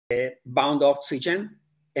bound oxygen,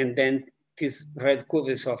 and then this red curve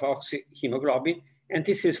is of hemoglobin, and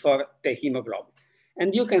this is for the hemoglobin.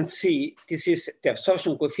 And you can see this is the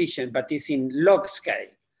absorption coefficient, but it's in log scale.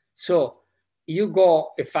 So you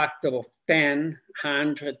go a factor of 10,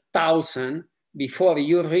 100, 1,000 before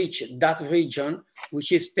you reach that region,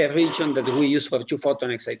 which is the region that we use for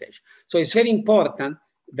two-photon excitation. So it's very important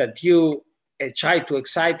that you try to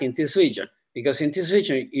excite in this region, because in this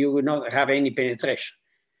region, you will not have any penetration.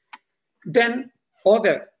 Then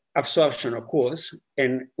other absorption occurs,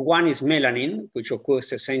 and one is melanin, which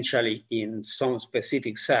occurs essentially in some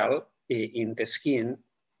specific cell in the skin.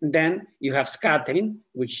 Then you have scattering,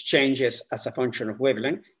 which changes as a function of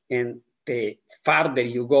wavelength, and the farther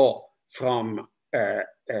you go from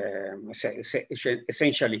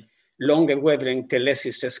essentially longer wavelength, the less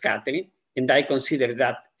is the scattering. And I consider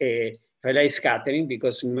that a relay scattering,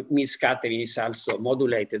 because mid-scattering is also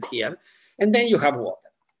modulated here. And then you have water.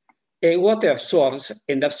 Water absorbs,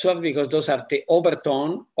 and absorbs because those are the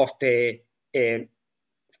overtone of the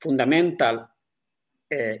fundamental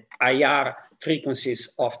IR frequencies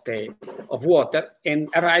of water, and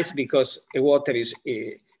arise because the water is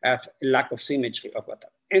have lack of symmetry of water.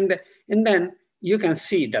 And then you can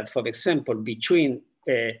see that, for example, between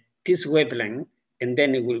this wavelength, and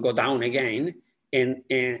then it will go down again, and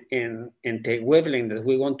the wavelength that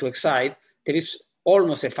we want to excite, there is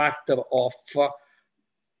almost a factor of,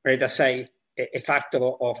 let us say, a factor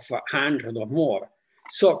of 100 or more.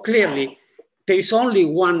 So clearly, there is only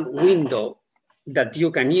one window that you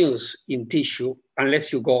can use in tissue,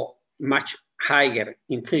 unless you go much higher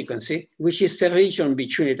in frequency, which is the region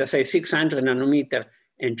between, let us say, 600 nanometer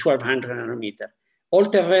and 1200 nanometer. All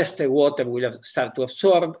the rest, the water will start to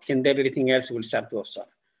absorb, and everything else will start to absorb.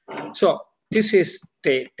 So this is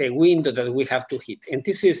the window that we have to hit. And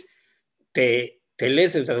this is the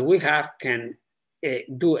lasers that we have can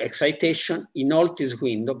do excitation in all this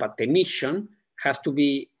window, but the emission has to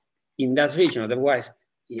be in that region. Otherwise,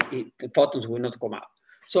 the photons will not come out.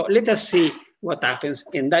 So let us see what happens,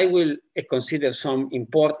 and I will consider some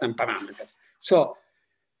important parameters. So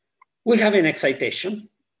we have an excitation,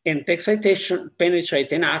 and the excitation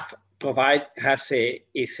penetrates enough,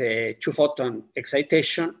 is a two-photon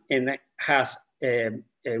excitation, and has a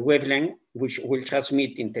wavelength which will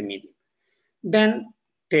transmit in the medium. Then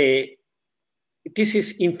this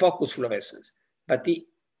is in focus fluorescence, but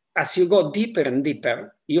as you go deeper and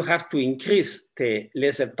deeper, you have to increase the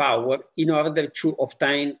laser power in order to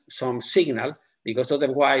obtain some signal, because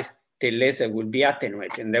otherwise the laser will be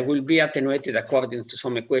attenuated, and they will be attenuated according to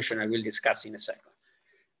some equation I will discuss in a second.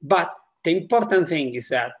 But the important thing is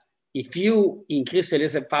that if you increase the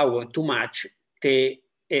laser power too much, the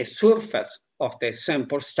surface of the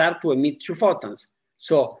sample starts to emit two photons.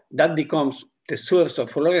 So that becomes the source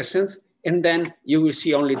of fluorescence, and then you will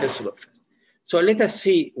see only the surface. So let us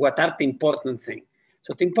see what are the important things.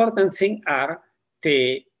 So the important things are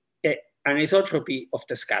the anisotropy of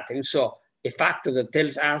the scattering. So a factor that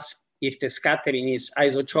tells us if the scattering is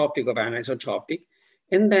isotropic or anisotropic.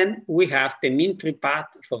 And then we have the mean free path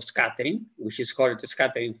for scattering, which is called the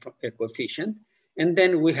scattering coefficient. And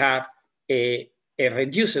then we have a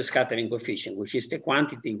reduced scattering coefficient, which is the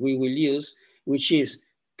quantity we will use, which is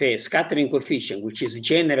the scattering coefficient, which is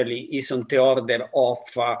generally on the order of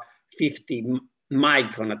 50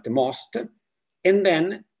 micron at the most. And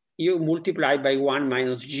then you multiply by 1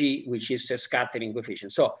 minus G, which is the scattering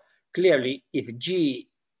coefficient. So clearly, if G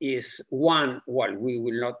is 1, well, we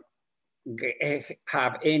will not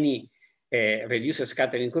have any reduced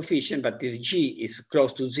scattering coefficient, but if G is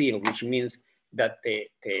close to 0, which means that the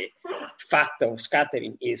factor of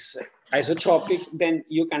scattering is isotropic, then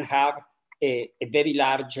you can have a very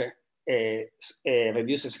large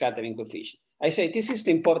reduced scattering coefficient. I say this is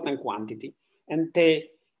the important quantity, and the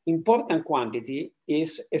important quantity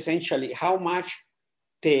is essentially how much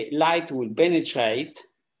the light will penetrate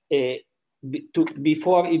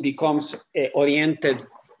before it becomes oriented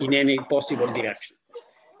in any possible direction.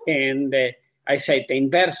 And I say the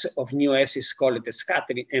inverse of nu S is called the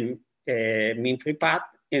scattering mean free path,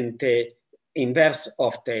 and the inverse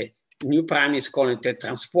of the nu prime is called the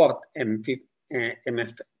transport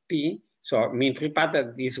MFP. So mean free path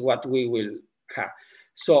is what we will have.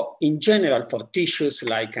 So in general, for tissues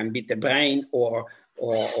like can be the brain or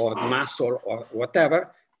muscle or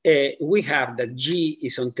whatever, we have that G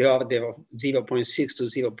is on the order of 0.6 to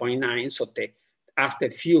 0.9. So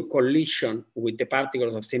after few collision with the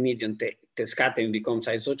particles of the medium, the scattering becomes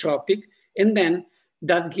isotropic. And then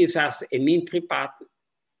that gives us a mean free path,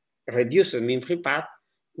 reduced mean free path,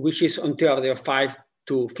 which is on the order of 5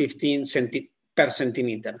 to 15 per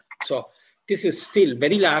centimeter. So this is still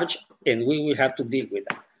very large, and we will have to deal with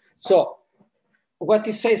that. So what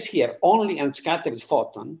it says here, only unscattered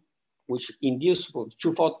photon, which induce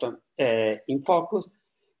two photons in focus,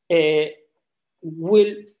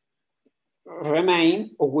 will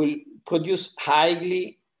remain or will produce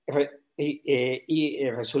highly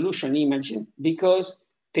resolution imaging because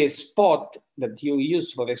the spot that you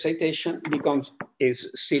use for excitation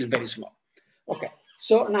is still very small. Okay,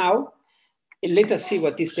 so now let us see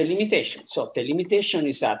what is the limitation. So the limitation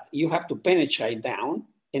is that you have to penetrate down,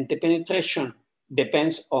 and the penetration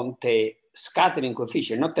depends on the scattering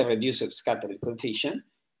coefficient, not the reduced scattering coefficient.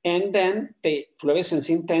 And then the fluorescence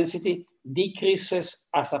intensity decreases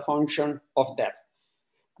as a function of depth,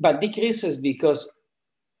 but decreases because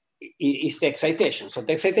it's the excitation. So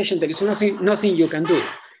the excitation, there is nothing you can do.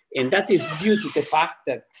 And that is due to the fact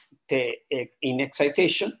that in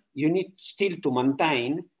excitation, you need still to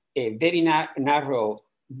maintain a very narrow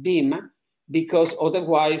beam because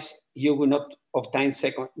otherwise you will not obtain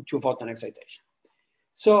two photon excitation.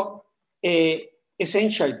 So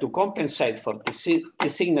essentially to compensate for the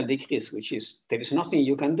signal decrease, which is there is nothing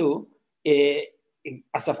you can do,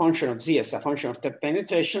 as a function of Z, as a function of the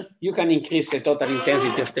penetration, you can increase the total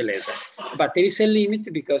intensity of the laser. But there is a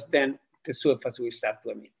limit because then the surface will start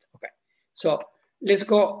to emit. Okay, so let's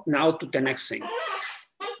go now to the next thing.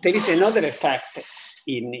 There is another effect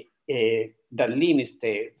that limits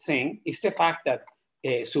the thing, is the fact that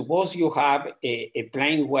suppose you have a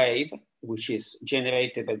plane wave, which is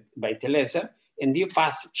generated by the laser, and you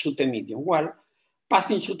pass through the medium. Well,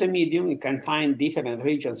 passing through the medium, you can find different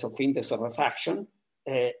regions of index of refraction,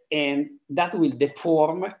 and that will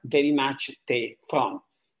deform very much the front.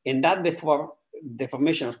 And that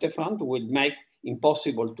deformation of the front will make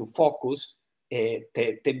impossible to focus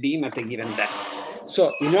the beam at a given depth.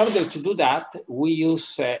 So in order to do that, we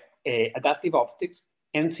use adaptive optics,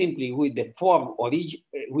 and simply we deform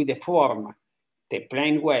the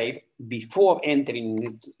plane wave before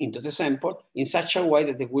entering into the sample in such a way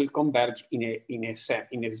that it will converge in a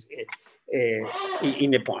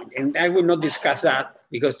point. And I will not discuss that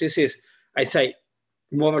because this is, I say,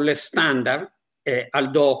 more or less standard,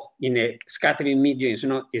 although in a scattering medium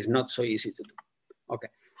is not so easy to do. Okay,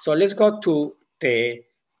 so let's go to the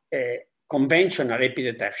conventional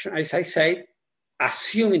epidetection. As I say,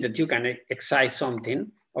 assuming that you can excite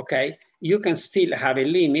something, okay, you can still have a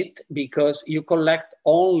limit because you collect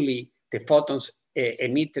only the photons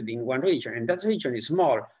emitted in one region, and that region is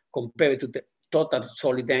small compared to the total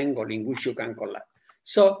solid angle in which you can collect.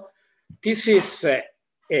 So this is,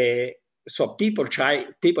 so people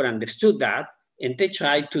understood that, and they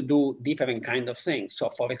try to do different kind of things.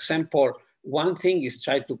 So for example, one thing is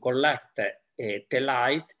try to collect the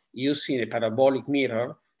light using a parabolic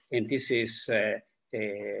mirror, and this is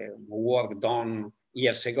work done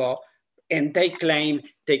years ago, and they claim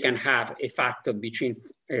they can have a factor between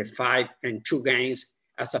 5 and 2 gains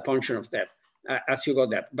as a function of depth, as you go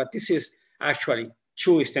depth. But this is actually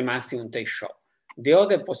 2 is the maximum they show. The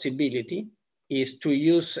other possibility is to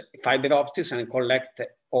use fiber optics and collect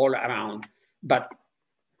all around. But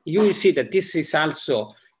you will see that this is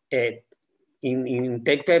also, in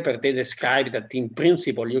the paper, they describe that in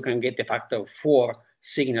principle, you can get a factor of 4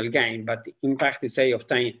 signal gain, but in practice, they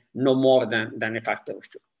obtain no more than a factor of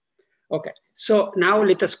 2. Okay, so now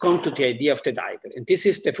let us come to the idea of the diver. And this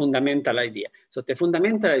is the fundamental idea. So the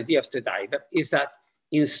fundamental idea of the diver is that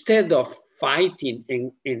instead of fighting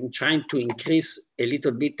and trying to increase a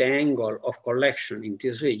little bit the angle of collection in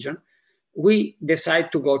this region, we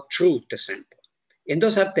decide to go through the sample. And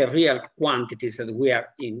those are the real quantities that we are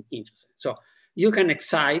interested in. So you can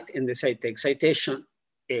excite, and they say the excitation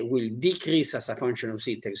will decrease as a function of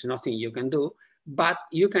Z. There is nothing you can do, but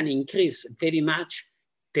you can increase very much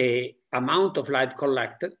the amount of light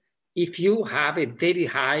collected if you have a very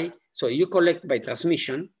high, so you collect by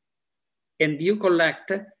transmission, and you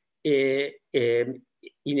collect in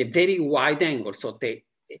a very wide angle. So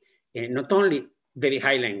not only very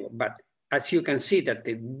high angle, but as you can see that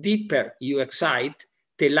the deeper you excite,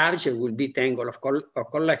 the larger will be the angle of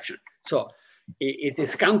collection. So it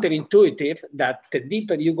is counterintuitive that the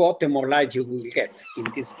deeper you go, the more light you will get in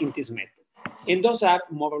this method. And those are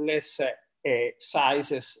more or less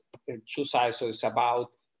sizes, 2 sizes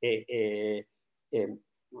about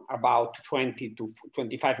 20 to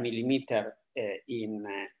 25 millimeter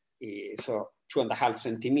so 2.5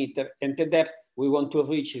 centimeter, and the depth we want to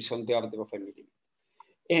reach is on the order of a millimeter.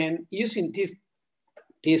 And using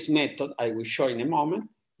this method, I will show in a moment,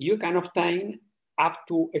 you can obtain up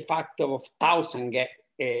to a factor of 1,000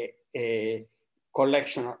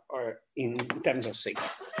 collection in terms of signal.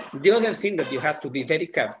 The other thing that you have to be very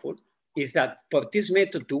careful is that for this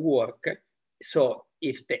method to work, so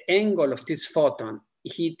if the angle of this photon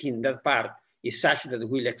hitting that part is such that it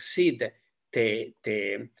will exceed the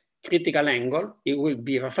critical angle, it will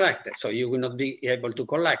be reflected. So you will not be able to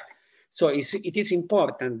collect. So it is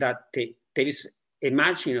important that there is a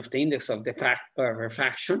margin of the index of the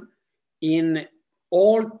refraction in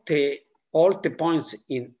all the points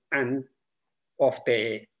in and of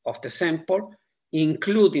the sample,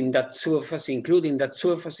 including that surface, including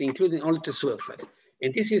all the surface.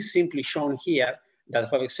 And this is simply shown here that,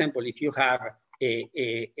 for example, if you have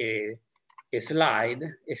a slide,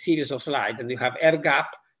 a series of slides, and you have air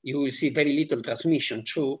gap, you will see very little transmission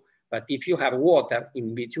through. But if you have water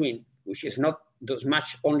in between, which is not as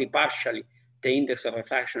much, only partially the index of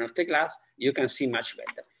refraction of the glass, you can see much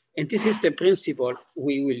better. And this is the principle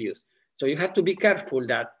we will use. So you have to be careful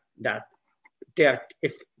that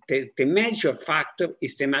if the major factor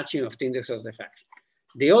is the matching of the index of refraction.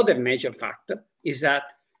 The other major factor is that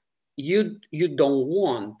you don't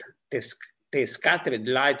want the scattered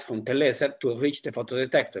light from the laser to reach the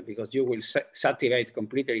photodetector, because you will saturate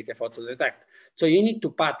completely the photodetector. So you need to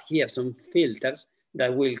put here some filters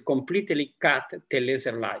that will completely cut the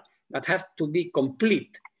laser light, but has to be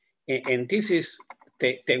complete. And this is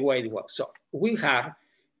the way it works. So we have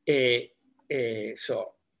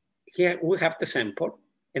so here we have the sample,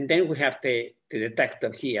 and then we have the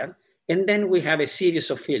detector here, and then we have a series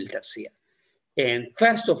of filters here. And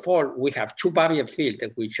first of all, we have two barrier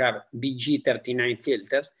filters, which are BG39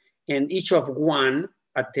 filters, and each of one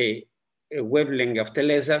at the wavelength of the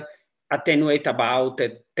laser attenuate about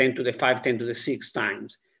 10 to the 5, 10 to the 6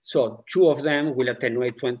 times. So two of them will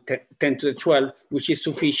attenuate 10 to the 12, which is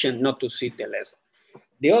sufficient not to see the laser.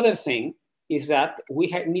 The other thing is that we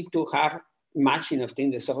need to have matching of the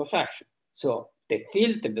index of refraction. So the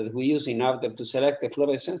filter that we use in order to select the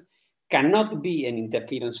fluorescence cannot be an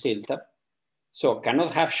interference filter, so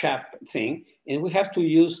cannot have sharp thing, and we have to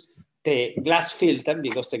use the glass filter,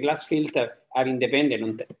 because the glass filter are independent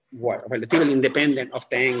on well, relatively independent of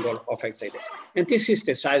the angle of excitation. And this is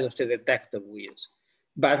the size of the detector we use.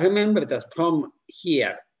 But remember that from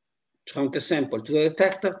here, from the sample to the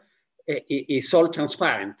detector, it's all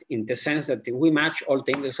transparent in the sense that we match all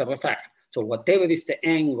the index of refraction. So whatever is the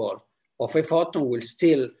angle of a photon will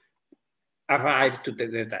still arrive to the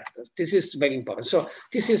detector. This is very important. So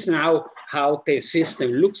this is now how the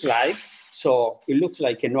system looks like. So it looks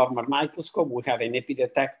like a normal microscope. We have an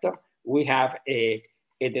epidetector. We have a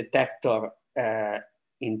detector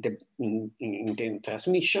in the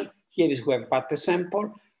transmission. Here is where we put the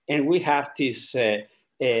sample. And we have this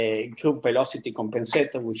group velocity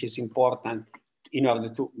compensator, which is important in order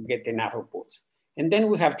to get a narrow pulse. And then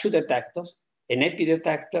we have two detectors, an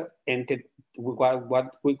epidetector and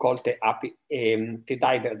what we call the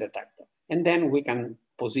diver detector. And then we can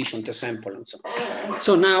position the sample and so on.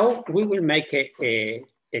 So now we will make a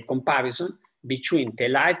comparison between the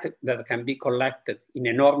light that can be collected in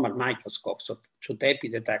a normal microscope, so through the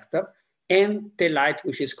epidetector, and the light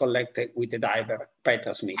which is collected with the diver by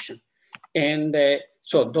transmission. And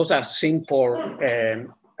so those are simple,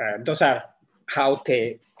 those are how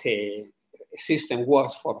the system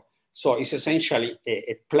works for. So it's essentially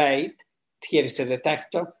a plate. Here is the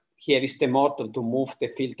detector. Here is the motor to move the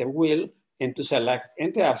filter wheel and to select.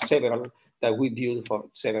 And there are several that we build for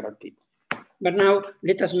several people. But now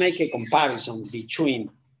let us make a comparison between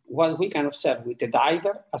what we can observe with the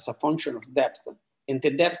diver as a function of depth. And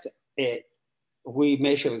the depth we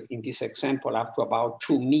measure in this example up to about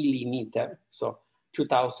 2 millimeters, so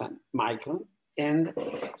 2000 micron. And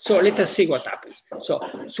so let us see what happens. So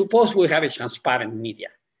suppose we have a transparent media.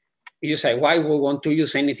 You say, why we want to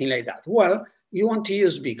use anything like that? Well, you want to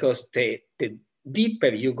use because the deeper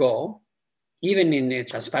you go, even in a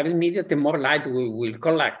transparent media, the more light we will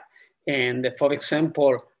collect. And for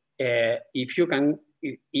example, if you can,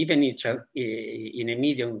 even in a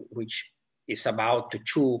medium which is about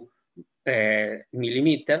 2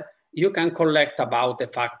 millimeters, you can collect about a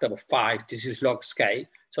factor of 5. This is log scale.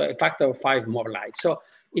 So a factor of 5 more light. So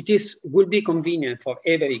it will be convenient for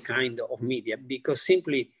every kind of media, because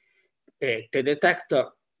simply the detector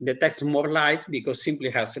detects more light because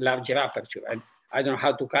simply has a larger aperture. And I don't know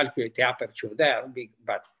how to calculate the aperture there,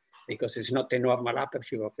 but because it's not a normal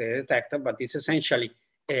aperture of the detector, but it's essentially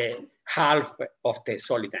half of the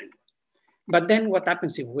solid angle. But then what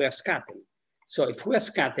happens if we are scattering? So if we are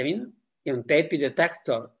scattering on the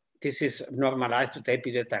epidetector, this is normalized to the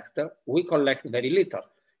epidetector, we collect very little.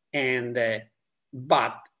 And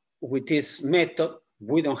but with this method,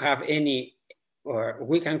 we don't have any,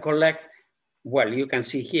 we can collect, well, you can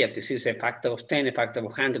see here, this is a factor of 10, a factor of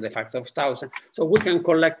 100, a factor of 1,000. So we can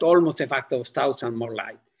collect almost a factor of 1,000 more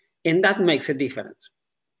light. And that makes a difference,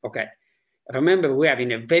 okay? remember we are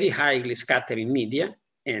in a very highly scattering media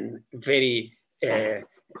and very,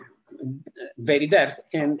 very dirt,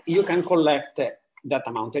 and you can collect that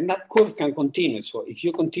amount, and that curve can continue. So if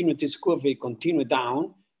you continue this curve, it continue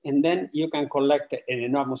down, and then you can collect an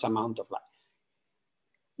enormous amount of light.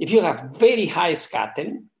 If you have very high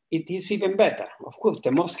scattering, it is even better. Of course,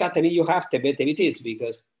 the more scattering you have, the better it is,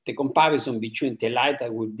 because the comparison between the light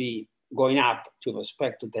that will be going up to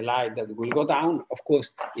respect to the light that will go down, of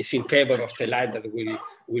course, is in favor of the light that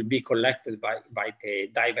will be collected by the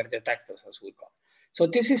diver detectors, as we call. So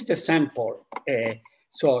this is the sample.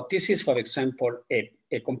 So this is, for example,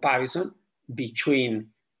 a comparison between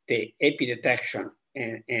the epi detection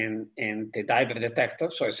and the diver detector.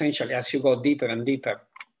 So essentially, as you go deeper and deeper,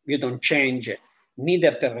 you don't change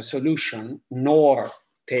neither the resolution nor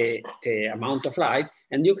the amount of light,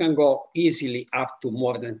 and you can go easily up to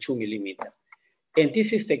more than 2 millimeters. And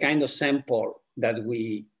this is the kind of sample that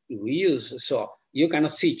we use. So you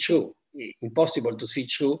cannot see through, impossible to see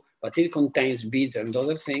through, but it contains beads and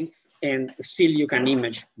other things, and still you can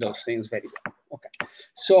image those things very well. Okay,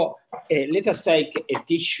 so let us take a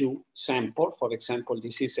tissue sample. For example,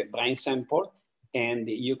 this is a brain sample, and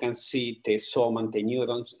you can see the soma and the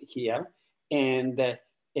neurons here. And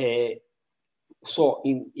so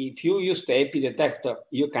if you use the epi detector,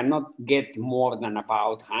 you cannot get more than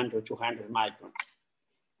about 100, 200 microns.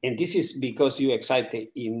 And this is because you excite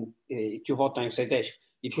in 2 photon excitation.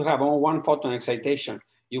 If you have only 1 photon excitation,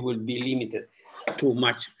 you will be limited too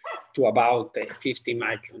much to about 50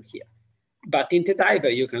 micron here. But in the diver,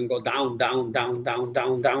 you can go down, down, down, down,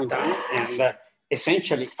 down, down, down. And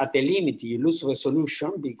essentially at the limit, you lose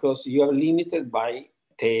resolution because you are limited by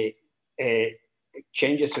the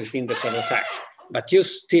changes within the refraction. But you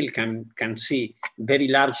still can see very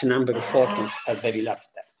large number of photons at very large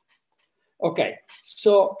depth. Okay,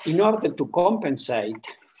 so in order to compensate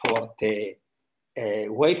for the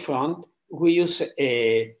wavefront, we use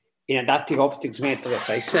an adaptive optics method, as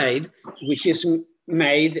I said, which is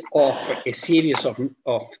made of a series of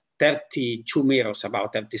 32 mirrors,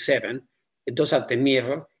 about 37. Those are the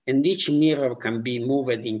mirror, and each mirror can be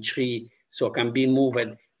moved in 3, so can be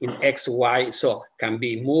moved in X, Y, so can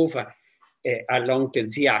be moved along the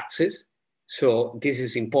Z-axis. So this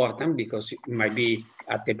is important because it might be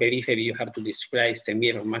at the periphery, you have to displace the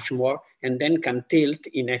mirror much more, and then can tilt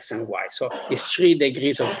in X and Y. So it's 3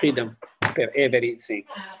 degrees of freedom per everything.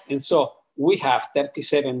 And so we have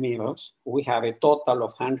 37 mirrors. We have a total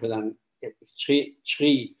of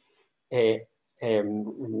 103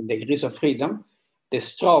 degrees of freedom. The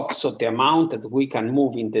stroke, so the amount that we can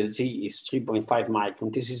move in the Z is 3.5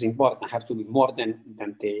 micron. This is important, it has to be more than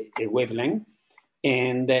the wavelength.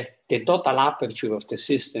 And the total aperture of the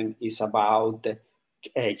system is about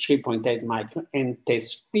 3.8 micron. And the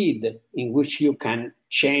speed in which you can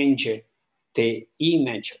change the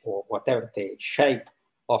image or whatever the shape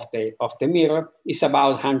of the mirror is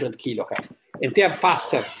about 100 kilohertz. And they are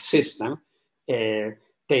faster system.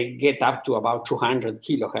 They get up to about 200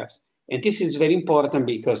 kilohertz. And this is very important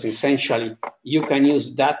because essentially you can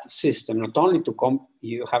use that system not only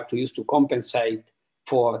you have to use to compensate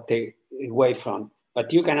for the wavefront,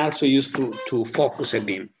 but you can also use to focus a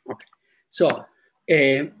beam. Okay. So,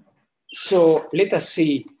 so let us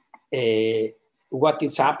see what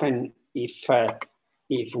is happening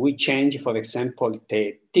if we change, for example,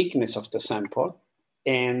 the thickness of the sample,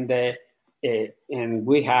 and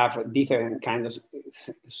we have different kinds of.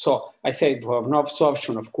 So I said for no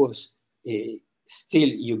absorption, of course, still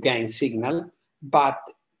you gain signal, but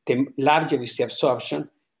the larger is the absorption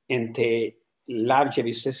and the larger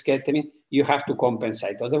is the scattering, you have to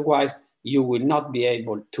compensate. Otherwise, you will not be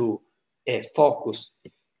able to focus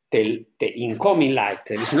the incoming light.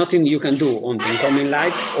 There is nothing you can do on the incoming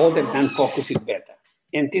light other than focus it better.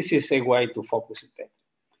 And this is a way to focus it better.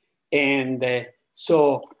 And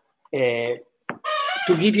so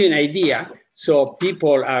to give you an idea, so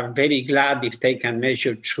people are very glad if they can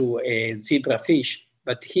measure through a zebrafish,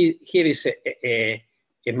 but here is a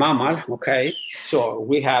mammal, okay? So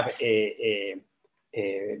we have a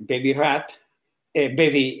baby rat, a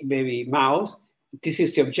baby mouse. This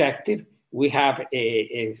is the objective. We have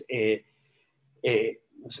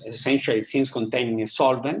essentially things containing a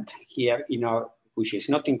solvent here, which is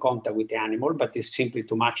not in contact with the animal, but is simply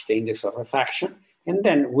to match the index of refraction. And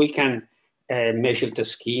then we can measure the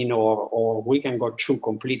skin, or we can go through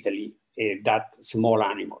completely that small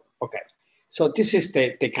animal. Okay, so this is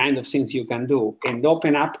the kind of things you can do and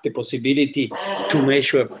open up the possibility to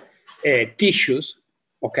measure tissues,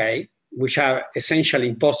 okay, which are essentially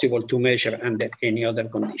impossible to measure under any other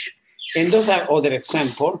condition. And those are other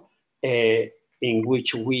examples in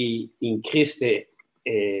which we increase the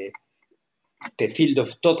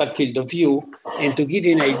total field of view. And to give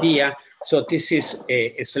you an idea, so this is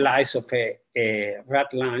a slice of a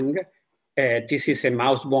rat lung. This is a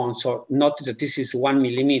mouse bone. So notice that this is 1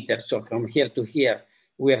 millimeter. So from here to here,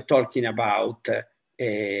 we are talking about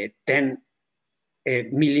 10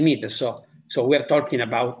 millimeters. So we're talking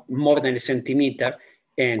about more than a centimeter.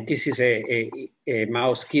 And this is a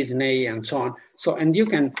mouse kidney and so on. So, and you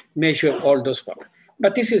can measure all those problems.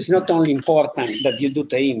 But this is not only important that you do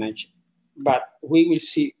the image, but we will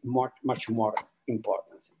see much more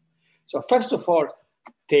importance. So first of all,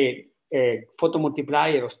 the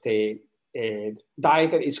photomultiplier of the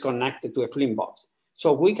diver is connected to a film box.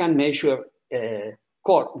 So we can measure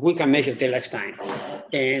the lifetime.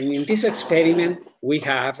 And in this experiment, we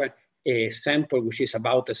have a sample which is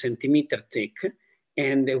about a centimeter thick.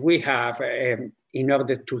 And we have, in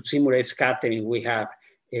order to simulate scattering, we have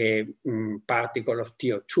a particle of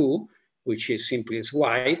TO2, which is simply as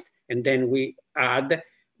white. And then we add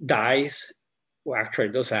dyes. Well, actually,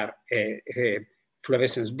 those are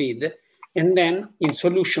fluorescence bead. And then in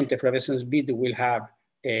solution, the fluorescence bead will have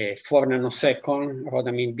 4 nanoseconds,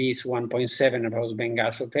 rhodamine B is 1.7, and rose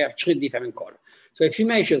bengal. So they have 3 different colors. So if you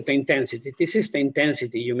measure the intensity, this is the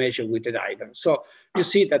intensity you measure with the diver. So you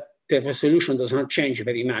see that the resolution does not change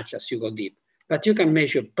very much as you go deep, but you can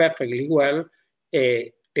measure perfectly well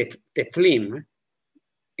the film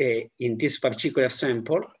in this particular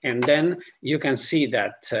sample, and then you can see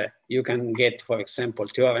that you can get, for example,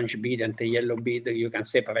 the orange bead and the yellow bead. You can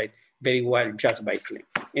separate very well just by film.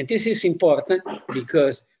 And this is important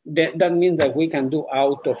because that means that we can do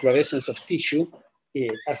autofluorescence of tissue,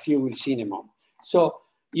 as you will see in a moment. So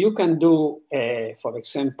you can do, for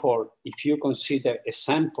example, if you consider a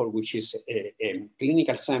sample, which is a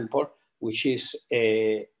clinical sample, which is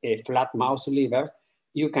a flat mouse liver,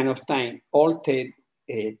 you can obtain all the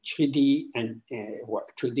 3D and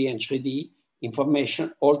 3D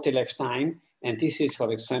information, all the lifetime. And this is,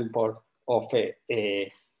 for example, of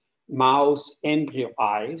a mouse embryo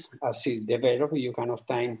eyes. As it develops, you can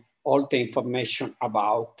obtain all the information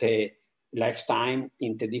about the lifetime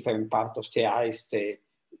in the different parts of the eyes.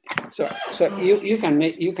 So you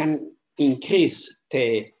can increase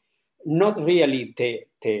not really the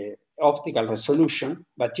optical resolution,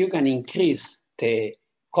 but you can increase the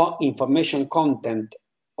information content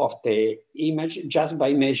of the image just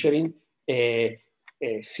by measuring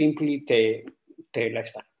simply the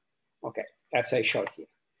lifetime. Okay, as I showed here.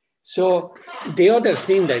 So the other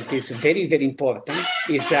thing that is very, very important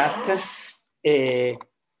is that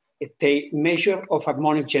the measure of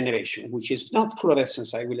harmonic generation, which is not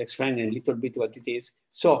fluorescence. I will explain in a little bit what it is.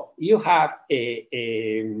 So you have a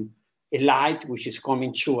light which is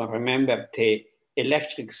coming through, and remember the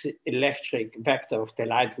electric vector of the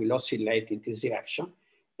light will oscillate in this direction.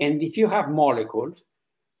 And if you have molecules,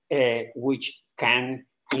 which can,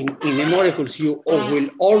 in the molecules, you will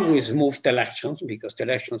always move the electrons because the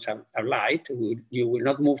electrons are light. You will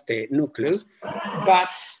not move the nucleus, but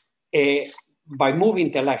by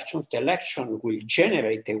moving the electron will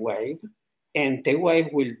generate a wave, and the wave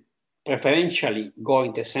will preferentially go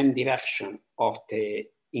in the same direction of the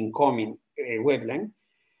incoming wavelength,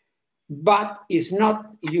 but it's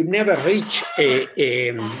not, you never reach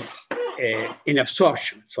an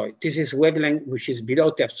absorption. So this is wavelength which is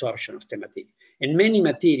below the absorption of the material. And many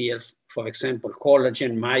materials, for example,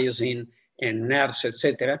 collagen, myosin, and nerves,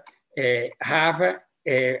 etc., have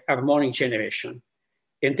harmonic generation.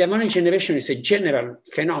 And the harmonic generation is a general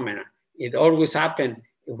phenomenon. It always happens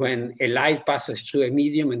when a light passes through a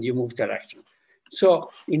medium and you move the electron.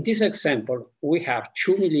 So in this example, we have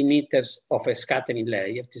 2 millimeters of a scattering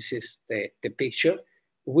layer. This is the picture.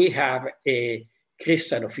 We have a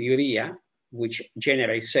crystal of urea, which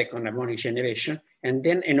generates second harmonic generation. And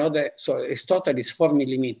then another, so its total is 4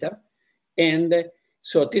 millimeters. And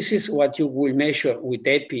so this is what you will measure with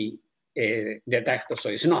EPI detector. So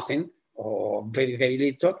it's nothing, or very, very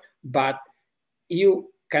little, but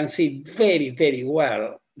you can see very, very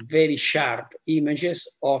well, very sharp images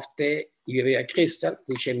of the urea crystal,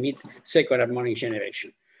 which emit second harmonic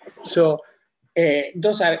generation. So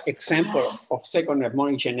those are examples of second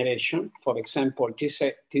harmonic generation. For example,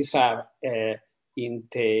 these are in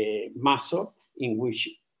the muscle, in which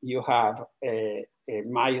you have a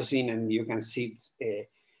myosin, and you can see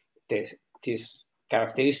this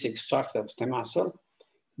characteristic structure of the muscle.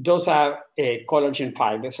 Those are collagen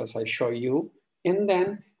fibers, as I show you. And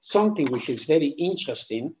then something which is very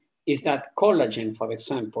interesting is that collagen, for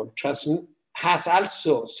example, has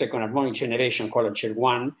also second harmonic generation, collagen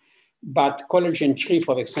 1, but collagen 3,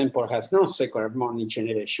 for example, has no second harmonic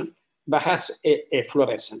generation, but has a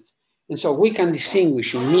fluorescence. And so we can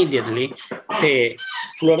distinguish immediately the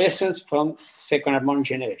fluorescence from second harmonic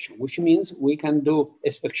generation, which means we can do a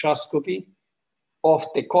spectroscopy of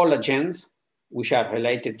the collagens, which are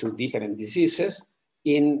related to different diseases,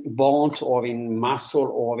 in bones or in muscle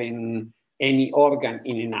or in any organ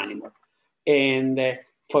in an animal. And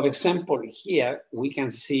for example, here we can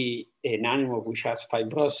see an animal which has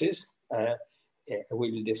fibrosis.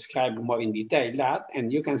 We'll describe more in detail that,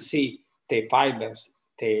 and you can see the fibers,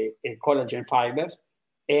 the collagen fibers.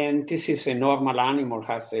 And this is a normal animal,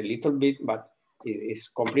 has a little bit, but it's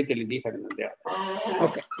completely different than the other.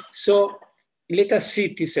 Okay, so let us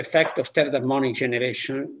see this effect of third harmonic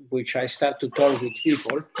generation, which I start to talk with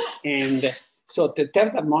people. And so the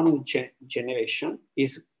third harmonic generation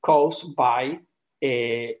is caused by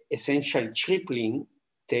essentially tripling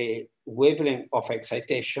the wavelength of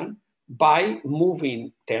excitation by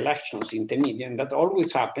moving the electrons in the medium. That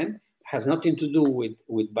always happens, has nothing to do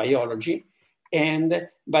with biology,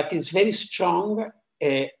 but it's very strong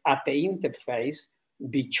at the interface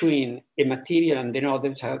between a material and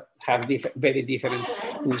another that have very different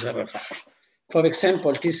observer functions. For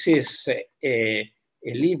example, this is a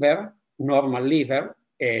liver, normal liver.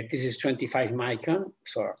 This is 25 micron,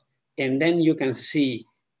 so, and then you can see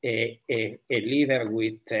a liver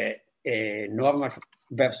with a normal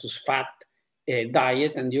versus fat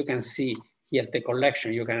diet, and you can see here the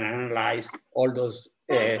collection. You can analyze all those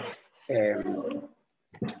the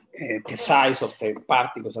size of the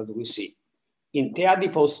particles that we see. In the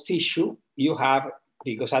adipose tissue, you have,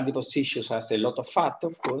 because adipose tissue has a lot of fat,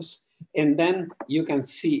 of course, and then you can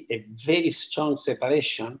see a very strong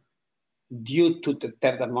separation due to the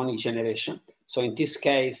third harmonic generation. So in this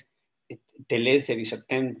case, the laser is at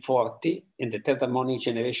 1040, and the third harmonic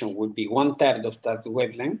generation will be 1/3 of that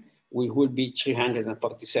wavelength, which will be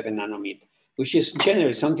 347 nanometers, which is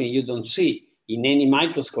generally something you don't see in any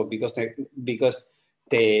microscope because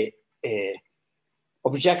the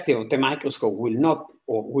objective of the microscope will not,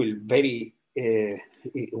 or will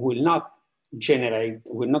not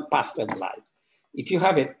pass that light. If you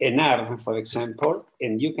have a nerve, for example,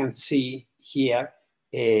 and you can see here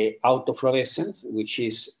autofluorescence, which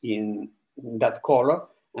is in that color,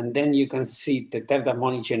 and then you can see the third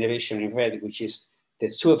harmonic generation in red, which is the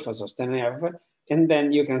surface of the nerve, and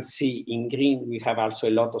then you can see in green, we have also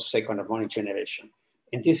a lot of second harmonic generation.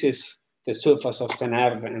 And this is the surface of the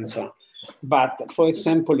nerve and so on. But for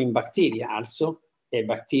example, in bacteria also, a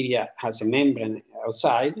bacteria has a membrane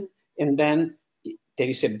outside, and then there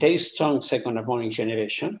is a very strong second harmonic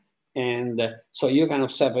generation. And so you can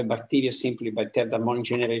observe a bacteria simply by third harmonic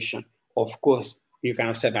generation. Of course, you can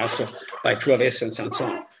observe also by fluorescence and so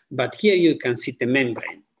on. But here you can see the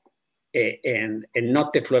membrane and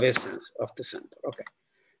not the fluorescence of the center. Okay.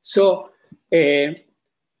 So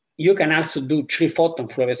you can also do 3-photon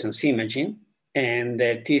fluorescence imaging. And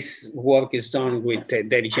this work is done with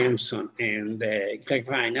David Jameson and Greg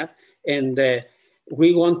Reiner. And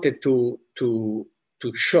we wanted to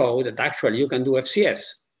show that actually you can do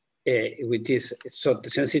FCS with this. So the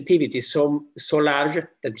sensitivity is so large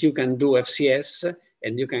that you can do FCS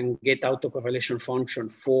and you can get autocorrelation function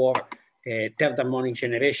for third harmonic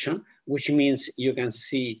generation, which means you can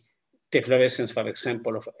see the fluorescence, for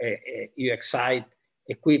example, of you excite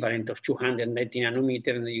equivalent of 290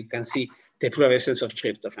 nanometers, and you can see the fluorescence of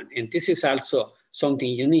tryptophan. And this is also something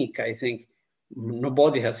unique. I think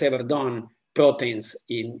nobody has ever done proteins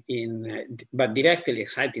but directly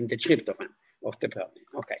exciting the tryptophan of the protein.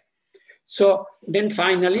 Okay. So then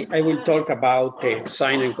finally, I will talk about the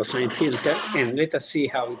sine and cosine filter, and let us see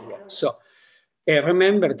how it works. So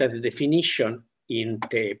remember that the definition in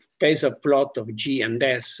the phasor plot of G and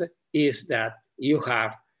S is that you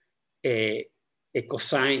have a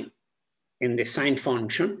cosine and the sine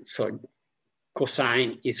function. So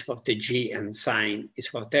cosine is for the G and sine is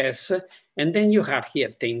for the S. And then you have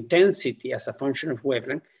here the intensity as a function of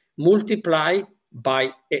wavelength multiplied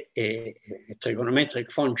by a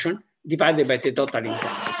trigonometric function divided by the total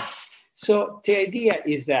intensity. So the idea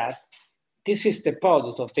is that this is the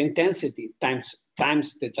product of the intensity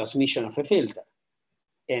times the transmission of a filter.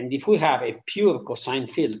 And if we have a pure cosine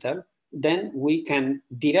filter, then we can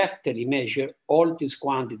directly measure all this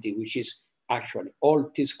quantity, which is actually all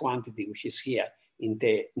this quantity, which is here in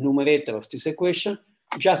the numerator of this equation,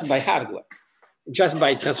 just by hardware, just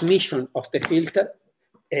by transmission of the filter,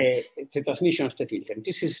 the transmission of the filter.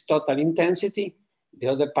 This is total intensity. The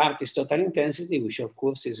other part is total intensity, which of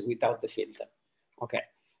course is without the filter. Okay,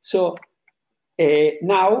 so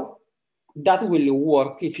now that will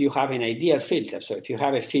work if you have an ideal filter. So if you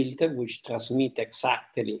have a filter which transmits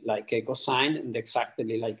exactly like a cosine and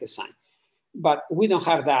exactly like a sine. But we don't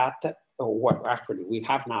have that, or well, actually we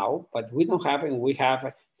have now, but we don't have, and we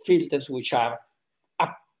have filters which are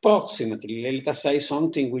approximately, let us say,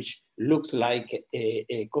 something which looks like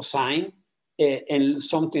a cosine and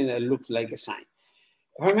something that looks like a sine.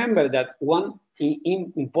 Remember that one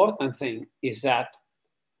important thing is that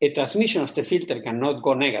a transmission of the filter cannot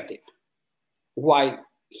go negative, while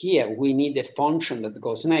here we need a function that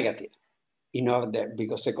goes negative in order,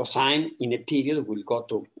 because the cosine in a period will go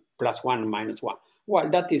to +1 and -1. Well,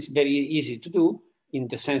 that is very easy to do in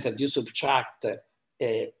the sense that you subtract,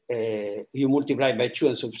 you multiply by 2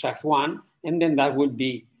 and subtract 1, and then that will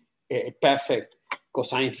be a perfect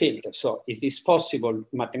cosine filter. So is this possible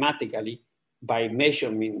mathematically by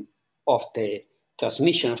measurement of the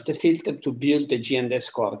transmission of the filter to build the G and S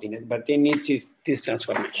coordinate, but they need this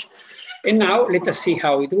transformation. And now let us see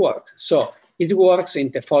how it works. So it works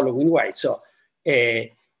in the following way. So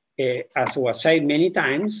as was said many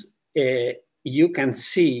times, you can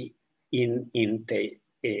see in the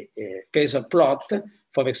phasor plot,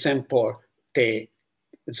 for example, the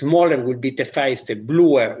smaller will be the phase, the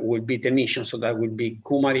bluer will be the emission. So that will be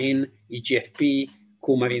coumarin, EGFP,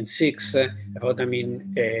 coumarin 6,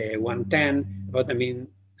 rhodamine 110, rhodamine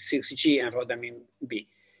 6G, and rhodamine B.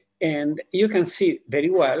 And you can see very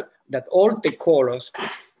well that all the colors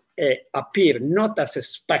appear not as a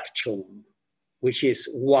spectrum, which is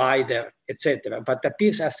wider, etc., but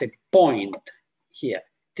appears as a point here.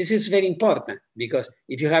 This is very important because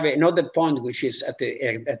if you have another point which is at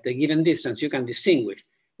a given distance, you can distinguish,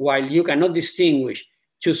 while you cannot distinguish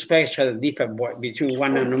two spectra that differ between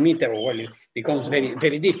 1 nanometer, well, it becomes very,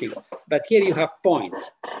 very difficult. But here you have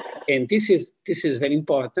points, and this is very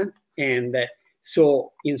important. And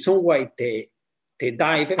so in some way, the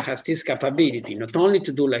diver has this capability not only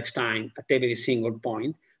to do lifetime at every single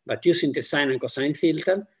point, but using the sine and cosine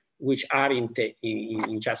filter, which are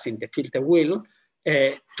just in the filter wheel,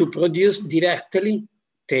 to produce directly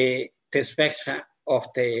the spectra of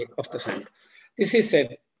the sample. This is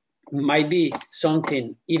might be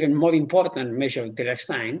something even more important measure of the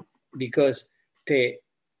lifetime, because the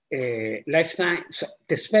lifetime, so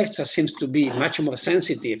the spectra seems to be much more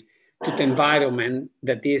sensitive to the environment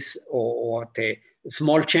that is, or the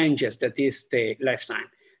small changes that is the lifetime.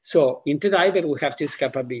 So in the diver, we have this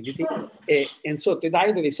capability. And so the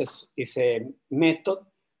diver is a method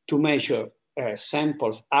to measure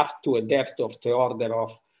samples up to a depth of the order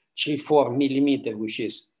of 3-4 millimeters, which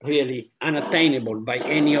is really unattainable by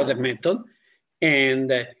any other method,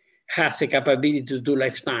 and has a capability to do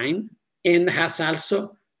lifetime, and has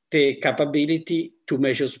also the capability to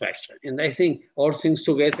measure spectra. And I think all things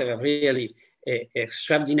together are really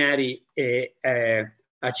extraordinary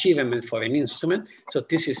achievement for an instrument. So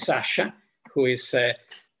this is Sasha, who is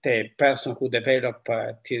the person who developed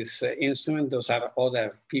this instrument. Those are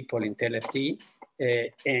other people in TLFT.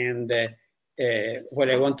 Well,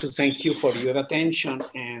 I want to thank you for your attention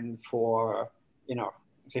and for,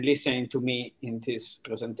 for listening to me in this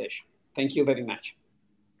presentation. Thank you very much.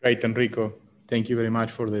 Great, Enrico. Thank you very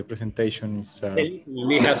much for the presentation.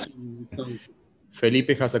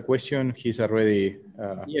 Felipe has a question. He's already.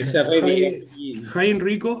 Yes, already. Hi,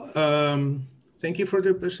 Enrico. Thank you for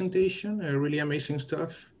the presentation. Really amazing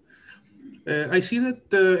stuff. I see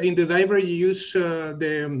that in the diver you use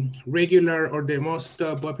the regular or the most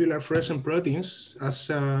popular fluorescent proteins as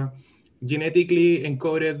genetically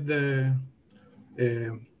encoded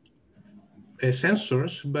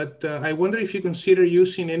sensors, but I wonder if you consider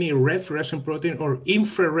using any red fluorescent protein or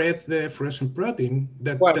infrared fluorescent protein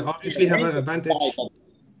that obviously have an advantage.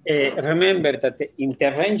 Remember that in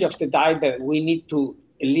the range of the diver, we need to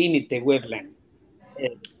limit the wavelength.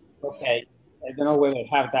 Okay, I don't know whether I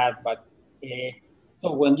have that, but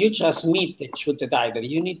so when you transmit to the diver,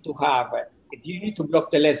 you need to block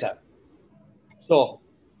the laser. So,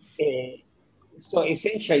 so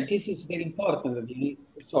essentially, this is very important that you need.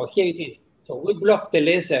 So here it is. So we block the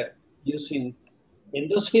laser using, and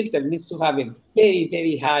those filters needs to have a very,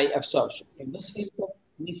 very high absorption. And those filters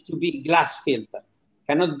needs to be glass filter,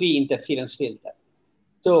 cannot be interference filter.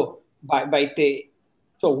 So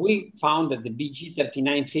so we found that the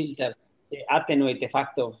BG39 filter attenuate a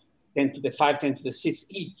factor of 10 to the 5, 10 to the 6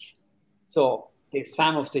 each. So the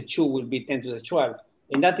sum of the two will be 10 to the 12.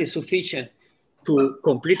 And that is sufficient to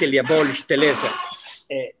completely abolish the laser.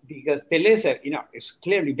 Because the laser, is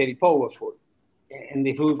clearly very powerful. And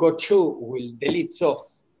if we go through, we'll delete. So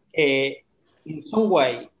in some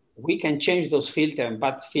way, we can change those filters and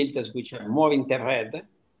bad filters which are more infrared,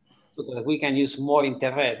 so that we can use more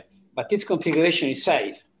infrared. But this configuration is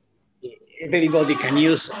safe. Everybody can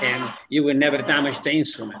use, and you will never damage the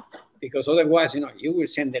instrument, because otherwise, you will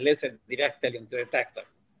send the laser directly into the detector.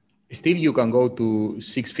 Still, you can go to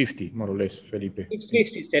 650, more or less, Felipe.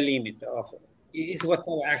 650 is the limit of it. It's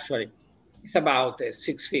whatever, actually. It's about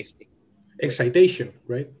 650. Excitation,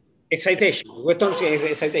 right? Excitation. We're talking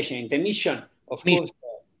excitation. In the emission, of course,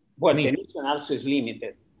 well, the emission also is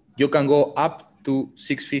limited. You can go up to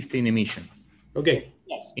 650 in emission. Okay.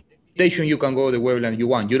 Yes. In excitation, you can go the wavelength you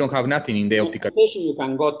want. You don't have nothing in the optical. Excitation, you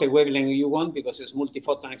can go the wavelength you want because it's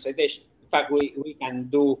multi-photon excitation. In fact, we can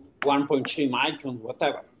do 1.3 microns,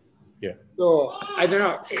 whatever. Yeah. So I don't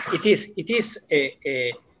know. It is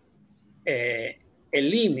a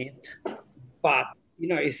limit, but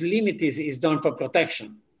its limit is done for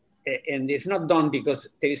protection, and it's not done because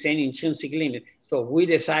there is any intrinsic limit. So we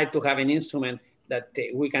decide to have an instrument that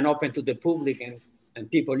we can open to the public and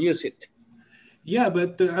people use it. Yeah,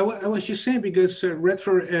 but I was just saying because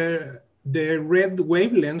the red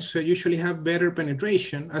wavelengths usually have better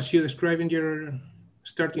penetration, as you described in your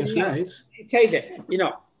starting slides. Say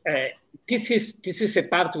that this is a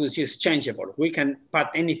part which is changeable. We can put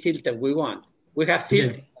any filter we want. We have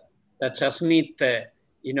filters that transmit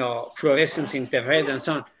fluorescence infrared and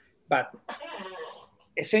so on. But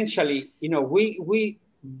essentially, we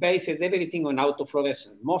base everything on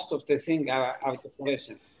autofluorescence. Most of the things are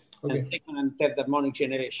autofluorescent. And second and third harmonic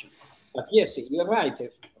generation. But yes, you're right.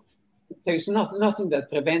 There is nothing that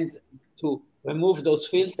prevents to remove those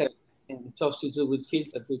filters and substitute with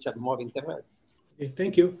filters which are more infrared. Okay,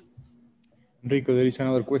 thank you. Enrico, there is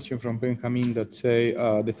another question from Benjamin that say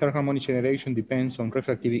the third harmonic generation depends on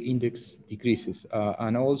refractivity index decreases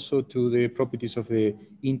and also to the properties of the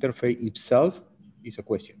interface itself is a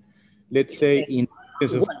question. Let's say in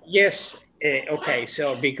case of... Yes, okay,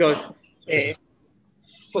 so because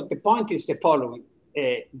so the point is the following,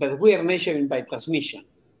 that we are measuring by transmission.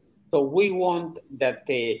 So we want that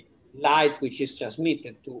the light which is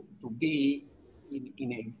transmitted to be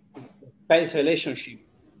in a phase relationship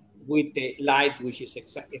with the light which is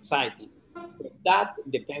exciting. So that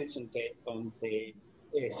depends on the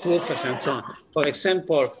surface and so on. For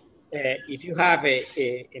example, if you have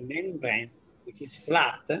a membrane which is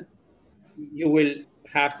flat, you will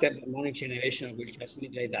have the harmonic generation which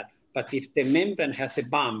transmit like that. But if the membrane has a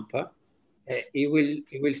bump, it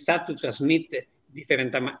will start to transmit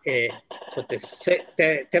different. So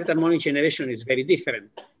the third harmonic generation is very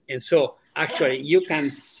different. And so actually you can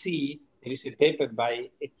see, there is a paper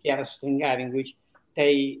by Chiara Stringari in which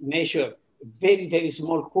they measure very, very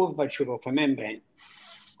small curvature of a membrane.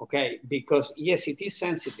 Okay, because yes, it is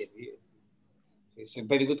sensitive. It's a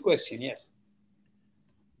very good question, yes.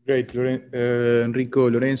 Great, Enrico.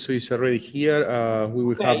 Lorenzo is already here. We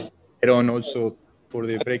will have on also for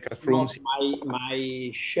the breakout rooms. My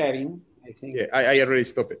sharing, I think. Yeah, I already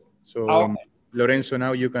stopped it. So Lorenzo,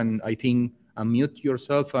 now you can, I think, unmute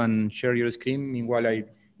yourself and share your screen meanwhile I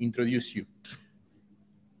introduce you.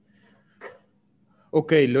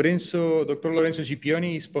 Okay, Dr. Lorenzo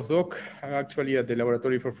Scipioni is postdoc actually at the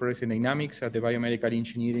Laboratory for Fluorescent Dynamics at the Biomedical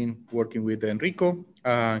Engineering, working with Enrico.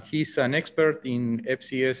 He's an expert in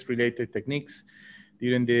FCS-related techniques.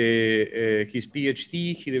 During his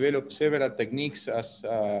PhD, he developed several techniques. As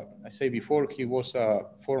I said before, he was a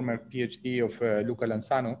former PhD of Luca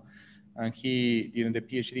Lanzano, and during the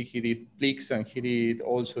PhD, he did PLIX, and he did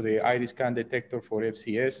also the iris scan detector for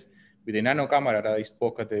FCS. With the nano camera that I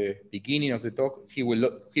spoke at the beginning of the talk, he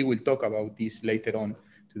will talk about this later on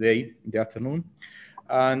today in the afternoon.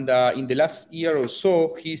 And in the last year or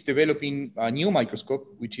so, he's developing a new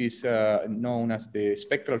microscope, which is known as the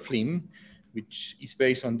spectral film, which is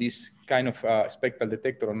based on this kind of spectral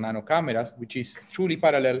detector on nano cameras, which is truly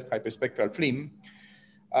parallel hyperspectral film.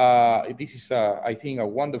 This is, I think, a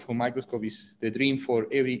wonderful microscope. It's the dream for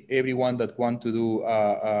everyone that want to do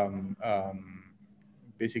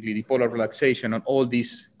basically dipolar relaxation on all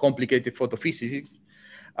these complicated photophysics.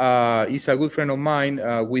 He's a good friend of mine.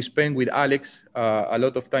 We spend with Alex a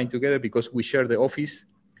lot of time together because we share the office.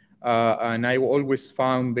 And I always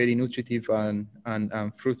found very nutritive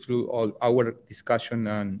and fruitful all our discussion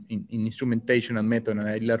and in instrumentation and method, and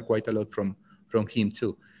I learned quite a lot from him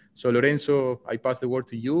too. So Lorenzo, I pass the word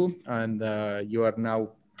to you, and you are now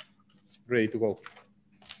ready to go.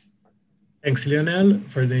 Thanks, Lionel,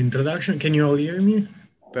 for the introduction. Can you all hear me?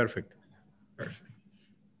 Perfect. Perfect.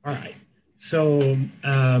 All right. So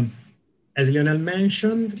as Lionel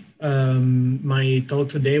mentioned, my talk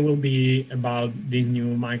today will be about this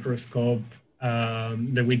new microscope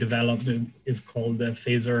that we developed. It's called the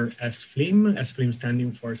Phaser S-FLIM, S-FLIM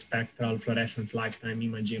standing for Spectral Fluorescence Lifetime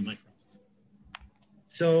Imaging Microscope.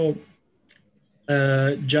 So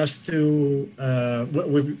just to,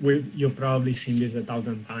 you've probably seen this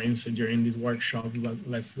 1,000 times during this workshop, but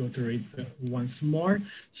let's go through it once more.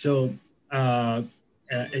 So a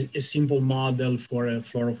simple model for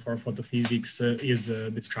fluorophore photophysics is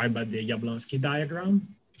described by the Jablonski diagram.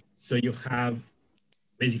 So you have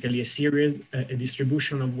basically a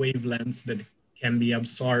distribution of wavelengths that can be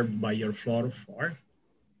absorbed by your fluorophore.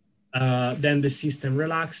 Then the system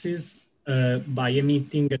relaxes by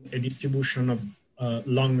emitting a distribution of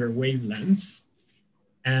longer wavelengths.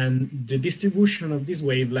 And the distribution of this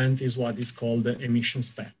wavelength is what is called the emission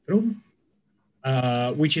spectrum,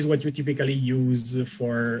 which is what you typically use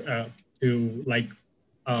for to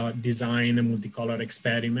design a multicolor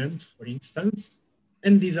experiment, for instance.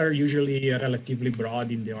 And these are usually relatively broad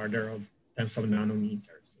in the order of tens of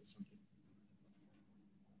nanometers or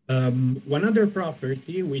something. One other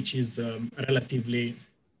property, which is relatively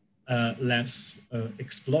less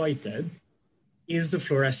exploited, is the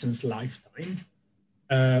fluorescence lifetime,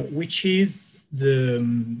 which is the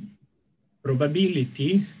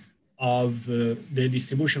probability of the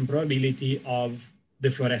distribution probability of the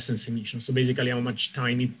fluorescence emission. So basically how much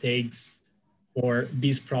time it takes for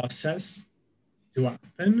this process to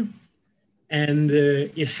happen. And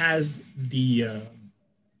it has the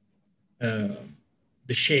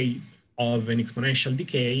shape of an exponential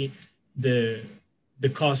decay, the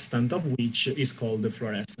constant of which is called the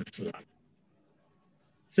fluorescence lifetime.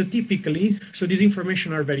 So typically, these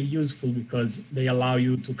information are very useful because they allow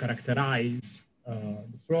you to characterize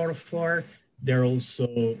the fluorophore. They're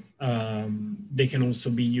also, they can also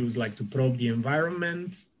be used to probe the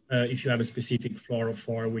environment if you have a specific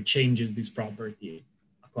fluorophore which changes this property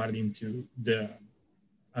according to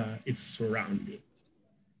its surroundings.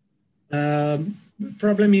 The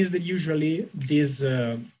problem is that usually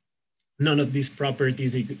none of these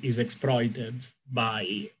properties is exploited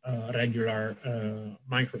by regular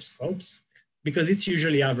microscopes because it's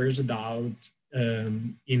usually averaged out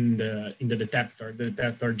in the detector. The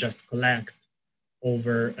detector just collects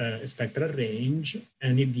over a spectral range,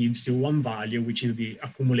 and it gives you one value, which is the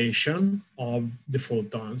accumulation of the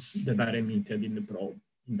photons that are emitted in the probe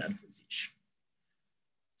in that position.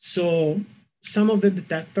 So some of the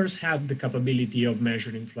detectors have the capability of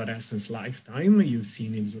measuring fluorescence lifetime. You've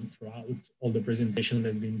seen it throughout all the presentations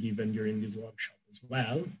that have been given during this workshop as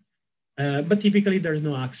well. But typically there's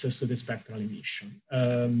no access to the spectral emission.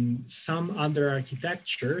 Some other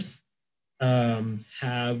architectures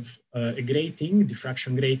have a grating,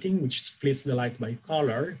 diffraction grating, which splits the light by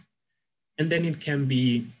color. And then it can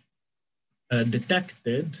be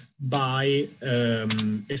detected by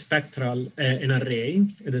an array,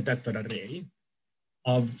 a detector array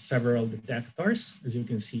of several detectors, as you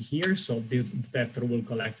can see here. So this detector will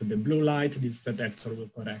collect the blue light, this detector will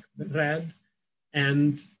collect the red,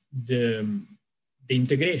 and the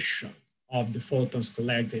integration of the photons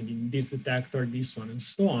collected in this detector, this one, and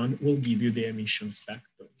so on, will give you the emission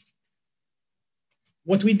spectrum.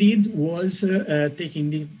 What we did was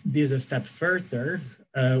taking this a step further,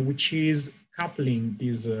 which is coupling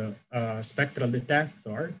this spectral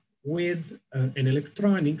detector with an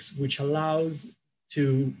electronics which allows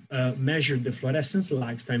to measure the fluorescence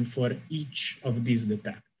lifetime for each of these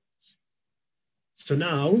detectors. So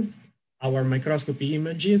now, our microscopy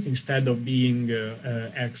images, instead of being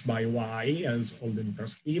X by Y as all the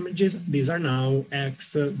microscopy images, these are now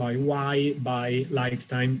X by Y by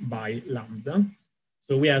lifetime by lambda.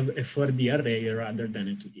 So we have a 4D array rather than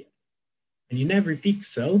a 2D array. And in every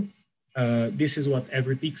pixel, this is what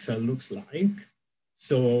every pixel looks like.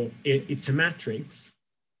 So it's a matrix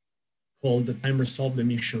called the time-resolved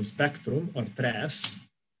emission spectrum, or TRES,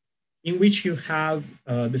 in which you have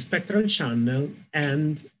the spectral channel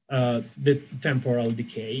and the temporal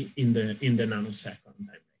decay in the nanosecond time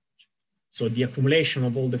range. So the accumulation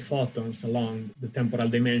of all the photons along the temporal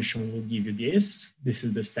dimension will give you this. This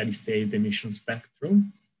is the steady state emission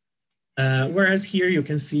spectrum. Whereas here you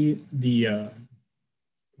can see the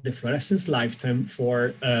fluorescence lifetime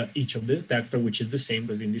for each of the detector, which is the same,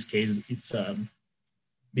 because in this case, it's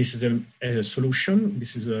this is a solution.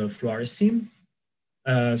 This is a fluorescein.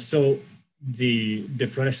 So the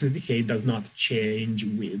fluorescence decay does not change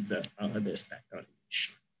with the spectral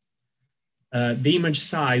emission. The image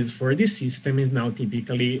size for this system is now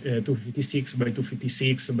typically 256 by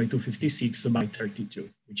 256 by 256 by 32,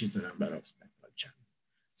 which is the number of spectral channels.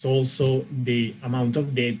 So also the amount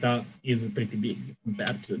of data is pretty big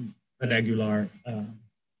compared to regular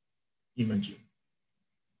imaging.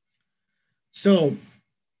 So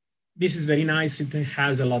this is very nice. It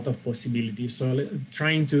has a lot of possibilities. So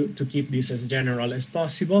trying to keep this as general as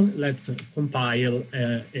possible, let's compile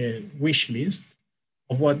a wish list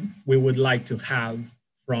of what we would like to have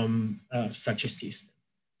from such a system.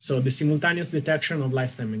 So the simultaneous detection of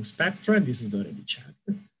lifetime and spectra, this is already checked.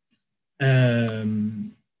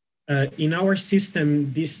 In our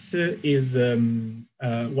system, this is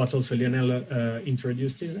what also Lionel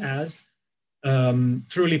introduced as.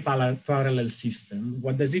 truly parallel system.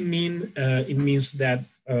 What does it mean? It means that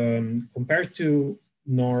compared to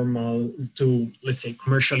let's say,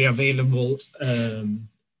 commercially available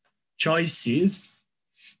choices,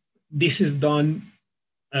 this is done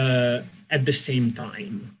at the same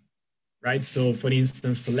time, right? So for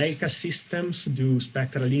instance, the Leica systems do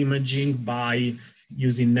spectral imaging by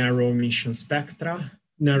using narrow emission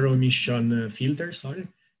filters, sorry,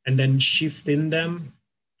 and then shifting them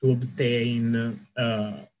to obtain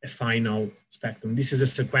a final spectrum. This is a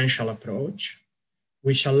sequential approach,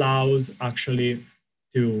 which allows actually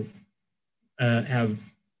to have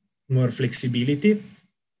more flexibility,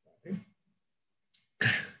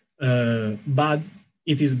 but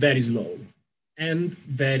it is very slow and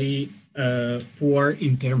very poor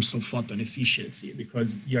in terms of photon efficiency,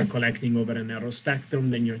 because you're collecting over a narrow spectrum,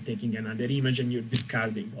 then you're taking another image and you're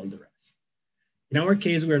discarding all the rest. In our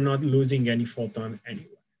case, we're not losing any photon anywhere.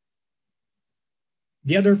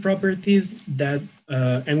 The other properties that,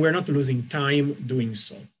 and we're not losing time doing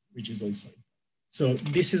so, which is also. So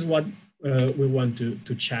this is what we want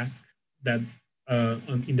to check that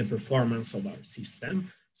in the performance of our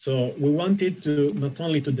system. So we wanted to not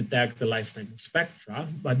only to detect the lifetime spectra,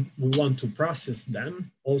 but we want to process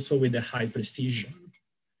them also with a high precision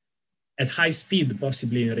at high speed,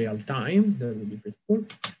 possibly in real time. That would be pretty cool.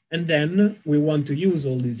 And then we want to use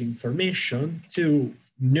all this information to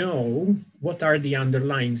know what are the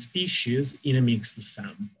underlying species in a mixed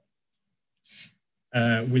sample.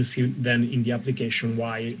 We'll see then in the application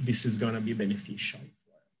why this is going to be beneficial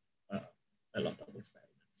for a lot of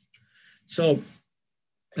experiments. So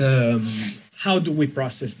how do we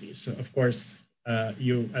process this? Of course,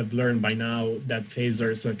 you have learned by now that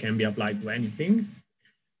phasers can be applied to anything.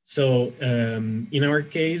 So in our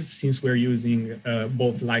case, since we're using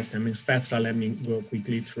both lifetime and spectra, let me go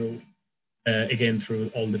quickly through again through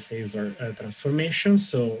all the phaser transformations.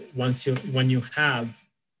 So when you have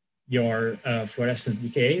your fluorescence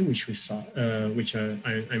decay, which we saw, which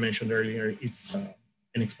I mentioned earlier, it's an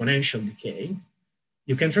exponential decay.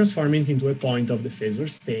 You can transform it into a point of the phasor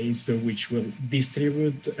space, which will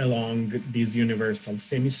distribute along this universal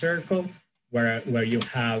semicircle, where you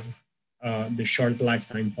have the short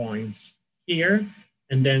lifetime points here,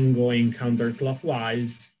 and then going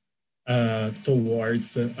counterclockwise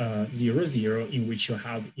towards 0, 0, in which you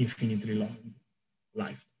have infinitely long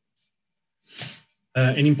lifetimes.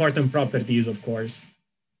 An important property is, of course,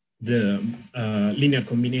 the linear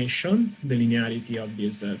combination, the linearity of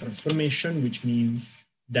this transformation, which means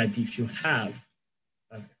that if you have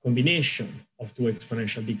a combination of two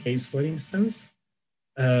exponential decays, for instance,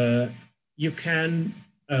 you can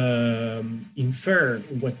infer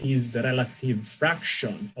what is the relative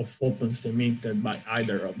fraction of photons emitted by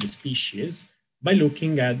either of the species by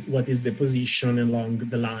looking at what is the position along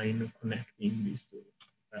the line connecting these two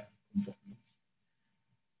components.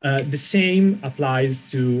 The same applies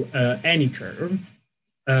to any curve.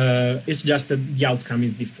 It's just that the outcome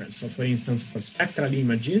is different. So for instance, for spectral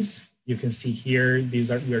images, you can see here,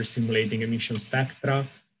 we are simulating emission spectra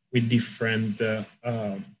with different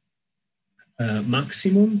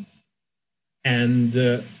maximum and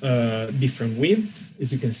different width.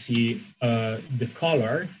 As you can see, the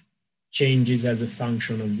color changes as a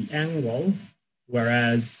function of the angle,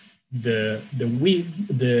 whereas the width,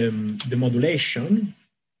 the modulation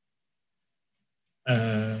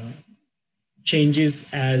changes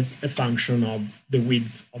as a function of the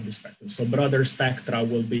width of the spectrum. So broader spectra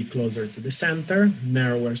will be closer to the center,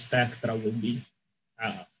 narrower spectra will be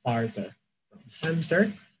farther from the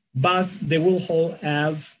center, but they will all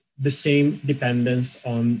have the same dependence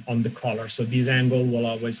on the color. So this angle will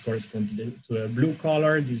always correspond to a blue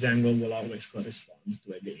color, this angle will always correspond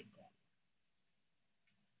to a green color.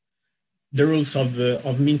 The rules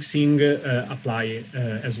of mixing apply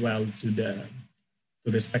as well to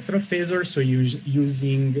the spectral phaser. So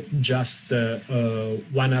using just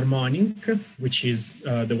one harmonic, which is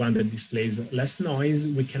the one that displays less noise,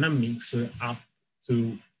 we can mix up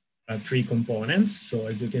to 3 components. So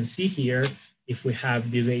as you can see here, if we have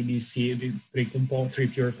this ABC, the three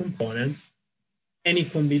pure components, any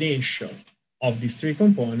combination of these 3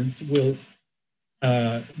 components will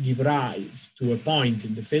give rise to a point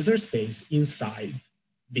in the phaser space inside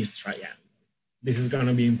this triangle. This is going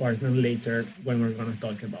to be important later when we're going to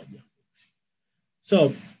talk about the optics.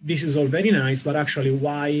 So this is all very nice, but actually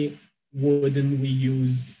why wouldn't we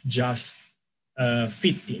use just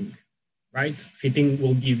fitting, right? Fitting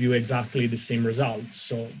will give you exactly the same result.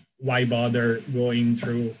 So why bother going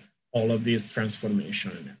through all of this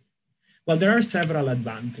transformation? Well, there are several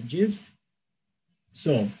advantages.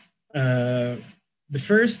 So the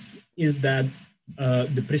first is that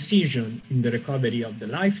the precision in the recovery of the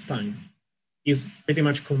lifetime is pretty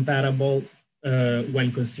much comparable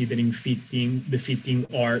when considering the fitting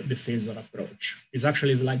or the phasor approach. It's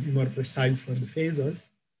actually slightly more precise for the phasors.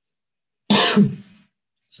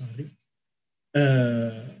 Sorry.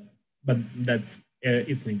 But that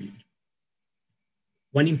is negligible.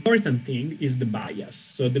 One important thing is the bias.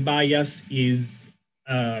 So the bias is,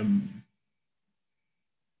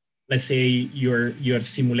 let's say you're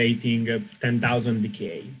simulating 10,000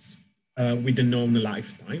 decays with a known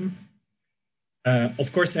lifetime.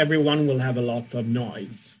 Of course, everyone will have a lot of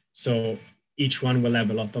noise. So each one will have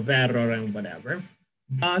a lot of error and whatever.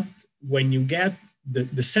 But when you get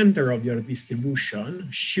the center of your distribution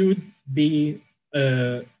should be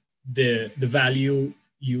the value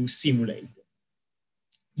you simulate.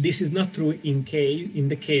 This is not true in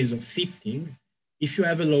the case of fitting if you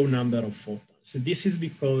have a low number of photons. So this is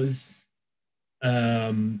because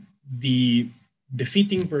the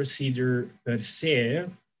fitting procedure per se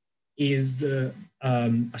is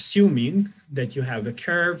assuming that you have a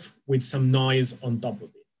curve with some noise on top of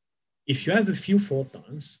it. If you have a few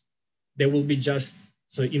photons, there will be just,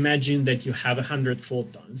 so imagine that you have 100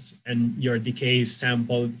 photons and your decay is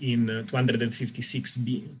sampled in 256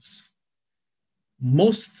 beams.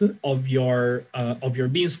 Most of your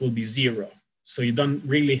beams will be zero. So you don't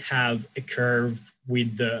really have a curve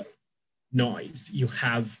with the noise. You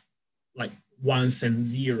have like ones and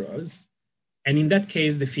zeros. And in that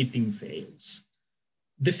case, the fitting fails.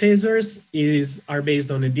 The phasors are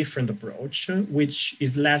based on a different approach, which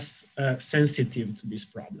is less sensitive to this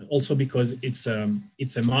problem. Also because it's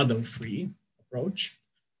a model-free approach.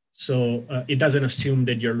 So it doesn't assume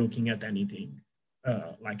that you're looking at anything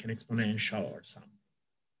like an exponential or something.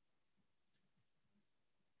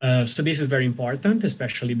 So this is very important,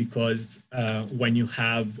 especially because when you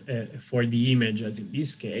have a 4D image, as in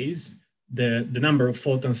this case, the number of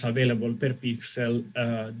photons available per pixel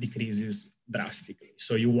decreases drastically.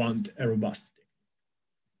 So you want a robust technique.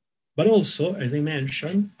 But also, as I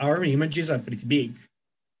mentioned, our images are pretty big.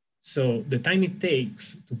 So the time it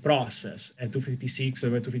takes to process a 256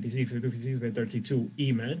 over 256 over 256 by 32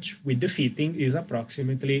 image with the fitting is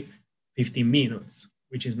approximately 15 minutes,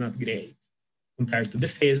 which is not great, compared to the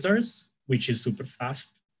phasors, which is super fast.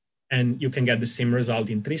 And you can get the same result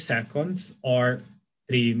in 3 seconds or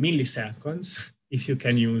 3 milliseconds if you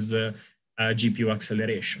can use GPU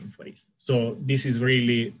acceleration, for instance. So this is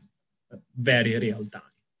really very real time.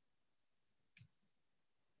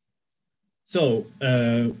 So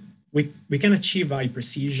we can achieve high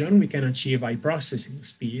precision, we can achieve high processing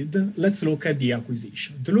speed. Let's look at the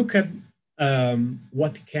acquisition. To look at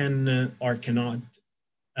what can or cannot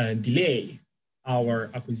delay our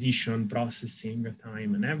acquisition, processing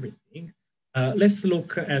time, and everything, let's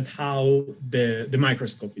look at how the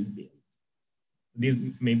microscope is built. This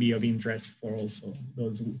may be of interest for also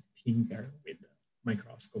those who tinker with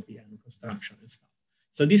microscopy and construction and stuff.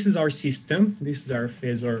 So this is our system. This is our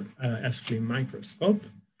phasor S-flame microscope.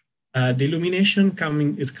 The illumination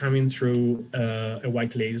is coming through a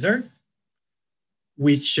white laser,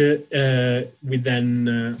 which we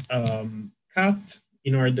then cut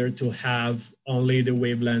in order to have only the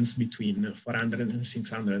wavelengths between 400 and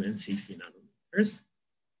 660 nanometers.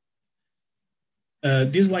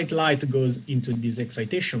 This white light goes into this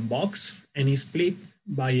excitation box and is split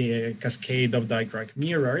by a cascade of dichroic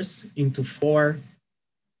mirrors into 4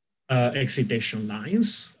 excitation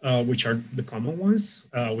lines, which are the common ones.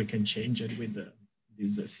 We can change it with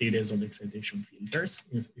this series of excitation filters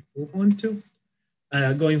if we want to,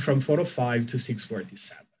 going from 405 to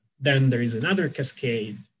 647. Then there is another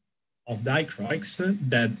cascade of dichroics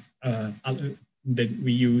that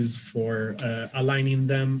we use for aligning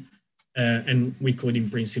them, and we could, in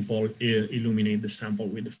principle, illuminate the sample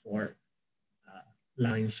with the 4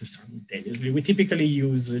 lines simultaneously. We typically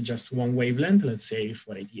use just one wavelength, let's say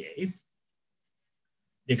 488.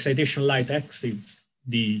 The excitation light exits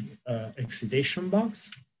the excitation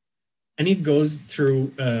box, and it goes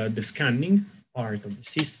through the scanning part of the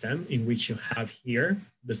system, in which you have here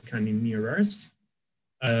the scanning mirrors,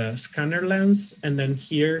 scanner lens, and then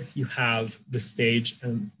here you have the stage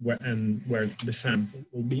and where the sample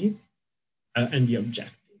will be, and the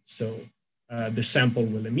objective. So the sample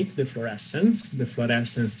will emit the fluorescence. The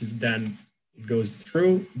fluorescence is then, it goes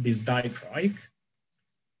through this dichroic,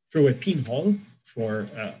 through a pinhole for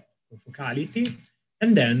focality,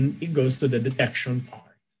 and then it goes to the detection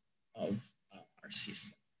part of our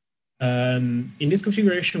system. In this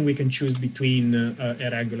configuration, we can choose between a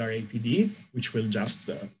regular APD, which will just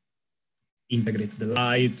integrate the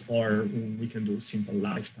light, or we can do simple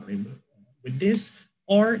lifetime with this,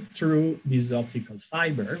 or through this optical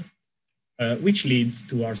fiber, which leads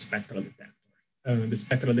to our spectral detector. The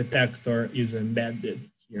spectral detector is embedded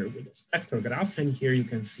here with a spectrograph, and here you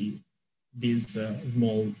can see this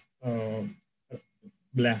small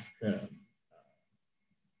black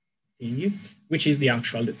thingy, which is the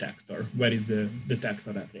actual detector, where is the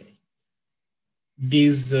detector array.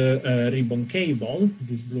 This ribbon cable,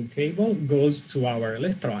 this blue cable, goes to our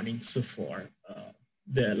electronics for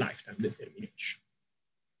the lifetime determination.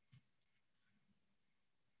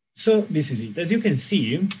 So this is it. As you can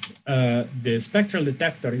see, the spectral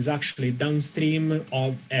detector is actually downstream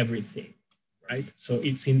of everything, right? So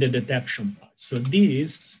it's in the detection part. So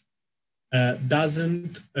this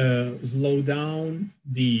doesn't slow down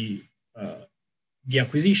the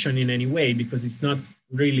acquisition in any way, because it's not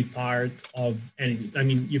really part of any. I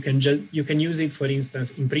mean, you can use it, for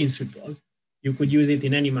instance, in principle. You could use it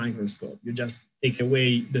in any microscope. You just take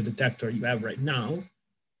away the detector you have right now.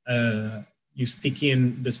 You stick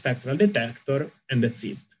in the spectral detector, and that's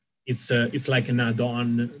it. It's like an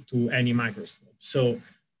add-on to any microscope. So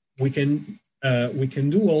we can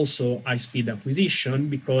do also high-speed acquisition,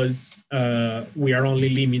 because we are only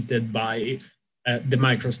limited by the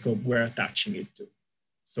microscope we're attaching it to.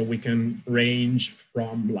 So we can range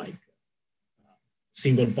from like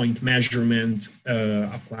single point measurement,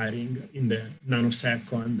 acquiring in the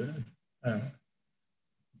nanosecond,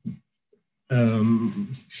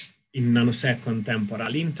 in nanosecond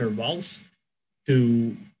temporal intervals,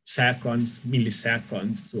 to seconds,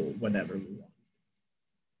 milliseconds, to whatever we want.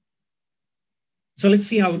 So let's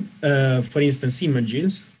see how, for instance,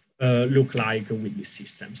 images look like with this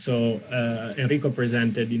system. So Enrico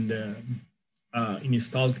presented in his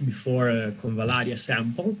talk before a convallaria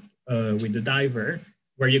sample with the diver,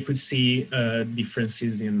 where you could see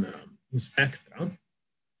differences in spectra.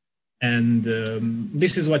 And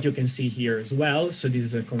this is what you can see here as well. So this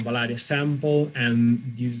is a convallaria sample,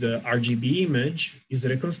 and this RGB image is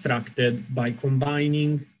reconstructed by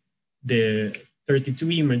combining the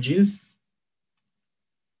 32 images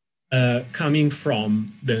coming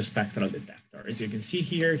from the spectral detector. As you can see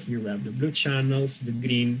here we have the blue channels, the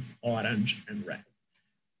green, orange, and red.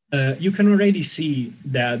 You can already see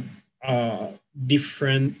that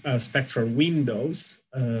different spectral windows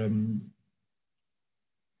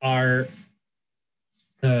are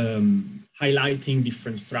highlighting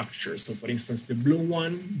different structures. So for instance, the blue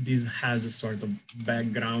one, this has a sort of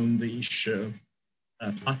background-ish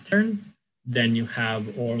pattern. Then you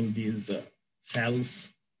have all these cells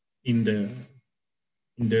in the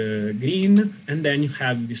green, and then you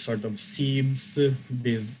have these sort of seeds,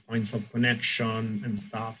 these points of connection and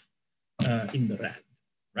stuff in the red,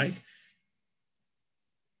 right?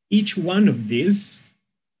 Each one of these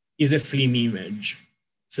is a film image.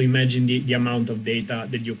 So imagine the amount of data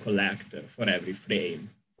that you collect for every frame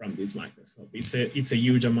from this microscope. It's a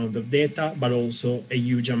huge amount of data, but also a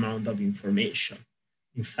huge amount of information.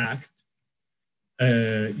 In fact,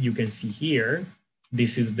 you can see here,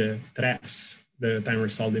 this is the TRES, the time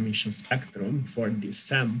resolved emission spectrum for this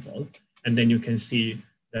sample. And then you can see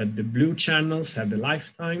that the blue channels have the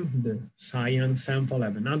lifetime, the cyan sample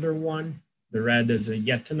have another one, the red is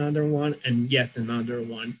yet another one, and yet another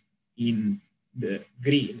one in the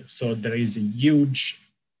green. So there is a huge,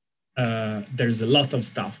 there's a lot of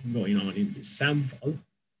stuff going on in this sample.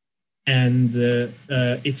 And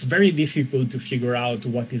it's very difficult to figure out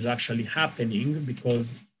what is actually happening,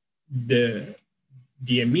 because the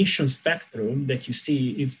emission spectrum that you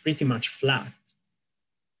see is pretty much flat.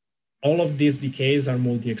 All of these decays are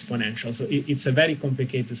multi-exponential. So it's a very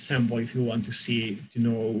complicated sample if you want to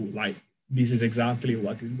know, like, this is exactly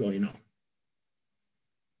what is going on.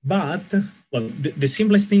 But, well, the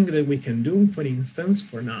simplest thing that we can do, for instance,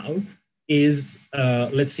 for now, is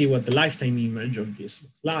let's see what the lifetime image of this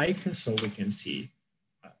looks like. So we can see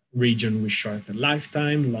region with shorter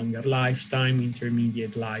lifetime, longer lifetime,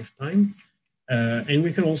 intermediate lifetime. And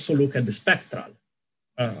we can also look at the spectral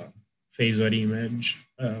phasor image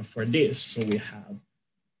for this. So we have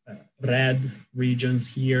red regions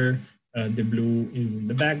here, the blue is in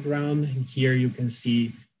the background. And here you can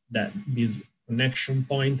see that this connection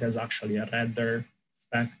point has actually a redder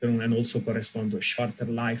spectrum and also correspond to a shorter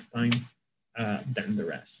lifetime than the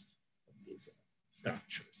rest of these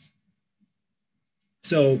structures.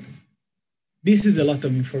 So this is a lot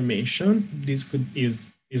of information. This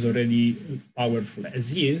is already powerful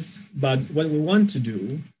as is, but what we want to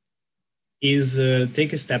do is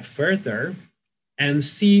take a step further and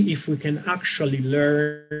see if we can actually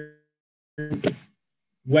learn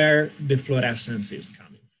where the fluorescence is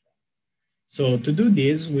coming from. So to do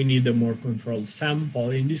this, we need a more controlled sample.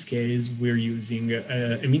 In this case, we're using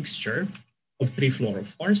a mixture of 3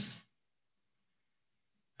 fluorophores.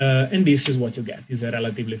 And this is what you get, is a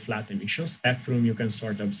relatively flat emission spectrum. You can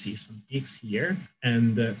sort of see some peaks here,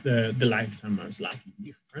 and the lifetime are slightly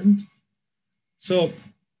different. So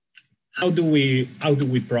how do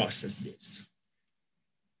we process this?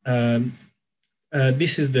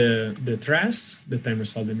 This is the TRES, the time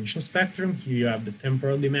resolved emission spectrum. Here you have the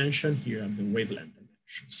temporal dimension, here you have the wavelength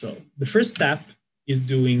dimension. So the first step is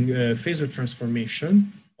doing phasor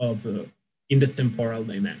transformation of in the temporal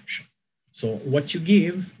dimension. So what you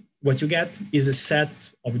get is a set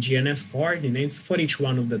of GNS coordinates for each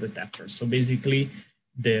one of the detectors. So basically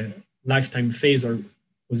the lifetime phasor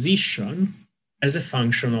position as a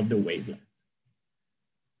function of the wavelength.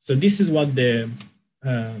 So this is what the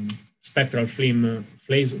spectral film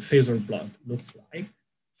phasor plot looks like.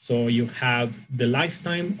 So you have the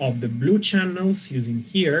lifetime of the blue channels using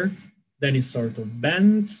here, then it sort of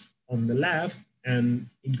bends on the left and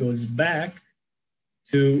it goes back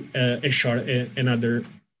to another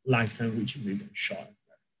lifetime, which is even shorter.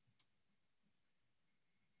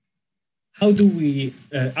 How do we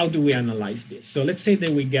analyze this? So let's say that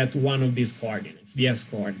we get one of these coordinates, the S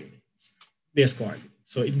coordinates, this coordinate.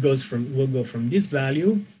 So it will go from this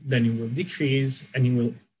value, then it will decrease, and it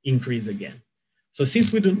will increase again. So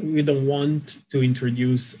since we don't want to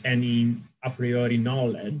introduce any a priori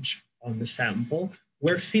knowledge on the sample,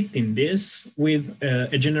 we're fitting this with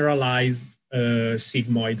a generalized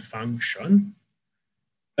sigmoid function,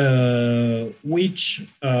 which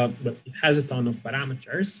it has a ton of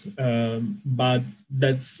parameters, but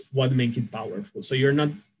that's what makes it powerful. So you're not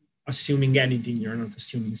assuming anything. You're not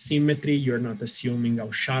assuming symmetry. You're not assuming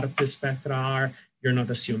how sharp the spectra are. You're not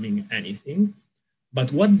assuming anything.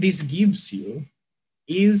 But what this gives you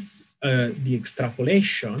is the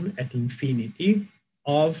extrapolation at infinity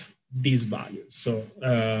of these values. So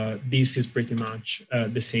this is pretty much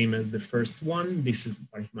the same as the first one. This is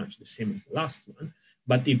pretty much the same as the last one.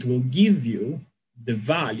 But it will give you the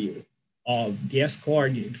value of the S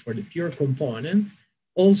coordinate for the pure component.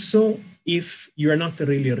 Also, if you're not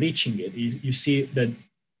really reaching it, you see that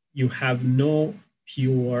you have no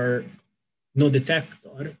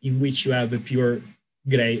detector in which you have a pure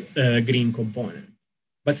green component,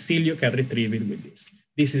 but still you can retrieve it with this.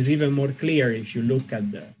 This is even more clear if you look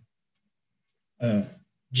at the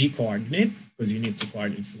G coordinate, because you need two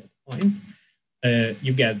coordinates at that point.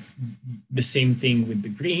 You get the same thing with the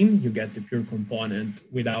green. You get the pure component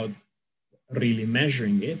without really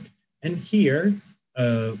measuring it. And here,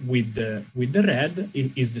 with the red,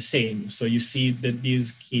 it is the same. So you see that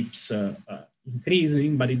this keeps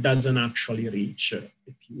increasing, but it doesn't actually reach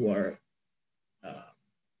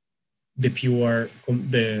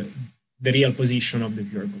the real position of the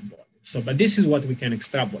pure component. So, but this is what we can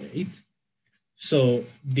extrapolate. So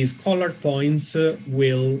these colored points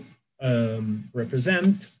will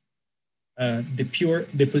represent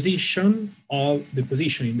the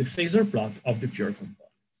position in the phasor plot of the pure component.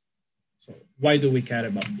 So why do we care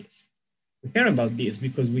about this? We care about this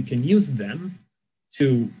because we can use them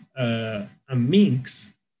to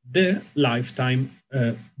mix the lifetime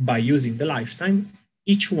by using the lifetime,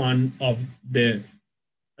 each one of the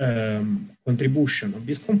contribution of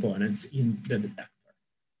these components in the detector.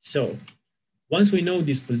 So once we know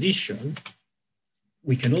this position,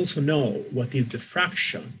 we can also know what is the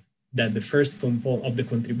fraction that the first component of the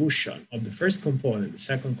contribution of the first component, the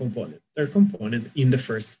second component, third component in the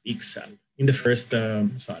first pixel, in the first,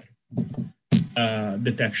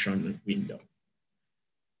 detection window.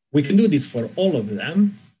 We can do this for all of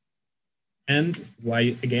them. And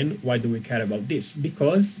why do we care about this?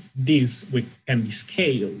 Because this can be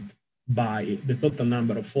scaled by the total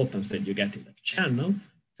number of photons that you get in that channel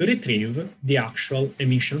to retrieve the actual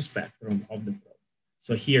emission spectrum of the probe.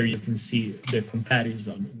 So here you can see the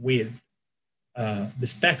comparison with the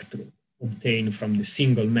spectrum obtained from the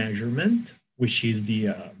single measurement, which is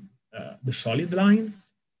the solid line,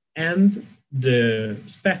 and the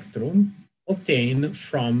spectrum obtained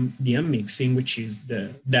from the unmixing, which is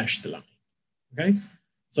the dashed line. Okay,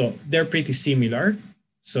 so they're pretty similar.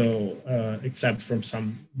 So except from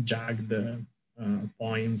some jagged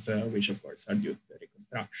points, which of course are due to the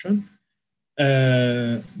reconstruction,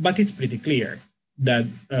 but it's pretty clear that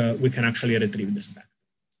we can actually retrieve the spectrum.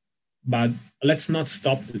 But let's not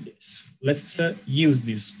stop to this. Let's use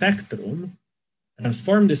this spectrum,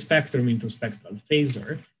 transform the spectrum into spectral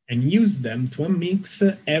phasor, and use them to mix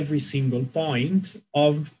every single point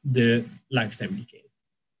of the lifetime decay.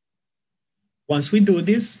 Once we do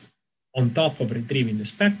this, on top of retrieving the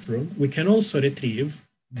spectrum, we can also retrieve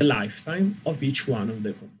the lifetime of each one of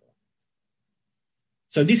the components.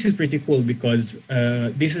 So this is pretty cool because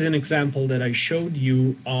this is an example that I showed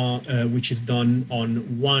you, which is done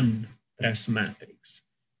on one TRES matrix.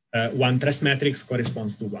 one trace matrix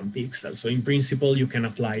corresponds to 1 pixel. So in principle, you can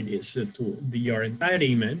apply this to your entire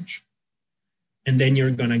image, and then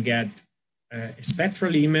you're gonna get a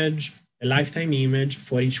spectral image, a lifetime image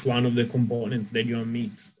for each one of the components that you have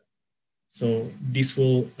mixed. So this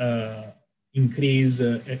will increase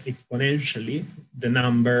exponentially the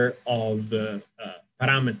number of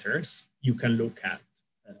parameters you can look at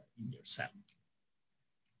in your sample.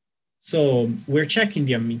 So we're checking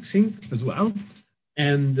the unmixing as well.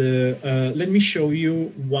 And let me show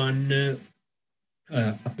you one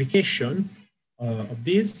application of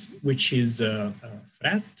this, which is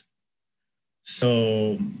FRET.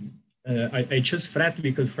 So I chose FRET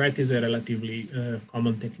because FRET is a relatively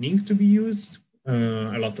common technique to be used.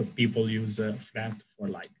 A lot of people use FRET for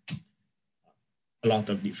like a lot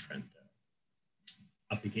of different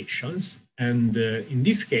applications. And in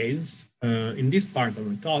this case, in this part of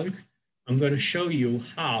my talk, I'm going to show you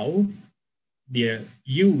how the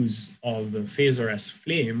use of phasor as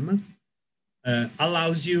film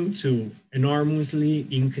allows you to enormously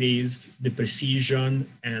increase the precision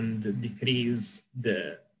and decrease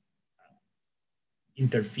the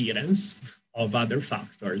interference of other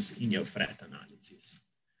factors in your FRET analysis.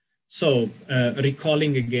 So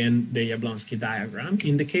recalling again the Jablonski diagram,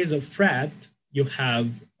 in the case of FRET, you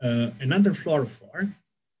have another fluorophore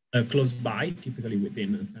close by, typically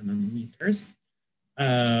within nanometers,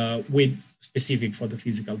 with specific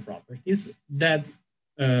photophysical properties that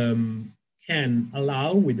can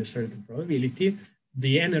allow, with a certain probability,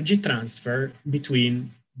 the energy transfer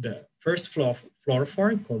between the first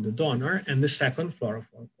fluorophore, called the donor, and the second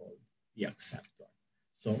fluorophore, called the acceptor.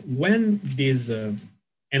 So when this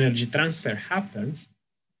energy transfer happens,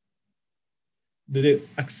 the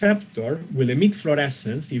acceptor will emit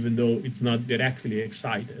fluorescence, even though it's not directly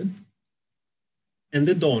excited, and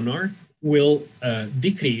the donor will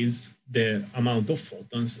decrease the amount of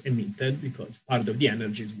photons emitted because part of the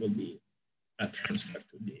energies will be transferred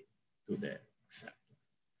to the acceptor.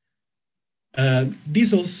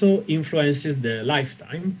 This also influences the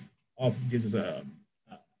lifetime of this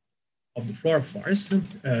of the fluorophores.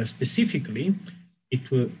 Specifically,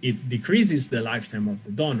 it decreases the lifetime of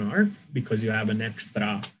the donor because you have an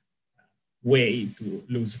extra way to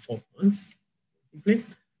lose photons, basically.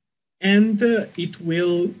 And it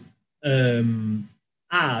will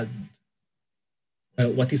add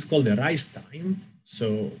what is called the rise time.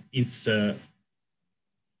 So it's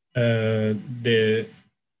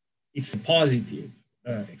it's a positive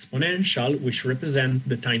exponential, which represents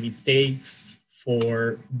the time it takes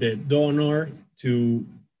for the donor to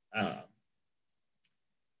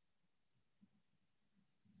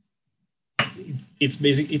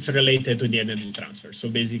it's related to the energy transfer. So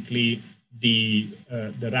basically, the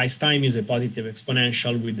rise time is a positive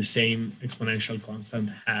exponential with the same exponential constant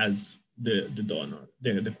as the donor,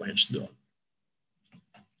 the quenched donor.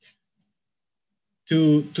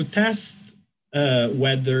 To test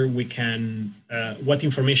whether we can, what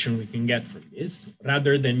information we can get from this,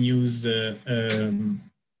 rather than use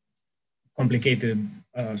complicated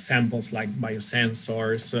samples like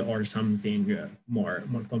biosensors or something more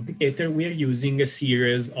complicated, we are using a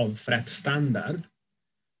series of FRET standard,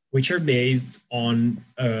 which are based on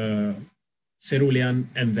cerulean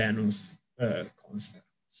and Venus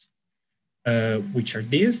constants, which are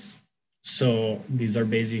these. So these are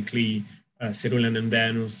basically cerulean and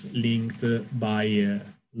Venus linked by a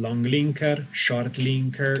long linker, short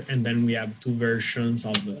linker, and then we have two versions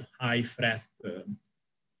of high FRET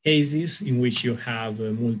cases in which you have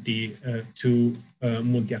two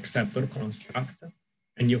multi-acceptor construct,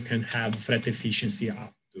 and you can have FRET efficiency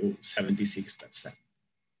up to 76%.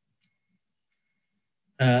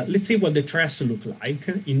 Let's see what the trace look like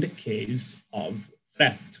in the case of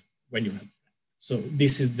FRET when you have FRET. So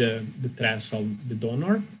this is the trace of the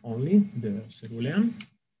donor only, the cerulean.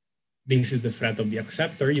 This is the FRET of the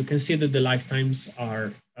acceptor. You can see that the lifetimes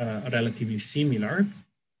are relatively similar.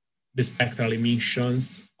 The spectral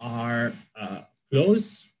emissions are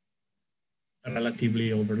close,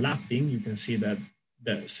 relatively overlapping. You can see that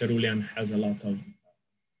the cerulean has a lot of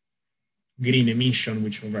green emission,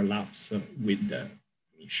 which overlaps with the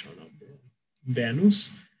emission of the Venus.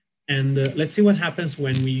 And let's see what happens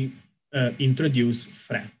when we introduce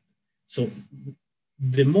FRET. So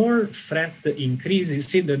the more FRET increases,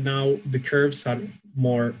 see that now the curves are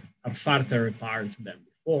farther apart than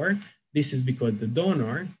before. This is because the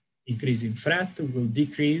donor increasing FRET will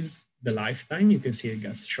decrease the lifetime. You can see it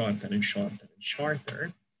gets shorter and shorter and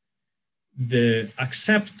shorter. The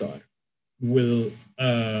acceptor will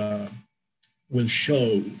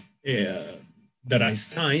show the rise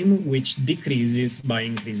time, which decreases by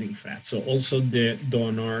increasing FRET. So also the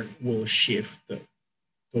donor will shift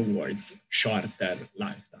towards shorter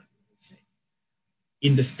lifetime, let's say.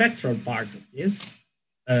 In the spectral part of this,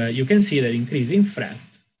 you can see that increasing FRET,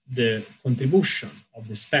 the contribution of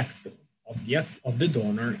the spectrum of the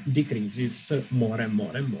donor decreases more and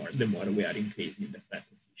more and more the more we are increasing the FRET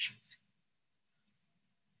efficiency.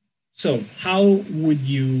 So how would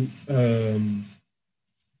you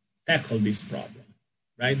tackle this problem,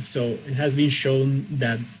 right? So it has been shown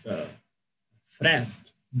that FRET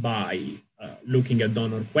by looking at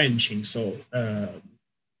donor quenching, so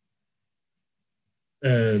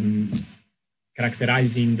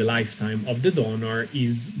characterizing the lifetime of the donor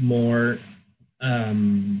is more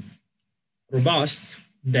robust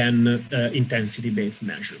than intensity-based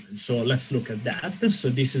measurement. So let's look at that. So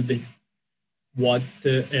this is what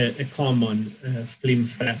a common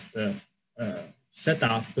FLIM-FRET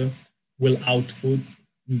setup will output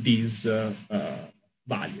these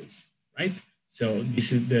values, right? So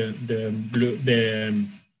this is the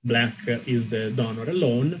black is the donor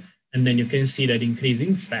alone, and then you can see that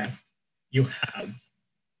increasing FRET, you have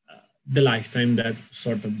the lifetime that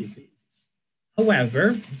sort of decreases.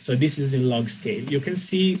 However, so this is in log scale, you can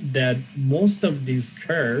see that most of these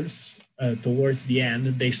curves towards the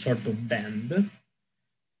end, they sort of bend.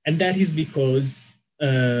 And that is because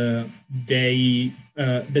that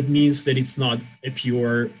means that it's not a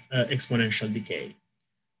pure exponential decay.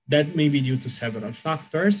 That may be due to several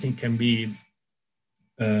factors. It can be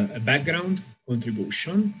a background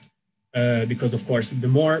contribution, because of course, the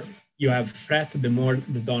more you have FRET, the more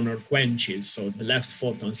the donor quenches, so the less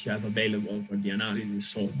photons you have available for the analysis,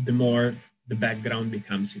 so the more the background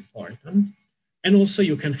becomes important. And also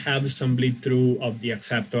you can have some bleed through of the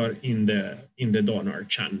acceptor in the donor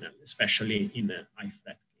channel, especially in the high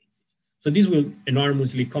FRET cases. So this will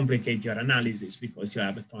enormously complicate your analysis because you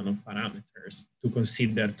have a ton of parameters to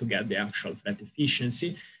consider to get the actual FRET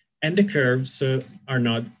efficiency. And the curves are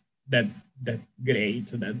not that great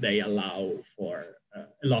that they allow for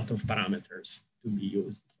a lot of parameters to be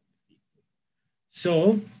used.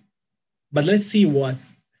 So, but let's see what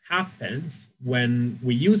happens when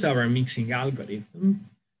we use our mixing algorithm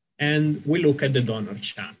and we look at the donor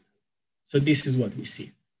channel. So this is what we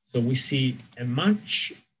see. So we see a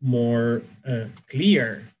much more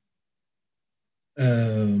clear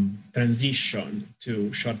transition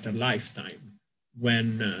to shorter lifetime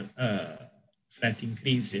when FRET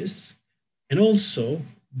increases. And also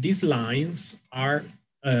these lines are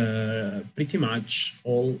pretty much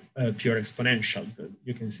all pure exponential,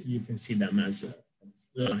 because you can see them as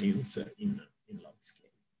lines in log scale.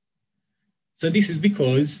 So this is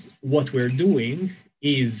because what we're doing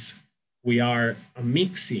is we are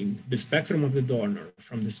mixing the spectrum of the donor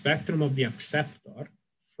from the spectrum of the acceptor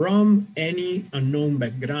from any unknown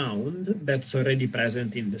background that's already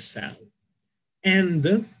present in the cell.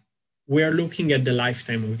 And we're looking at the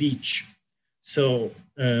lifetime of each. So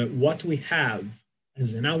what we have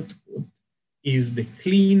as an output is the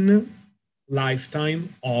clean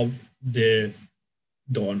lifetime of the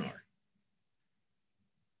donor.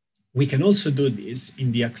 We can also do this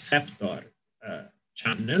in the acceptor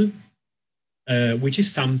channel, which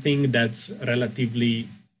is something that's relatively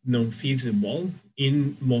non-feasible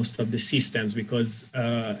in most of the systems because,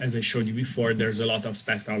 as I showed you before, there's a lot of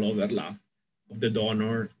spectral overlap of the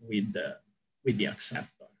donor with the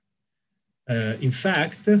acceptor. In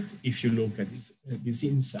fact, if you look at this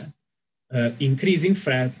inset, increasing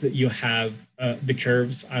FRET, you have the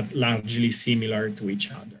curves are largely similar to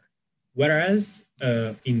each other. Whereas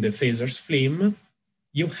in the phasors FLIM,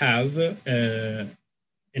 you have a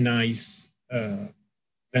nice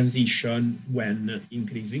transition when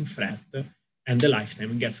increasing FRET, and the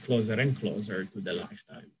lifetime gets closer and closer to the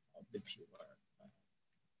lifetime of the pure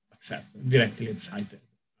acceptor, directly excited.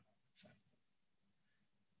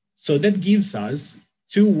 So that gives us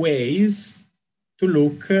two ways to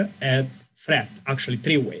look at FRET, actually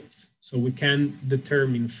three ways. So we can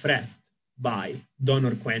determine FRET by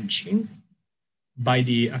donor quenching, by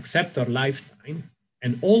the acceptor lifetime,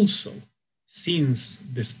 and also since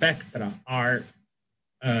the spectra are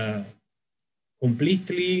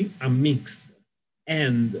completely unmixed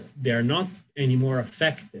and they're not anymore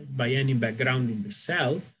affected by any background in the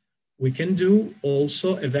cell, we can do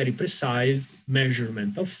also a very precise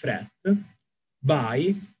measurement of FRET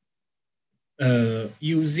by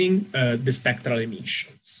using the spectral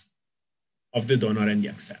emissions of the donor and the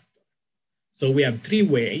acceptor. So we have three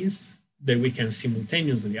ways that we can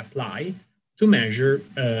simultaneously apply to measure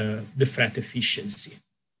the FRET efficiency,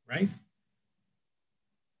 right?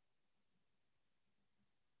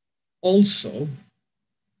 Also,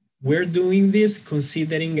 we're doing this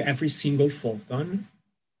considering every single photon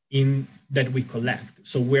that we collect.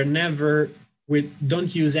 So we're we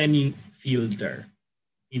don't use any filter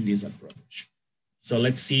in this approach. So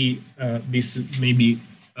let's see, this maybe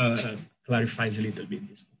clarifies a little bit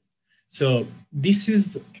this point. So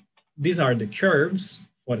these are the curves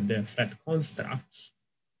for the FRET constructs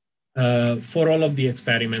for all of the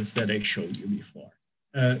experiments that I showed you before.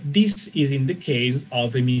 This is in the case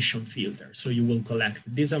of emission filter. So you will collect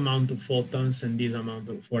this amount of photons and this amount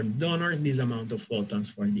for the donor, this amount of photons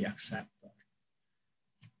for the acceptor.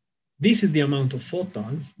 This is the amount of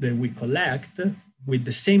photons that we collect with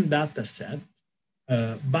the same data set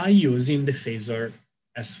by using the phasor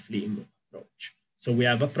S-FLIM approach. So we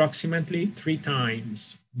have approximately 3 times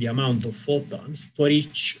the amount of photons for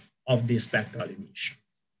each of the spectral emissions.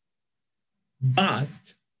 But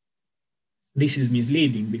this is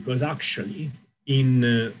misleading because actually in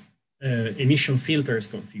emission filters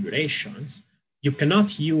configurations, you cannot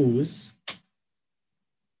use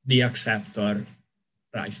the acceptor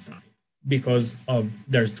rise time because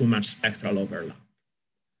there's too much spectral overlap.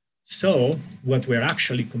 So what we're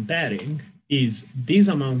actually comparing is this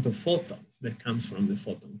amount of photons that comes from the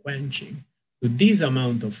photon quenching to this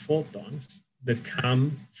amount of photons that come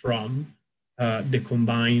from the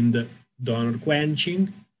combined donor quenching,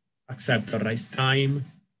 acceptor rise time,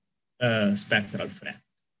 spectral FRET.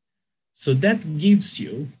 So that gives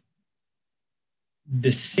you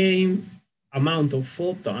the same amount of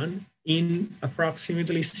photon in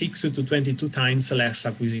approximately 6 to 22 times less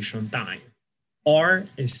acquisition time, or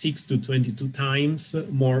 6 to 22 times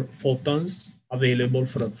more photons available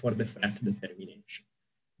for the FRET determination.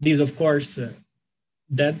 This, of course,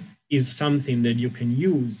 that is something that you can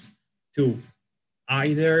use to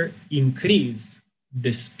either increase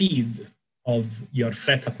the speed of your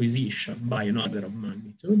FRET acquisition by an order of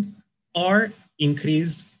magnitude, or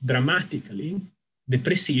increase dramatically the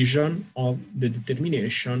precision of the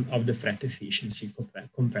determination of the FRET efficiency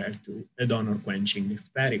compared to a donor quenching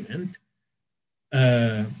experiment,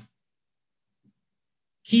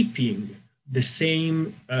 keeping the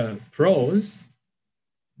same pros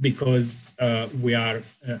because we are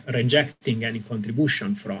rejecting any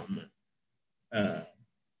contribution from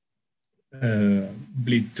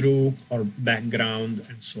bleed through or background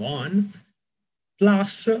and so on.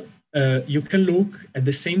 Plus, you can look at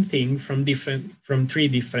the same thing from 3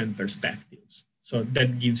 different perspectives. So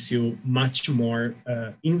that gives you much more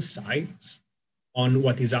insights on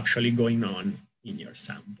what is actually going on in your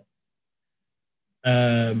sample.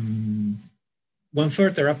 One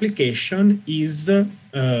further application is,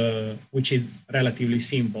 which is relatively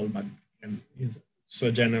simple, but is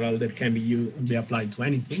so general that can be applied to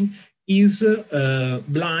anything, is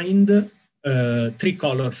blind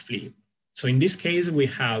 3-color FLIM. So in this case, we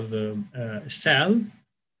have a cell.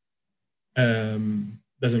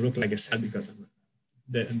 Doesn't look like a cell because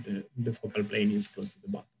the focal plane is close to the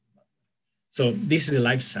bottom. So this is a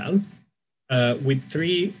live cell with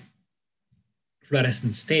 3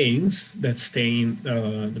 fluorescent stains that stain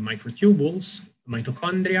the microtubules,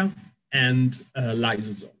 mitochondria, and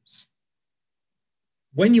lysosomes.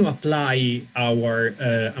 When you apply our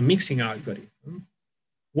mixing algorithm,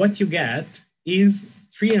 what you get is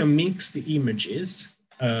 3 unmixed images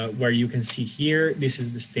where you can see here, this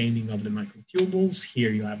is the staining of the microtubules,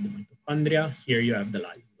 here you have the mitochondria, here you have the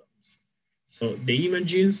lysosomes. So the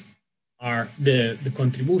images are the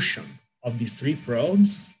contribution of these 3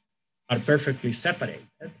 probes are perfectly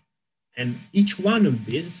separated. And each one of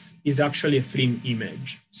these is actually a FLIM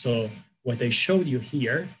image. So what I showed you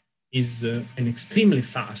here is an extremely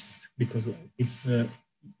fast, because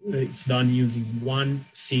it's done using one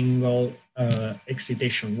single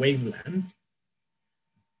excitation wavelength,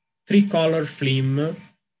 3-color FLIM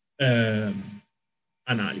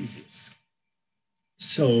analysis.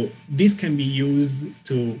 So this can be used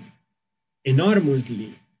to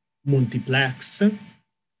enormously multiplex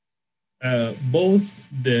both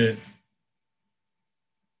the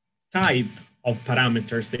type of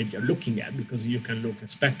parameters that you're looking at, because you can look at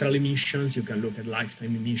spectral emissions, you can look at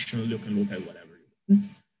lifetime emissions, you can look at whatever you want,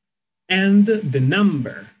 and the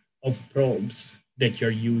number of probes that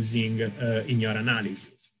you're using in your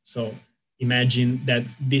analysis. So imagine that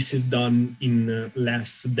this is done in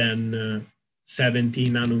less than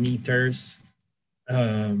 70 nanometers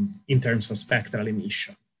in terms of spectral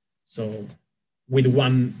emission. So with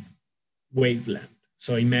one wavelength.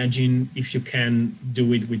 So imagine if you can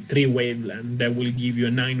do it with 3 wavelengths, that will give you a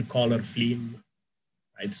 9-color FLIM,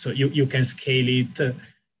 right? So you can scale it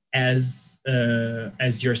as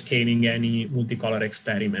you're scaling any multicolor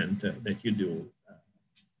experiment that you do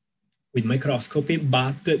with microscopy,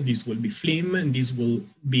 but this will be FLIM, and this will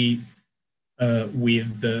be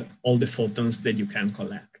with all the photons that you can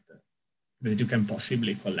collect, that you can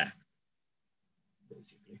possibly collect.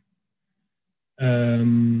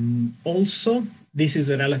 Also, this is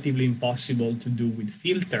relatively impossible to do with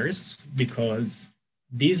filters because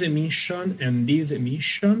this emission and this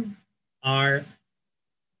emission are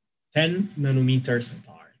 10 nanometers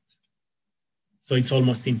apart. So it's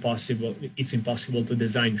almost impossible. It's impossible to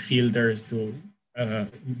design filters to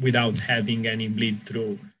without having any bleed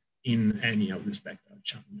through in any of the spectral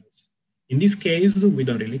channels. In this case, we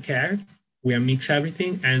don't really care. We mix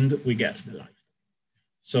everything and we get the lifetime.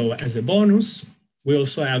 So as a bonus, we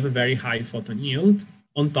also have a very high photon yield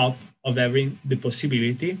on top of having the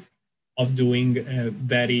possibility of doing a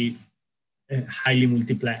very highly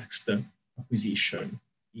multiplexed acquisition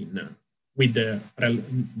with the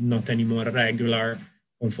not anymore regular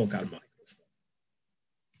confocal microscope.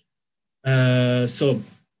 So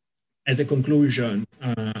as a conclusion,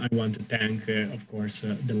 I want to thank, of course,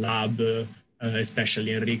 the lab,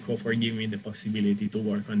 especially Enrico, for giving me the possibility to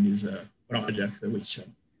work on this project, which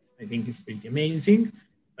I think is pretty amazing.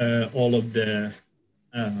 All of the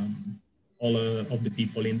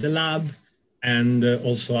people in the lab, and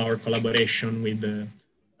also our collaboration with the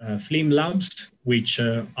Flim Labs, which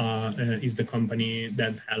is the company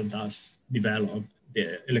that helped us develop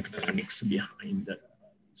the electronics behind this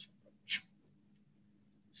approach.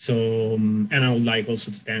 So, and I would like also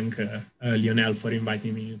to thank Lionel for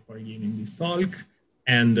inviting me for giving this talk,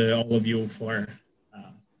 and all of you for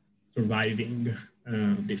surviving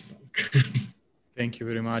this talk. Thank you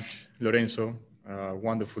very much, Lorenzo.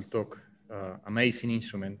 Wonderful talk, amazing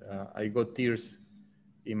instrument. I got tears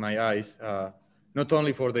in my eyes, not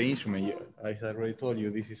only for the instrument. As I already told you,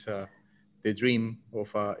 this is the dream of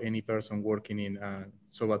any person working in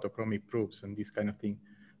subatomic proofs and this kind of thing.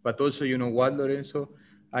 But also, you know what, Lorenzo?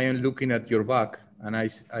 I am looking at your back and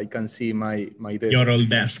I can see my desk. Your old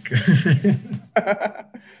desk.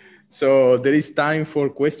 So there is time for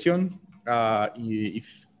question if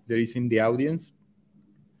there is in the audience.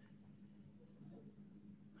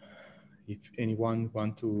 If anyone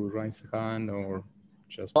want to raise a hand or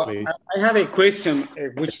just please. I have a question,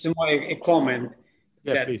 which is more a comment.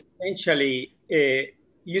 Yeah, that please. Essentially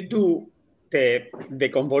you do the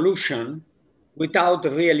convolution without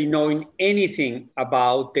really knowing anything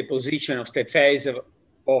about the position of the phase of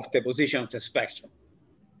the position of the spectrum.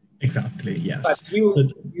 Exactly, yes. But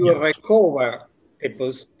you recover the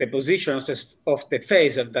position of the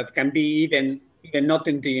phasor that can be even not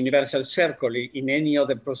in the universal circle in any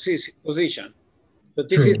other position. So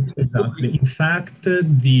this is exactly. In fact,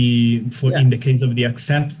 in the case of the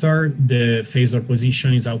acceptor, the phasor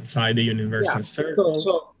position is outside the universal circle.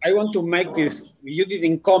 So I want to make this. You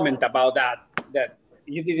didn't comment about that. That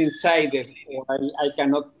you didn't say this. I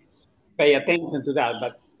cannot pay attention to that.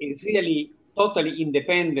 But it's really totally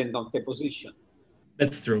independent of the position.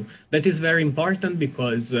 That's true. That is very important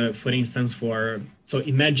because, for instance, so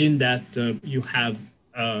imagine that you have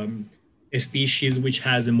a species which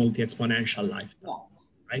has a multi-exponential lifetime,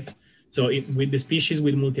 right? So with the species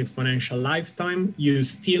with multi-exponential lifetime, you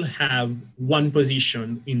still have one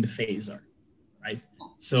position in the phasor, right?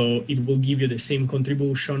 So it will give you the same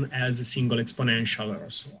contribution as a single exponential or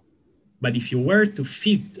so on. But if you were to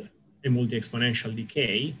fit a multi-exponential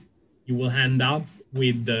decay, you will end up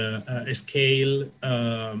with a scale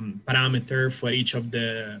parameter for each of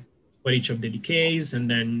the decays, and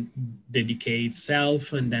then the decay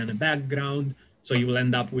itself, and then a background. So you will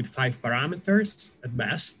end up with 5 parameters at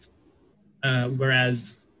best,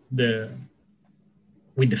 whereas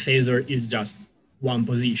with the phasor is just one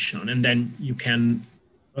position. And then you can,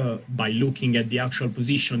 by looking at the actual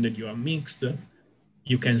position that you have mixed,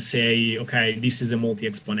 you can say, okay, this is a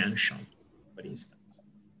multi-exponential, for instance.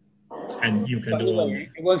 And you can do all.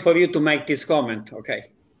 It was for you to make this comment,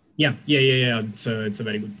 okay? Yeah. It's a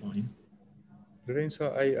very good point.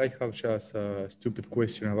 Lorenzo, I have just a stupid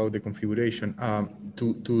question about the configuration.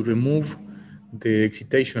 To remove the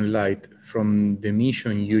excitation light from the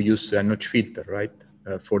emission, you use a notch filter, right?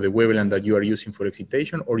 For the wavelength that you are using for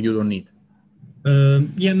excitation, or you don't need?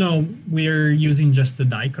 No, we're using just the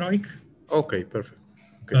dichroic. Okay, perfect.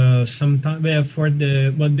 Okay. Sometimes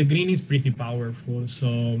the green is pretty powerful,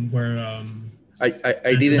 so we're I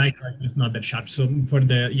didn't. The dichroic is not that sharp. So for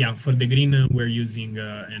the green we're using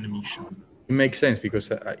an emission. It makes sense because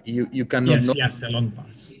you cannot. Yes, a long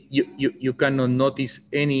pass. You cannot notice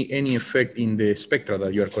any effect in the spectra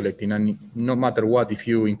that you are collecting, and no matter what, if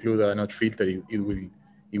you include a notch filter,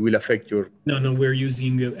 it will affect your. No, we're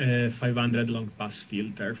using a 500 long pass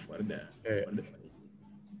filter for the.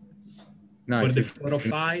 Nice. For the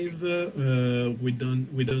 405, we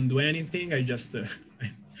don't do anything. I just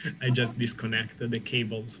disconnect the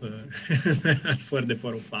cables for the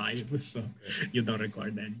 405, so you don't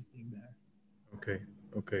record anything there.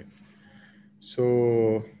 Okay.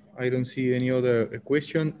 So I don't see any other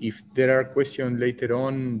question. If there are questions later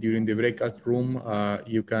on during the breakout room,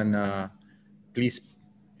 you can please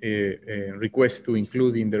request to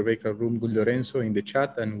include in the breakout room with Lorenzo in the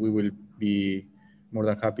chat, and we will be more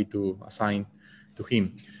than happy to assign to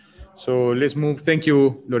him. So let's move. Thank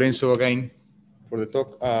you, Lorenzo, again for the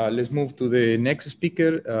talk. Let's move to the next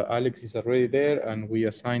speaker. Alex is already there, and we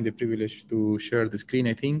assign the privilege to share the screen,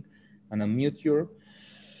 I think, and unmute your.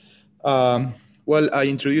 Well, I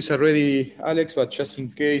introduced already Alex, but just in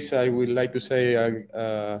case, I would like to say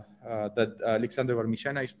that Alexander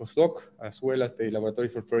Barmisiana is postdoc, as well as the Laboratory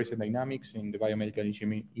for Fluorescent Dynamics in the Biomedical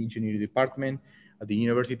Engineering Department at the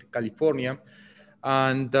University of California.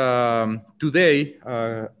 And today,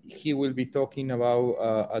 he will be talking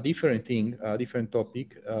about a different thing, a different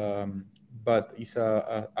topic, but it's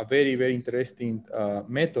a very, very interesting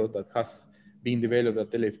method that has been developed at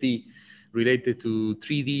LFD related to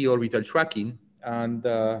 3D orbital tracking. And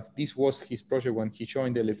this was his project when he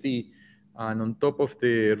joined LFD. And on top of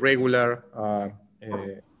the regular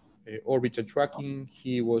orbital tracking,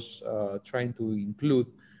 he was trying to include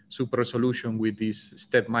super resolution with this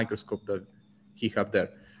step microscope that he have there.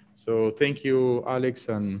 So thank you, Alex,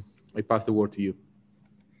 and I pass the word to you.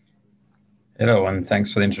 Hello, and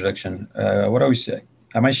thanks for the introduction. What are we saying?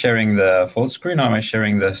 Am I sharing the full screen or am I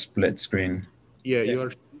sharing the split screen? Yeah, you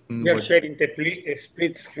are. You're sharing the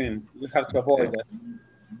split screen. You have to avoid that.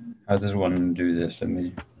 How does one do this? Let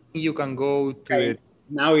me. You can go to Okay. it.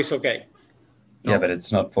 Now it's okay. Yeah, but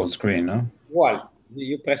it's not full screen, no? Well,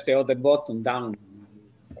 you press the other button down.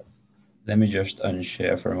 Let me just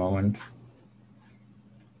unshare for a moment.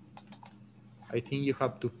 I think you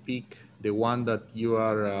have to pick the one that you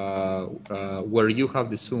are where you have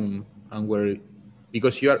the zoom and where,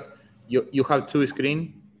 because you have two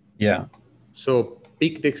screens. Yeah. So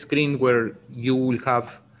pick the screen where you will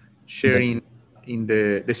have sharing in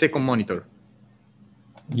the second monitor.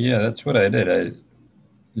 Yeah, that's what I did.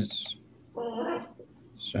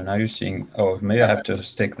 So now you're seeing, oh, maybe I have to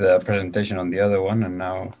stick the presentation on the other one, and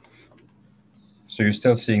now, so you're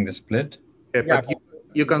still seeing the split? Yeah, but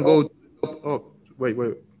you can go, oh, wait,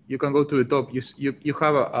 you can go to the top. You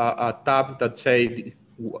have a tab that say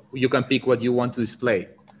you can pick what you want to display.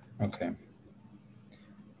 Okay.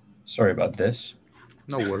 Sorry about this.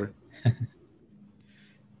 No worry.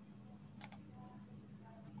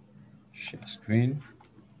 Share screen.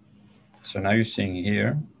 So now you're seeing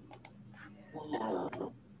here.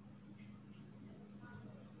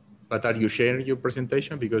 But are you sharing your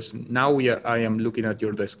presentation? Because now I am looking at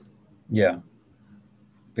your desk. Yeah.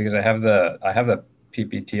 Because I have the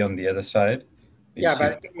PPT on the other side. Yeah,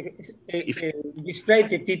 but if display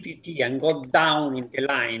the PPT and go down in the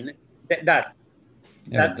line, it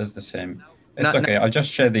does the same. It's okay. I'll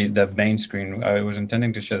just share the main screen. I was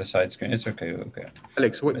intending to share the side screen. It's okay. Okay.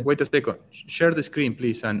 Alex, wait a second. Share the screen,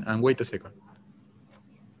 please, and wait a second.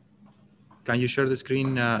 Can you share the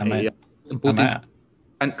screen? Can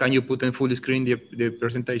you put in full screen the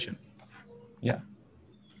presentation? Yeah.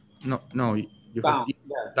 No. You have.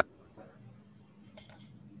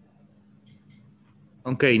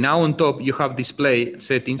 Okay. Now on top you have display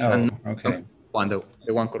settings and okay.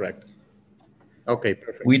 The one correct. Okay,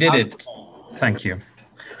 perfect. We did it. Thank you.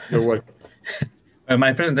 You're welcome.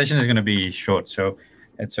 My presentation is going to be short, so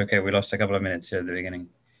it's okay. We lost a couple of minutes here at the beginning.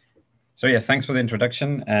 So yes, thanks for the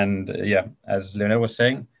introduction. And yeah, as Leonel was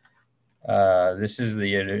saying, this is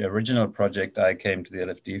the original project I came to the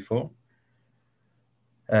LFD for.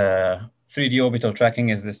 3D orbital tracking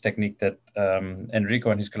is this technique that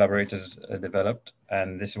Enrico and his collaborators developed.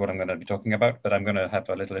 And this is what I'm going to be talking about, but I'm going to have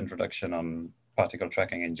a little introduction on particle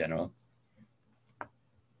tracking in general.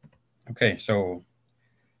 Okay, so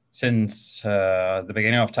since the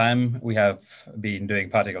beginning of time, we have been doing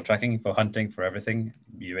particle tracking for hunting, for everything.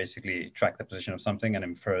 You basically track the position of something and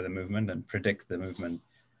infer the movement and predict the movement.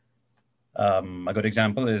 A good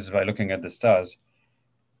example is by looking at the stars.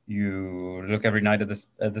 You look every night at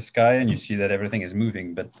the sky and you see that everything is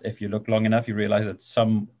moving. But if you look long enough, you realize that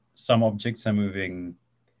some objects are moving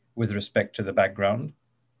with respect to the background.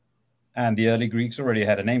 And the early Greeks already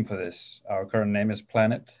had a name for this. Our current name is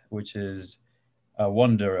planet, which is a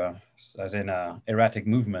wanderer, as in an erratic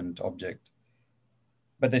movement object.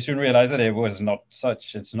 But they soon realized that it was not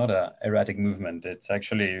such. It's not an erratic movement. It's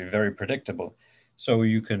actually very predictable. So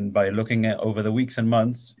you can, by looking at over the weeks and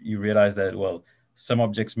months, you realize that, well, some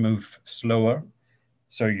objects move slower.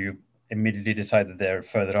 So you immediately decide that they're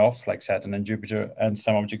further off, like Saturn and Jupiter, and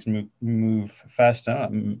some objects move faster,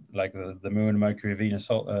 like the Moon, Mercury, Venus,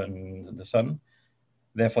 and the Sun.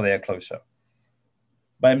 Therefore, they are closer.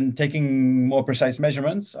 By taking more precise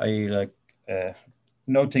measurements,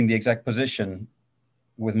 noting the exact position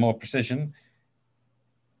with more precision,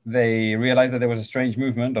 they realized that there was a strange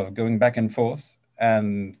movement of going back and forth.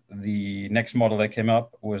 And the next model that came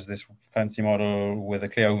up was this fancy model with a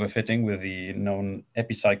clear overfitting with the known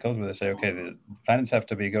epicycles, where they say, okay, the planets have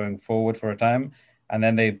to be going forward for a time, and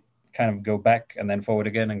then they kind of go back and then forward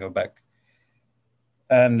again and go back.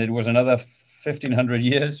 And it was another 1,500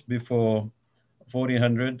 years before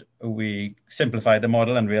 1400, we simplified the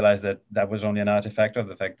model and realized that that was only an artifact of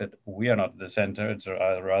the fact that we are not the center. It's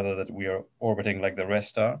rather that we are orbiting like the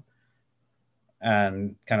rest are.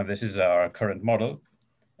 And kind of this is our current model,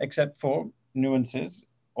 except for nuances,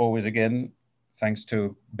 always again, thanks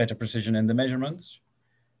to better precision in the measurements.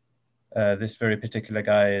 This very particular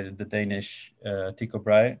guy, the Danish Tycho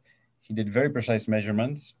Brahe, he did very precise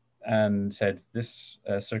measurements and said this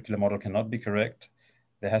circular model cannot be correct.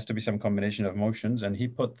 There has to be some combination of motions. And he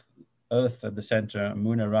put Earth at the center,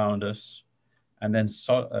 moon around us, and then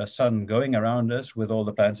sun going around us with all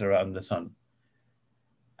the planets around the sun.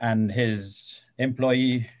 And his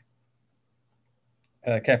employee,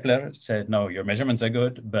 Kepler, said, no, your measurements are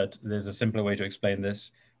good, but there's a simpler way to explain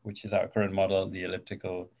this, which is our current model, the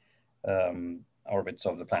elliptical orbits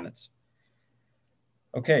of the planets.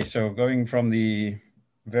 Okay, so going from the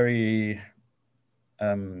very,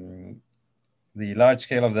 the large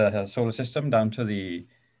scale of the solar system down to the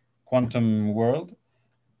quantum world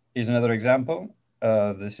is another example.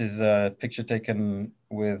 This is a picture taken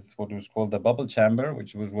with what was called the bubble chamber,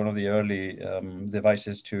 which was one of the early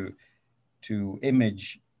devices to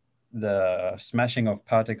image the smashing of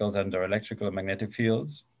particles under electrical and magnetic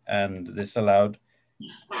fields. And this allowed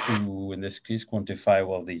to, in this case, quantify,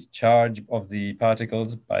 well, the charge of the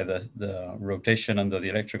particles by the rotation under the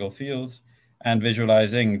electrical fields and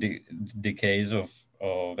visualizing decays of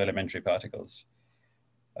elementary particles.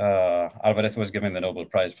 Alvarez was given the Nobel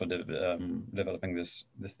Prize for developing this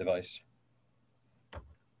device.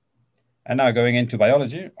 And now going into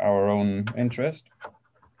biology, our own interest.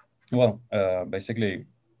 Well, basically,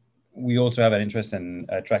 we also have an interest in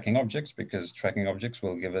tracking objects, because tracking objects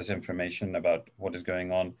will give us information about what is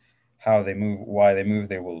going on, how they move, why they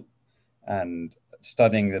move, and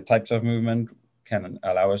studying the types of movement can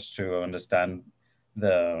allow us to understand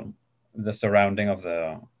the surrounding of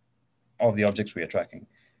the objects we are tracking.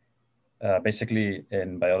 Basically,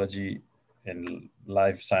 in biology, in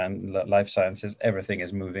life sciences, everything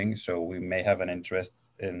is moving. So we may have an interest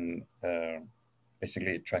in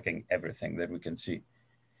basically tracking everything that we can see.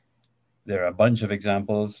 There are a bunch of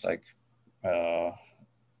examples, like the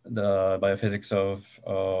biophysics of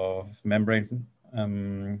membrane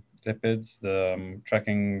lipids, the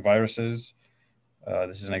tracking viruses.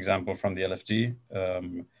 This is an example from the LFD,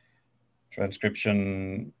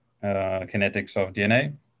 transcription kinetics of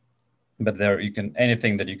DNA. But there you can,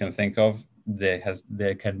 anything that you can think of,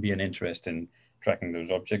 there can be an interest in tracking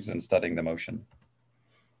those objects and studying the motion.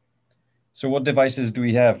 So what devices do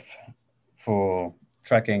we have for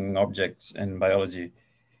tracking objects in biology?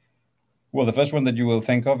 Well, the first one that you will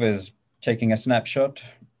think of is taking a snapshot,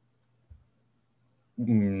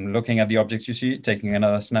 looking at the objects you see, taking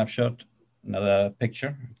another snapshot, another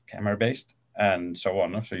picture, camera-based, and so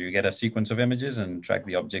on. So you get a sequence of images and track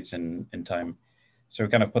the objects in time. So we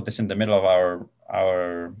kind of put this in the middle of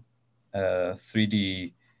our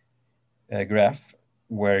 3D graph,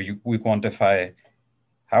 where we quantify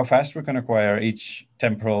how fast we can acquire each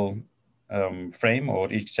temporal frame or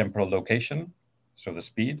each temporal location, so the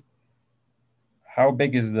speed. How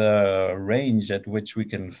big is the range at which we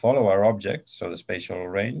can follow our objects, so the spatial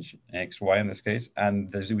range, X, Y in this case,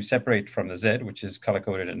 and we separate from the Z, which is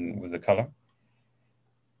color-coded with the color,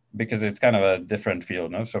 because it's kind of a different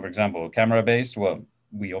field, no? So for example, camera-based, well,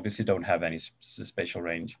 we obviously don't have any spatial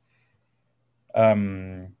range.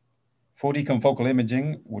 4D confocal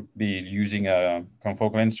imaging would be using a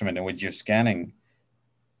confocal instrument in which you're scanning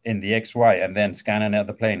in the X, Y, and then scan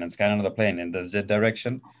another plane and scan another plane in the Z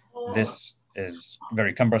direction. This is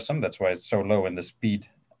very cumbersome. That's why it's so low in the speed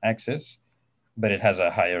axis, but it has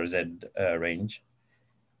a higher Z range.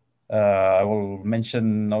 I will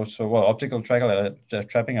mention also, well, optical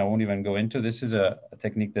trapping, I won't even go into. This is a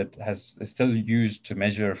technique that is still used to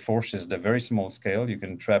measure forces at a very small scale. You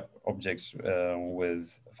can trap objects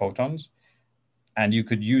with photons, and you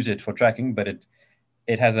could use it for tracking, but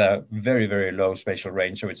it has a very, very low spatial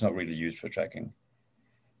range, so it's not really used for tracking.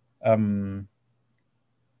 And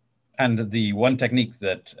the one technique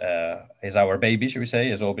that is our baby, should we say,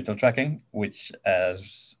 is orbital tracking, which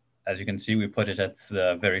as you can see, we put it at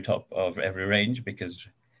the very top of every range because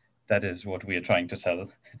that is what we are trying to sell.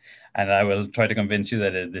 And I will try to convince you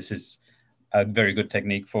that this is a very good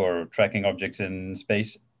technique for tracking objects in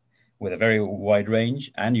space with a very wide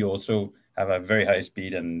range, and you also have a very high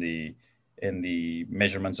speed in the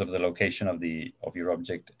measurements of the location of your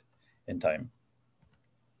object in time.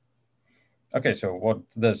 Okay, so what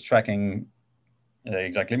does tracking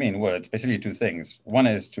exactly mean? Well, it's basically two things. One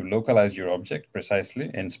is to localize your object precisely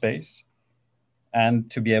in space, and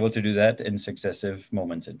to be able to do that in successive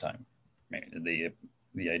moments in time. I mean,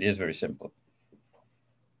 the idea is very simple,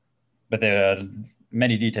 but there are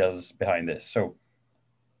many details behind this. So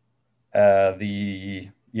the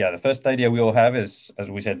first idea we all have is,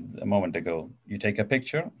 as we said a moment ago, you take a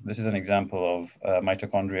picture. This is an example of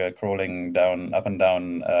mitochondria crawling up and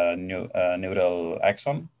down neural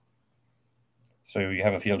axon. So you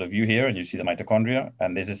have a field of view here, and you see the mitochondria,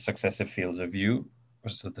 and this is successive fields of view,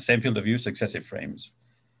 so the same field of view, successive frames.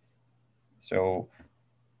 So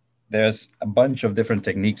there's a bunch of different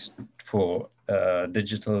techniques for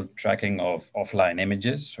digital tracking of offline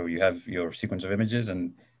images. So you have your sequence of images,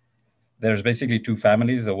 and there's basically two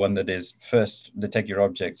families. The one that is first detect your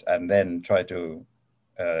objects and then try to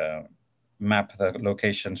map the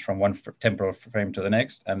locations from one temporal frame to the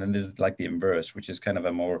next. And then there's like the inverse, which is kind of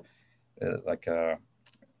a more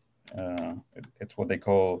it's what they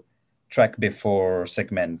call track before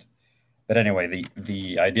segment. But anyway,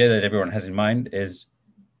 the idea that everyone has in mind is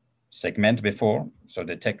segment before, so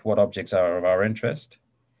detect what objects are of our interest.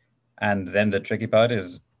 And then the tricky part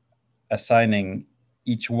is assigning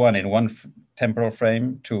each one in one temporal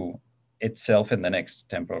frame to itself in the next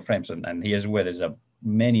temporal frame. So, and here's where there's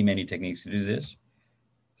many techniques to do this.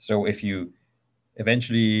 So if you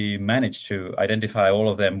eventually manage to identify all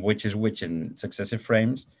of them, which is which in successive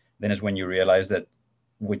frames, then is when you realize that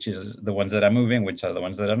which is the ones that are moving, which are the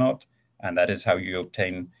ones that are not. And that is how you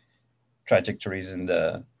obtain trajectories in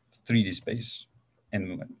the 3D space,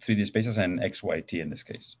 in 3D spaces and X, Y, T in this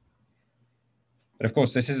case. But of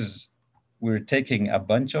course, we're taking a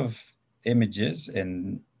bunch of images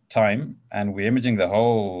in time, and we're imaging the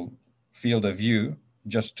whole field of view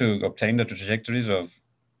just to obtain the trajectories of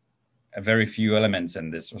a very few elements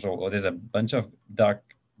in this. So there's a bunch of dark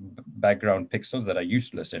background pixels that are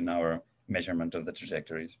useless in our measurement of the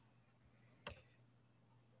trajectories.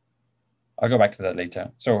 I'll go back to that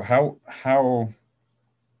later. So how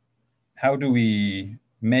do we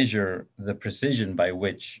measure the precision by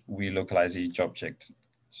which we localize each object?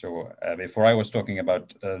 So before I was talking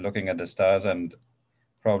about looking at the stars and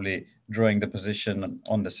probably drawing the position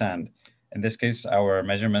on the sand. In this case, our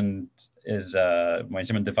measurement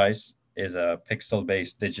device is a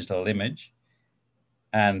pixel-based digital image.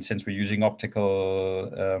 And since we're using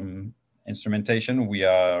optical instrumentation, we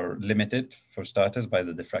are limited, for starters, by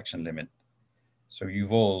the diffraction limit. So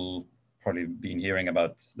you've all probably been hearing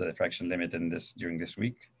about the diffraction limit during this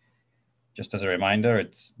week. Just as a reminder,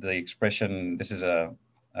 it's the expression. This is a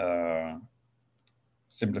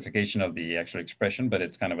simplification of the actual expression, but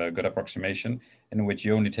it's kind of a good approximation in which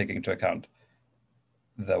you only take into account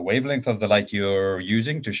the wavelength of the light you're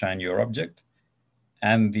using to shine your object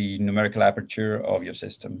and the numerical aperture of your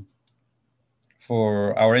system.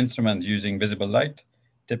 For our instrument using visible light,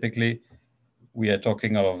 typically we are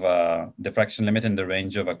talking of a diffraction limit in the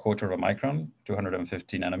range of 1/4 of a micron,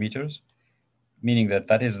 250 nanometers, meaning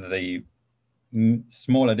that is the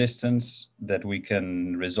smaller distance that we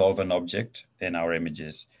can resolve an object in our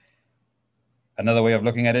images. Another way of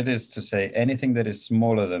looking at it is to say anything that is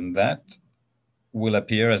smaller than that will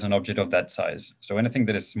appear as an object of that size. So anything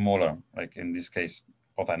that is smaller, like in this case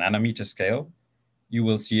of a nanometer scale, you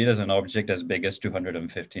will see it as an object as big as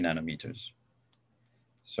 250 nanometers.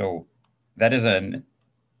 So that is a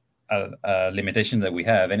limitation that we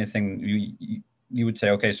have. Anything you would say,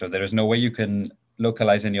 okay, so there is no way you can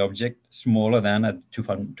localize any object smaller than at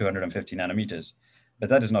 250 nanometers. But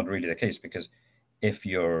that is not really the case, because if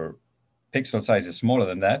your pixel size is smaller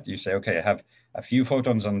than that, you say, okay, I have a few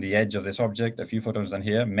photons on the edge of this object, a few photons on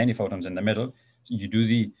here, many photons in the middle. So you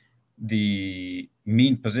do the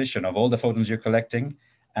mean position of all the photons you're collecting,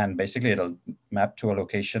 and basically it'll map to a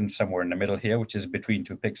location somewhere in the middle here, which is between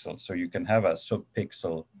 2 pixels. So you can have a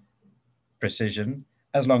sub-pixel precision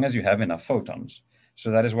as long as you have enough photons. So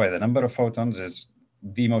that is why the number of photons is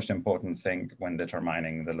the most important thing when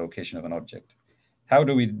determining the location of an object. How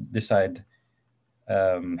do we decide,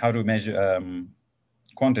 how to measure,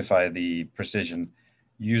 quantify the precision?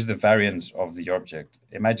 Use the variance of the object.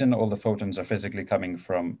 Imagine all the photons are physically coming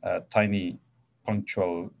from a tiny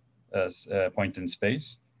punctual point in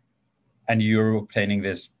space, and you're obtaining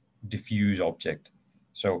this diffuse object.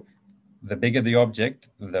 So the bigger the object,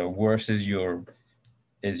 the worse is your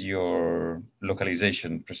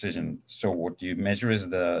localization precision. So what you measure is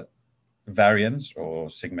the variance, or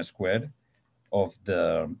sigma squared, of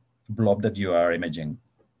the blob that you are imaging.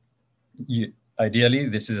 Ideally,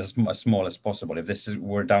 this is as small as possible. If this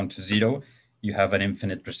were down to 0, you have an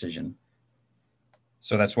infinite precision.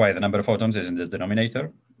 So that's why the number of photons is in the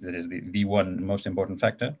denominator. That is the one most important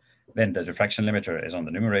factor. Then the diffraction limiter is on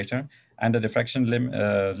the numerator, and the diffraction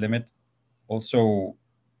limit also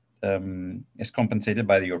is compensated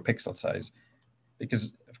by your pixel size.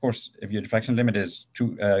 Because, of course, if your diffraction limit is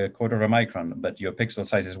 1/4 of a micron, but your pixel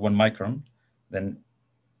size is 1 micron, then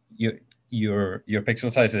your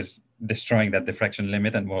pixel size is destroying that diffraction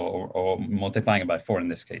limit and or multiplying it by 4 in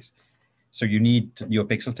this case. So you need your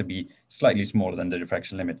pixel to be slightly smaller than the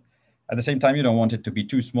diffraction limit. At the same time, you don't want it to be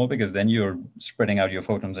too small, because then you're spreading out your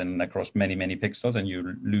photons across many, many pixels, and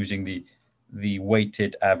you're losing the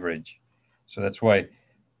weighted average. So that's why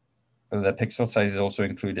the pixel size is also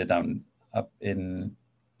included down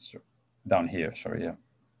here, sorry, yeah.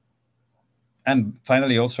 And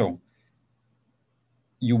finally, also,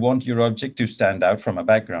 you want your object to stand out from a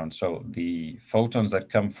background. So the photons that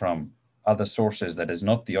come from other sources that is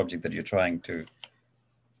not the object that you're trying to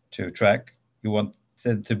track, you want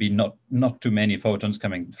there to be not too many photons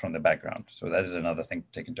coming from the background. So that is another thing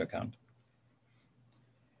to take into account.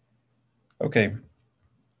 Okay.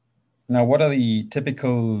 Now, what are the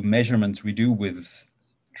typical measurements we do with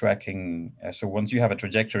tracking? So once you have a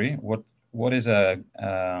trajectory, what is a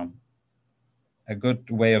good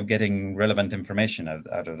way of getting relevant information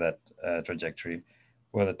out of that trajectory?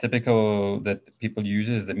 Well, the typical that people use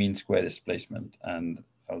is the mean square displacement, and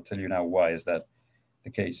I'll tell you now why is that the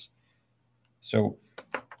case. So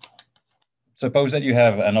suppose that you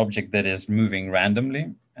have an object that is moving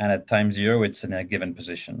randomly, and at time 0, it's in a given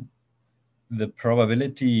position. The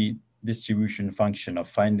probability distribution function of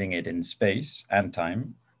finding it in space and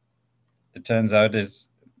time, it turns out is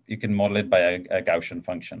you can model it by a Gaussian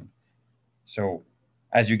function. So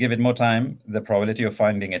as you give it more time, the probability of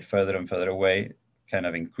finding it further and further away kind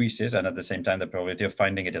of increases, and at the same time, the probability of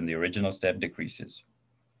finding it in the original step decreases.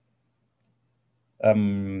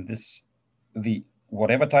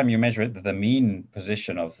 Whatever time you measure it, the mean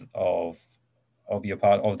position of your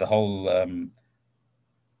part of the whole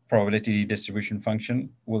probability distribution function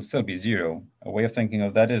will still be 0. A way of thinking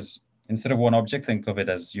of that is, instead of one object, think of it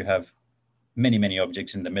as you have many, many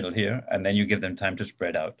objects in the middle here, and then you give them time to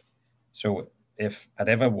spread out. So if at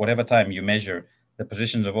whatever time you measure the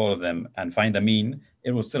positions of all of them and find the mean,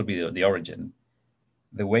 it will still be the origin.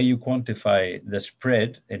 The way you quantify the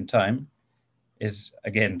spread in time is,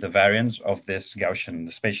 again, the variance of this Gaussian,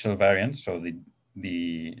 the spatial variance, so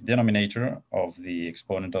the denominator of the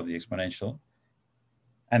exponent of the exponential.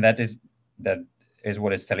 And that is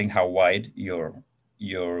what is telling how wide your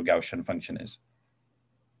Gaussian function is.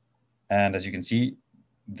 And as you can see,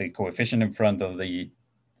 the coefficient in front of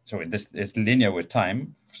so this is linear with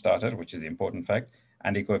time started, which is the important fact,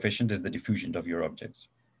 and the coefficient is the diffusion of your objects.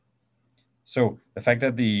 So the fact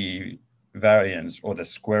that the variance, or the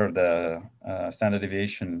square of the standard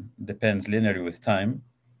deviation, depends linearly with time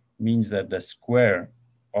means that the square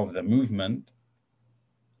of the movement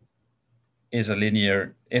is a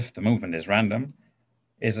linear, if the movement is random,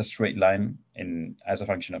 is a straight line as a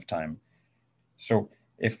function of time. So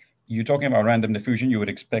if you're talking about random diffusion, you would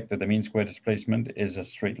expect that the mean square displacement is a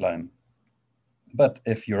straight line. But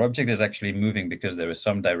if your object is actually moving because there is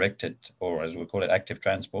some directed, or as we call it, active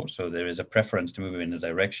transport, so there is a preference to move in a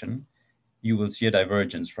direction, you will see a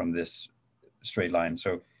divergence from this straight line.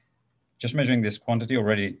 So just measuring this quantity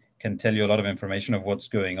already can tell you a lot of information of what's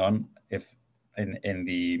going on in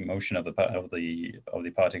the motion of the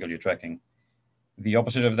particle you're tracking. The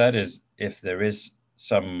opposite of that is if there is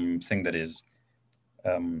something that is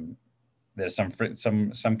there's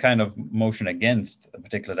some kind of motion against a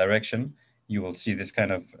particular direction, you will see this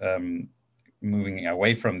kind of moving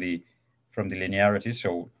away from the linearity,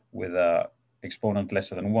 so with a exponent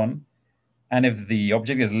lesser than 1. And if the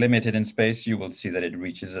object is limited in space, you will see that it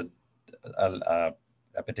reaches a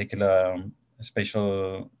particular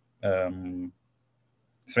spatial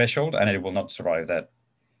threshold, and it will not survive that.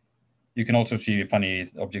 You can also see funny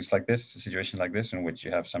objects like this, a situation like this, in which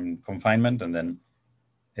you have some confinement, and then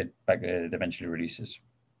it eventually releases.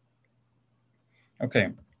 Okay.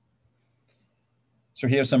 So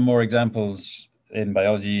here are some more examples in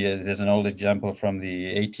biology. There's an old example from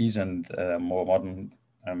the 80s and a more modern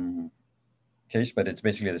case, but it's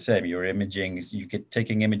basically the same. You're imaging, you get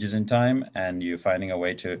taking images in time, and you're finding a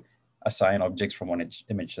way to assign objects from one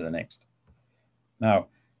image to the next. Now,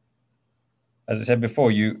 as I said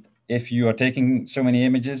before, if you are taking so many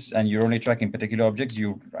images and you're only tracking particular objects,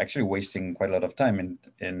 you're actually wasting quite a lot of time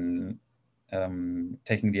in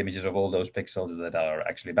taking the images of all those pixels that are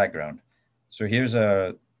actually background. So here's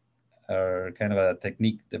a kind of a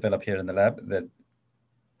technique developed here in the lab that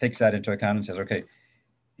takes that into account and says, okay,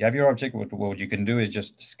 you have your object. What you can do is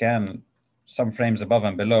just scan some frames above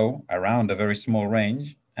and below around a very small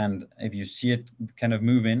range. And if you see it kind of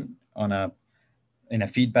moving in a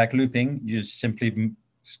feedback looping, you just simply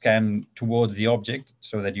scan towards the object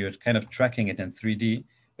so that you're kind of tracking it in 3D,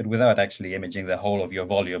 but without actually imaging the whole of your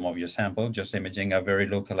volume of your sample, just imaging a very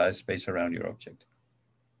localized space around your object.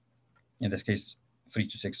 In this case, 3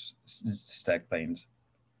 to 6 stack planes.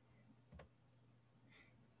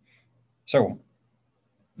 So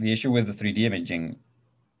the issue with the 3D imaging,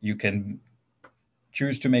 you can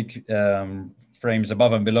choose to make frames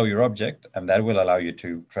above and below your object, and that will allow you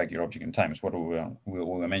to track your object in time. It's what we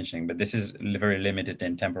were mentioning, but this is very limited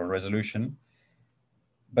in temporal resolution.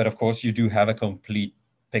 But of course, you do have a complete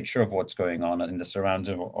picture of what's going on in the surrounds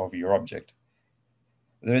of your object.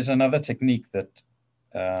 There is another technique that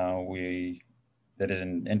that is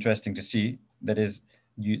interesting to see, that is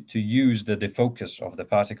to use the defocus of the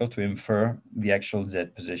particle to infer the actual Z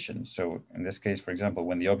position. So in this case, for example,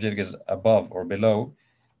 when the object is above or below,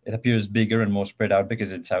 it appears bigger and more spread out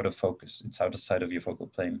because it's out of focus. It's outside of your focal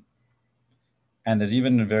plane. And there's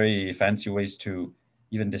even very fancy ways to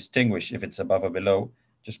even distinguish if it's above or below,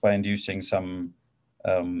 just by inducing some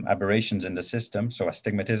aberrations in the system. So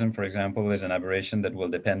astigmatism, for example, is an aberration that will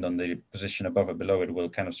depend on the position above or below. It will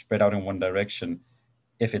kind of spread out in one direction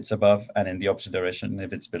if it's above, and in the opposite direction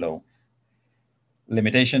if it's below.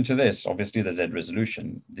 Limitation to this, obviously, the Z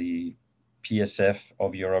resolution. The PSF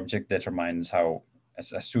of your object determines how,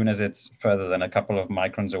 as soon as it's further than a couple of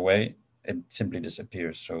microns away, it simply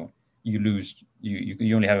disappears. So you lose,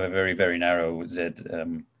 you only have a very, very narrow Z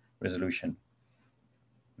resolution.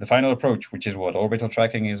 The final approach, which is what orbital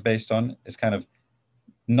tracking is based on, is kind of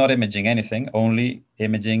not imaging anything, only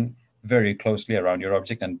imaging very closely around your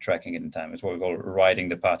object and tracking it in time. It's what we call riding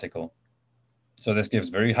the particle. So this gives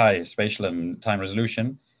very high spatial and time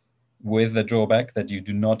resolution, with the drawback that you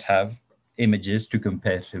do not have images to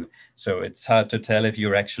compare to. So it's hard to tell if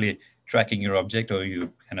you're actually tracking your object or you're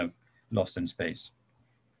kind of lost in space.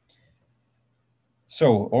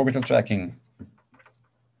 So orbital tracking.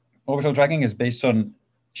 Orbital tracking is based on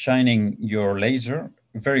shining your laser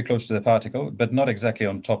very close to the particle, but not exactly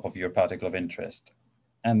on top of your particle of interest.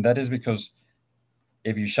 And that is because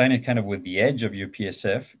if you shine it kind of with the edge of your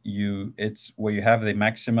PSF, it's where you have the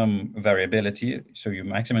maximum variability, so your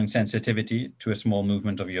maximum sensitivity to a small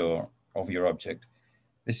movement of your object.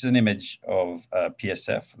 This is an image of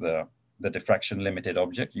PSF, the diffraction limited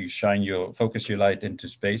object. You focus your light into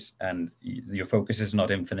space, and your focus is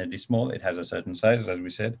not infinitely small. It has a certain size, as we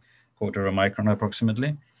said, 1/4 of a micron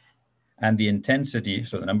approximately. And the intensity,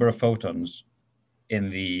 so the number of photons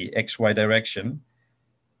in the XY direction,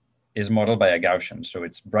 is modeled by a Gaussian. So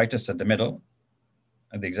it's brightest at the middle,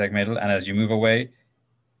 at the exact middle. And as you move away,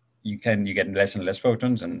 you get less and less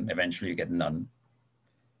photons, and eventually you get none.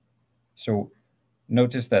 So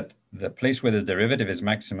notice that the place where the derivative is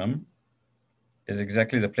maximum is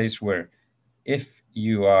exactly the place where, if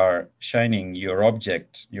you are shining your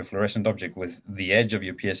object, your fluorescent object, with the edge of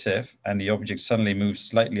your PSF, and the object suddenly moves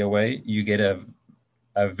slightly away, you get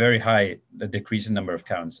a very high decrease in number of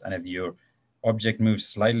counts. And if your object moves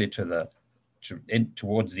slightly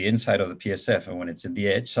towards the inside of the PSF, and when it's at the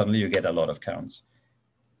edge, suddenly you get a lot of counts.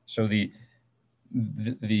 So the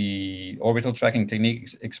orbital tracking technique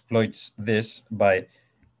exploits this by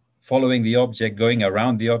following the object, going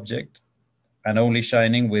around the object, and only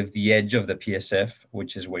shining with the edge of the PSF,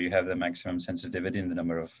 which is where you have the maximum sensitivity in the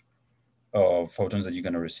number of photons that you're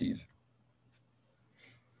going to receive.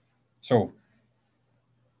 So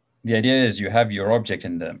the idea is you have your object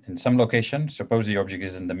in some location. Suppose the object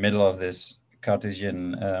is in the middle of this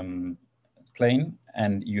Cartesian plane,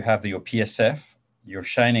 and you have your PSF. You're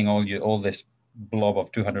shining all this blob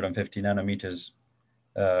of 250 nanometers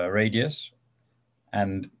radius,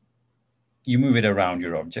 and you move it around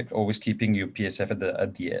your object, always keeping your PSF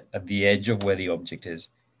at the edge of where the object is.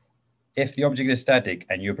 If the object is static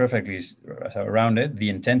and you're perfectly around it, the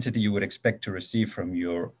intensity you would expect to receive from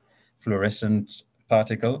your fluorescent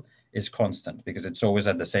particle is constant, because it's always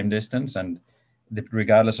at the same distance, and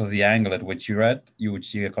regardless of the angle at which you're at, you would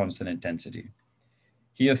see a constant intensity.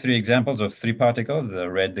 Here are 3 examples of 3 particles, the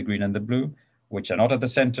red, the green, and the blue, which are not at the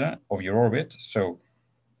center of your orbit. So,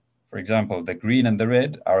 for example, the green and the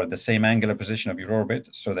red are at the same angular position of your orbit,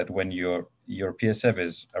 so that when your PSF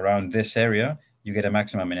is around this area, you get a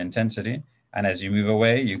maximum in intensity. And as you move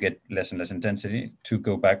away, you get less and less intensity to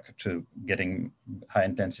go back to getting high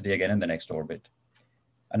intensity again in the next orbit.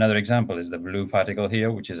 Another example is the blue particle here,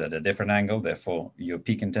 which is at a different angle. Therefore, your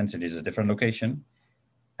peak intensity is a different location.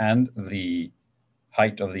 And the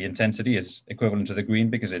height of the intensity is equivalent to the green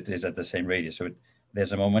because it is at the same radius. So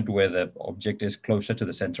there's a moment where the object is closer to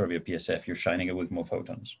the center of your PSF. You're shining it with more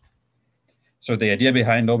photons. So the idea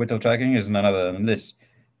behind orbital tracking is none other than this.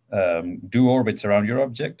 Do orbits around your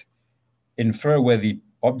object, infer where the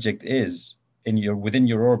object is within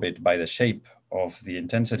your orbit by the shape of the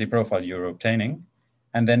intensity profile you're obtaining,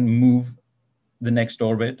 and then move the next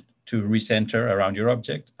orbit to recenter around your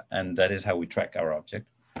object. And that is how we track our object.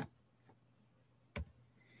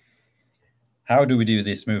 How do we do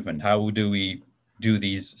this movement? How do we do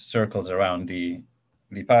these circles around the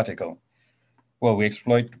particle? Well, we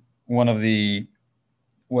exploit the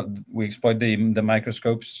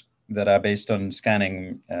microscopes that are based on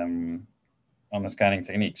scanning, on a scanning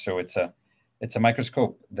technique. So it's a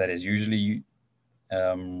microscope that is usually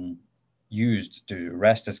used to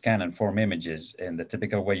raster scan and form images. In the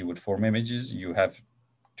typical way you would form images, you have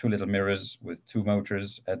two little mirrors with two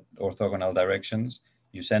motors at orthogonal directions.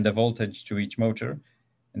 You send a voltage to each motor.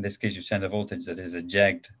 In this case, you send a voltage that is a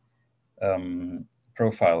jagged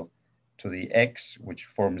profile to the X, which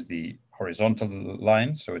forms the horizontal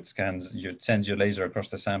line. So it sends your laser across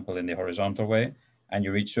the sample in the horizontal way, and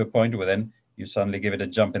you reach to a point where then you suddenly give it a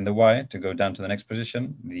jump in the Y to go down to the next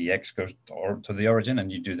position. The X goes to the origin,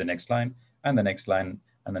 and you do the next line, and the next line,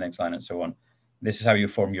 and the next line, and so on. This is how you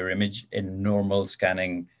form your image in normal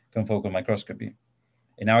scanning confocal microscopy.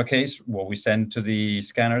 In our case, what we send to the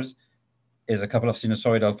scanners is a couple of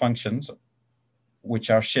sinusoidal functions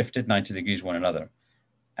which are shifted 90 degrees one another.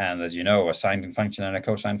 And as you know, a sine function and a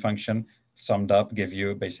cosine function summed up give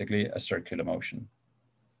you basically a circular motion.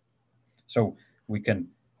 So we can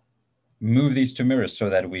move these two mirrors so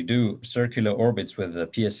that we do circular orbits with the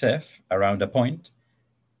PSF around a point.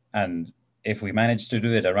 And if we manage to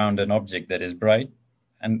do it around an object that is bright,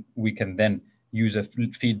 and we can then use a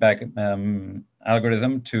feedback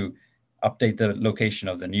algorithm to update the location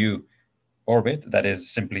of the new orbit, that is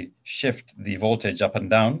simply shift the voltage up and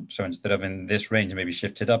down. So instead of in this range, maybe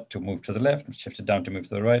shift it up to move to the left, shift it down to move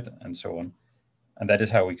to the right, and so on. And that is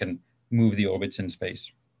how we can move the orbits in space.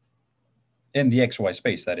 In the XY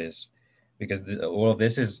space, that is, because all of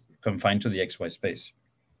this is confined to the XY space.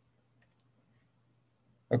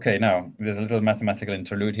 Okay, now there's a little mathematical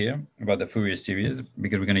interlude here about the Fourier series,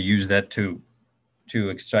 because we're going to use that to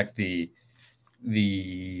extract the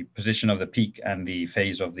position of the peak and the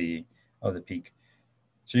phase of the peak.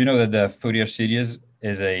 So you know that the Fourier series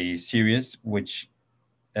is a series which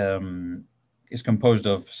is composed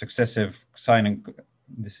of successive sine and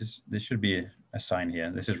this should be a sine here.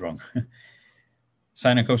 This is wrong.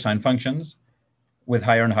 Sine and cosine functions with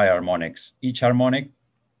higher and higher harmonics. Each harmonic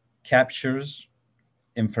captures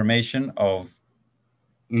information of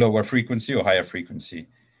lower frequency or higher frequency.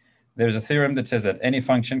 There's a theorem that says that any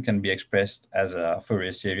function can be expressed as a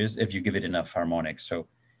Fourier series if you give it enough harmonics. So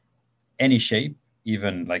any shape,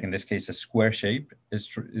 even like in this case, a square shape,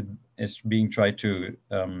 is being tried to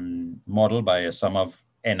model by a sum of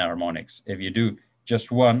n harmonics. If you do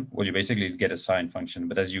just one, well, you basically get a sine function.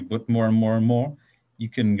 But as you put more and more and more, you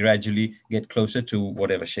can gradually get closer to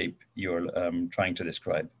whatever shape you're trying to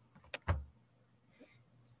describe.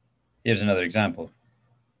 Here's another example.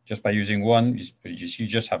 Just by using one, you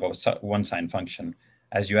just have one sine function.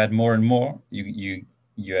 As you add more and more,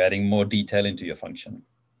 you're adding more detail into your function.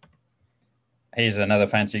 Here's another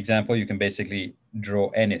fancy example. You can basically draw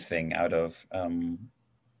anything out of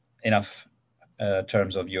enough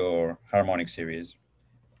terms of your harmonic series.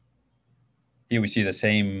 Here we see the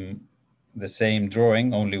same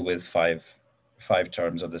drawing, only with five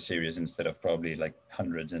terms of the series instead of probably like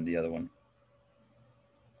hundreds in the other one.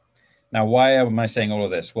 Now, why am I saying all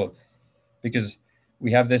of this? Well, because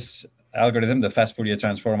we have this algorithm, the fast Fourier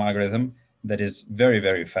transform algorithm, that is very,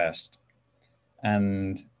 very fast.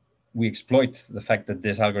 And we exploit the fact that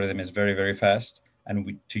this algorithm is very, very fast,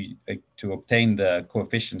 and to obtain the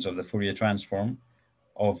coefficients of the Fourier transform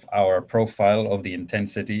of our profile of the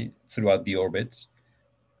intensity throughout the orbits,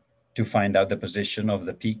 to find out the position of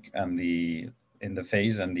the peak and in the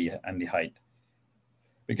phase and the height.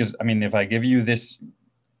 Because I mean, if I give you this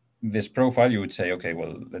profile, you would say, okay,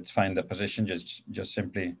 well, let's find the position, just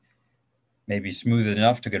simply maybe smooth it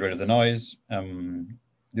enough to get rid of the noise,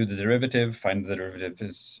 do the derivative, find the derivative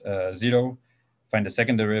is 0, find the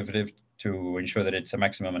second derivative to ensure that it's a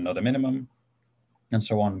maximum and not a minimum, and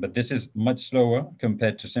so on. But this is much slower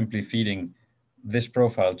compared to simply feeding this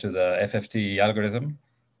profile to the FFT algorithm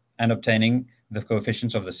and obtaining the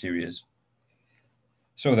coefficients of the series.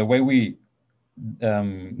 So the way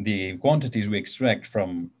the quantities we extract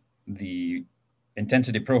from the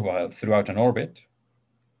intensity profile throughout an orbit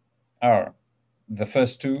are the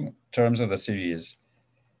first two terms of the series.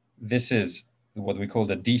 This is what we call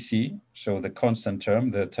the DC, so the constant term,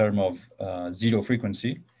 the term of zero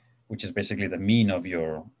frequency, which is basically the mean of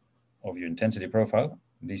your intensity profile,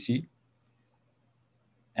 DC,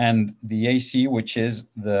 and the AC, which is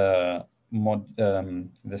the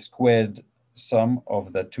squared sum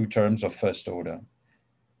of the two terms of first order.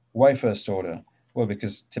 Why first order? Well,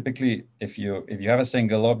 because typically if you have a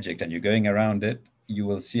single object and you're going around it, you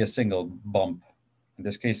will see a single bump. In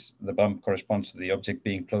this case, the bump corresponds to the object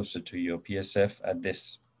being closer to your PSF at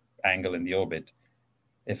this angle in the orbit.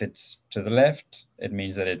 If it's to the left, it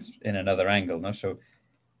means that it's in another angle. No? So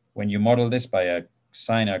when you model this by a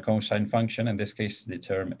sine or cosine function, in this case, the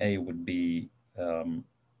term A would be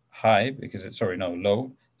high because it's,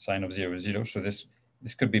 low, sine of 0 is 0. So this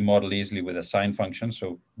could be modeled easily with a sine function.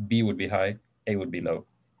 So B would be high, A would be low.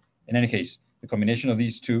 In any case, the combination of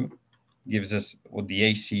these two gives us what the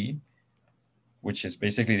AC, which is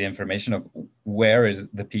basically the information of where is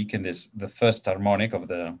the peak in the first harmonic of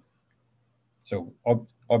the, so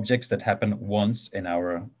objects that happen once in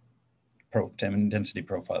our intensity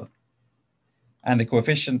profile. And the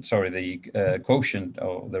coefficient, the quotient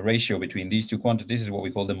or the ratio between these two quantities is what we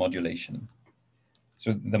call the modulation.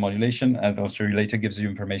 So the modulation, as I'll show you later, gives you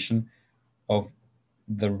information of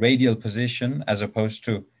the radial position, as opposed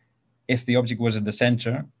to if the object was at the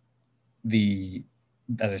center,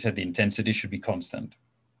 as I said, the intensity should be constant.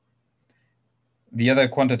 The other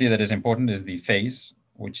quantity that is important is the phase,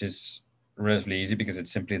 which is relatively easy because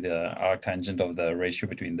it's simply the arctangent of the ratio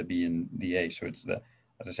between the B and the A. So it's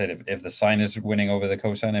as I said, if the sine is winning over the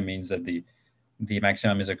cosine, it means that the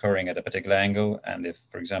maximum is occurring at a particular angle. And if,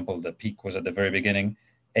 for example, the peak was at the very beginning,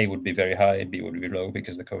 A would be very high, B would be low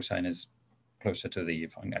because the cosine is closer to the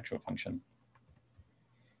actual function.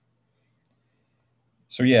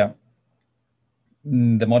 So yeah,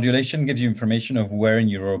 the modulation gives you information of where in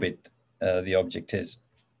your orbit the object is.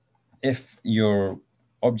 If your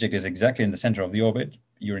object is exactly in the center of the orbit,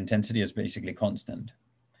 your intensity is basically constant.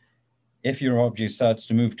 If your object starts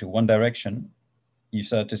to move to one direction, you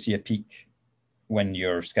start to see a peak when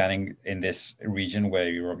you're scanning in this region where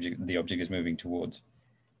the object is moving towards.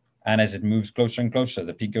 And as it moves closer and closer,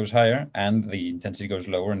 the peak goes higher and the intensity goes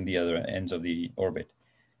lower in the other ends of the orbit.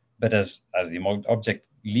 But as the object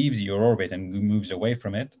leaves your orbit and moves away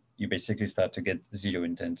from it, you basically start to get zero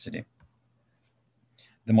intensity.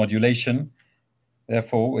 The modulation,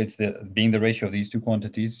 therefore, it's being the ratio of these two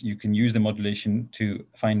quantities, you can use the modulation to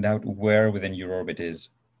find out where within your orbit is.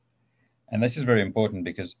 And this is very important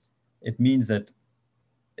because it means that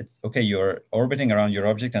it's okay, you're orbiting around your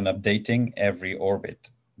object and updating every orbit,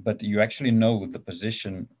 but you actually know the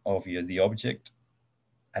position of the object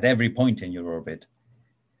at every point in your orbit.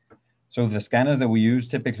 So the scanners that we use,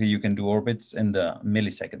 typically you can do orbits in the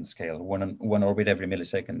millisecond scale, one orbit every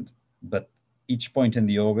millisecond, but each point in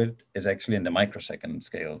the orbit is actually in the microsecond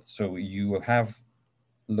scale. So you have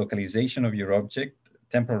localization of your object,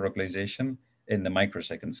 temporal localization in the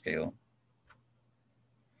microsecond scale.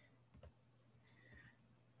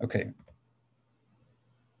 Okay.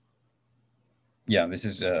 Yeah, this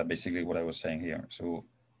is basically what I was saying here. So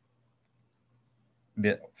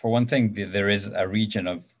for one thing, there is a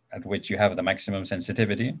region at which you have the maximum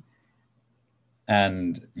sensitivity,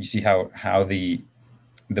 and you see how the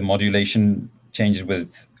modulation changes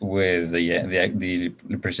with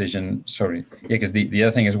the precision. Sorry, yeah, because the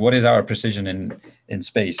other thing is, what is our precision in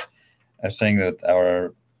space? I was saying that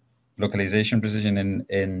our localization precision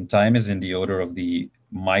in time is in the order of the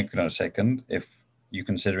microsecond if you're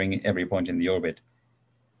considering every point in the orbit.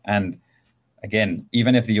 And again,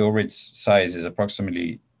 even if the orbit's size is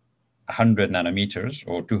approximately 100 nanometers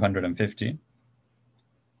or 250,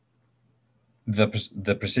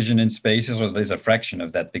 the precision in space is a fraction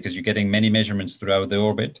of that because you're getting many measurements throughout the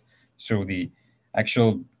orbit. So the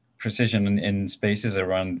actual precision in space is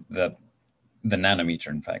around the nanometer,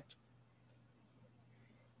 in fact.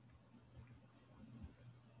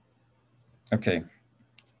 Okay.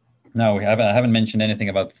 Now I haven't mentioned anything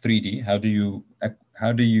about 3D. How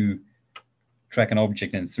do you track an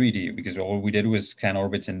object in 3D? Because all we did was scan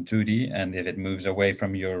orbits in 2D, and if it moves away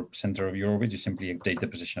from your center of your orbit, you simply update the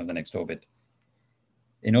position of the next orbit.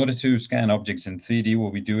 In order to scan objects in 3D,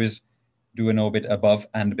 what we do is do an orbit above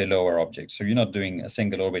and below our object. So you're not doing a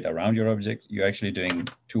single orbit around your object, you're actually doing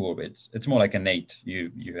two orbits. It's more like an 8.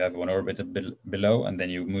 You have one orbit below, and then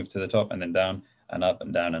you move to the top, and then down and up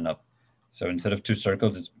and down and up. So instead of two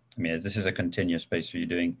circles, this is a continuous space. So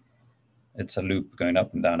it's a loop going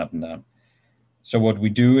up and down, up and down. So what we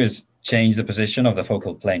do is change the position of the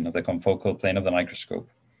focal plane, of the confocal plane of the microscope.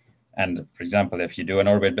 And for example, if you do an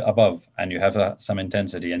orbit above and you have some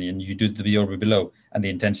intensity, and you do the orbit below and the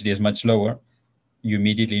intensity is much lower, you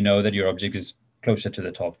immediately know that your object is closer to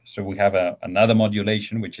the top. So we have another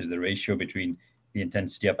modulation, which is the ratio between the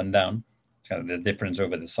intensity up and down. It's kind of the difference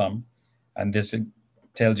over the sum. And this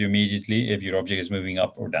tells you immediately if your object is moving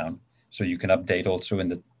up or down. So you can update also in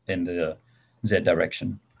the Z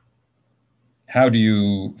direction. How do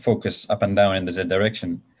you focus up and down in the Z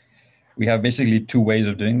direction? We have basically two ways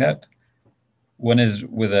of doing that. One is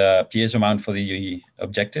with a piezo mount for the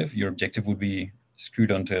objective. Your objective would be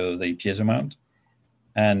screwed onto the piezo mount.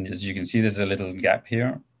 And as you can see, there's a little gap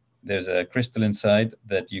here. There's a crystal inside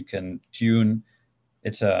that you can tune.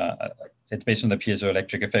 It's based on the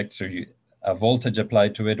piezoelectric effect. So a voltage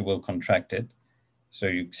applied to it will contract it. So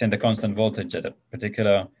you send a constant voltage at a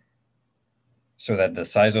particular, so that the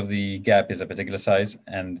size of the gap is a particular size,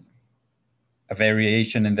 and a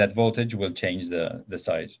variation in that voltage will change the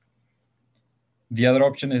size. The other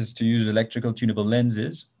option is to use electrical tunable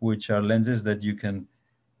lenses, which are lenses that you can,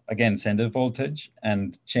 again, send a voltage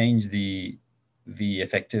and change the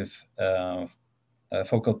effective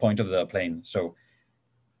focal point of the plane. So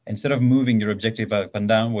instead of moving your objective up and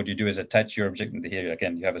down, what you do is attach your objective here.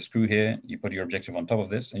 Again, you have a screw here, you put your objective on top of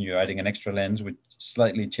this, and you're adding an extra lens, which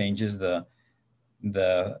slightly changes the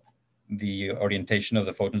orientation of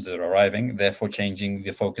the photons that are arriving, therefore changing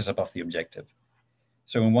the focus above the objective.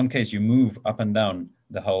 So in one case, you move up and down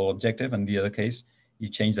the whole objective, and the other case, you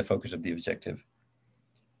change the focus of the objective.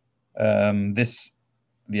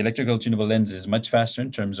 The electrical tunable lens is much faster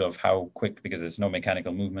in terms of how quick, because there's no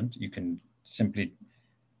mechanical movement. You can simply,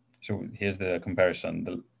 so here's the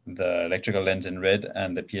comparison, the electrical lens in red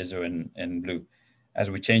and the piezo in blue. As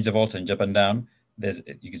we change the voltage up and down,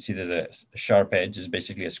 you can see there's a sharp edge, is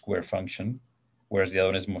basically a square function, whereas the other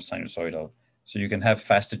one is more sinusoidal. So you can have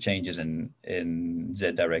faster changes in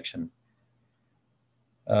Z direction.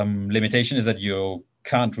 Limitation is that you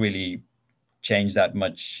can't really change that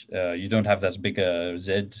much. You don't have that big a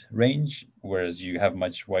Z range, whereas you have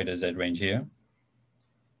much wider Z range here.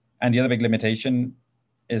 And the other big limitation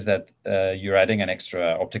is that you're adding an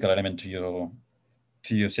extra optical element to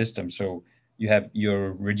your system. So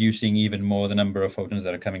you're reducing even more the number of photons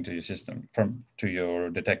that are coming to your system to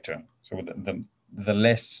your detector. So the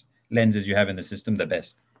less lenses you have in the system, the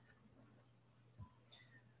best.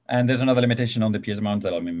 And there's another limitation on the piezo mount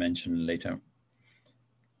that I'll mention later.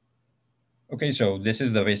 Okay, so this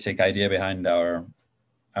is the basic idea behind our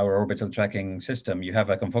orbital tracking system. You have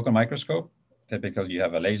a confocal microscope. Typically, you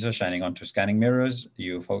have a laser shining onto scanning mirrors.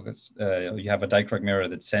 You have a dichroic mirror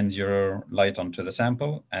that sends your light onto the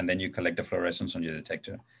sample, and then you collect the fluorescence on your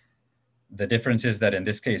detector. The difference is that in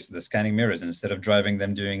this case, the scanning mirrors, instead of driving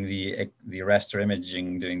them doing the raster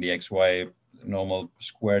imaging, doing the XY normal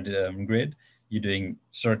squared grid, you're doing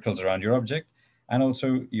circles around your object. And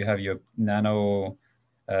also you have your the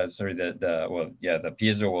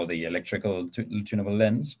piezo or the electrical tunable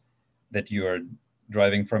lens that you are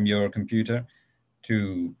driving from your computer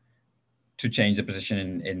to change the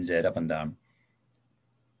position in Z up and down.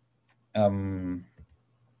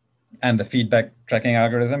 And the feedback tracking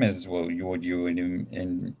algorithm is, well, what you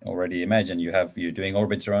already imagine. You're doing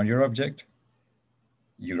orbits around your object.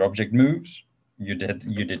 Your object moves. You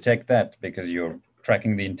detect that because you're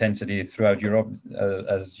tracking the intensity throughout your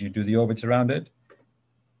as you do the orbits around it.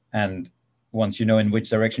 And once you know in which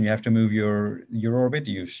direction you have to move your orbit,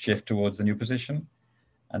 you shift towards the new position,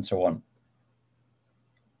 and so on.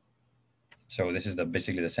 So this is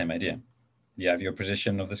basically the same idea. You have your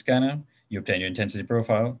position of the scanner. You obtain your intensity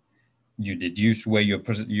profile. You deduce where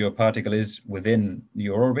your particle is within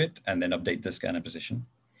your orbit, and then update the scanner position.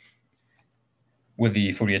 With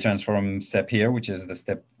the Fourier transform step here, which is the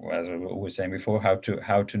step, as I was saying before, how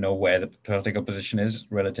to know where the particle position is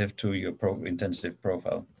relative to your intensity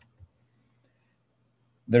profile.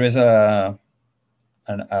 There is an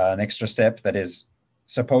extra step that is,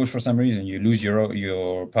 suppose for some reason you lose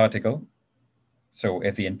your particle. So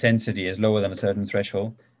if the intensity is lower than a certain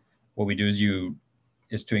threshold, what we do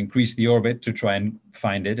is to increase the orbit to try and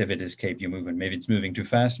find it if it escaped your movement. Maybe it's moving too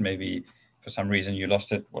fast, maybe for some reason you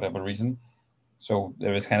lost it, whatever reason. So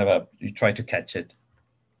there is kind of you try to catch it.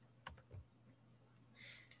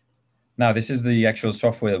 Now this is the actual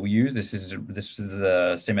software that we use. This is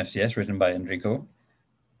the SimFCS written by Enrico.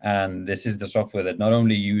 And this is the software that not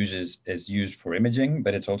only is used for imaging,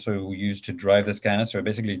 but it's also used to drive the scanner. So it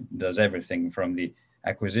basically does everything from the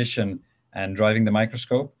acquisition and driving the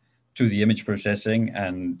microscope to the image processing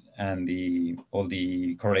and all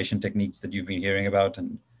the correlation techniques that you've been hearing about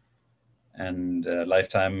and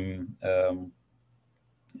lifetime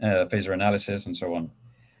phasor analysis and so on.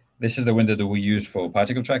 This is the window that we use for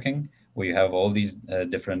particle tracking, where you have all these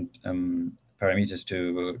different parameters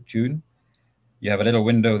to tune. You have a little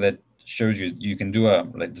window that shows you, you can do a,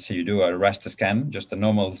 let's say you do a raster scan, just a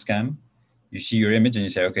normal scan. You see your image and you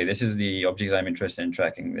say, okay, this is the object I'm interested in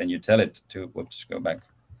tracking. Then you tell it to, whoops, go back,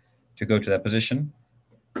 to go to that position.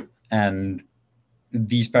 And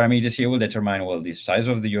these parameters here will determine, well, the size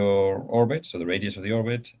of your orbit, so the radius of the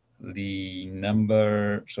orbit, the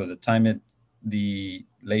number, so the time the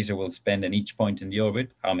laser will spend in each point in the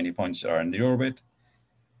orbit, how many points are in the orbit.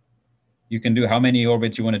 You can do how many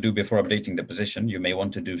orbits you want to do before updating the position. You may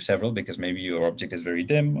want to do several because maybe your object is very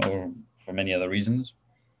dim or for many other reasons.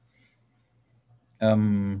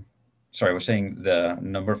 Sorry, I was saying the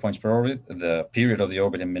number of points per orbit, the period of the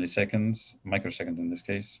orbit in milliseconds, microseconds in this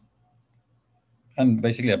case, and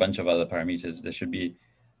basically a bunch of other parameters. There should be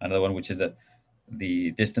another one, which is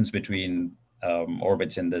the distance between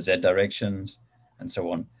orbits in the Z directions and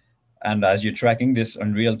so on. And as you're tracking this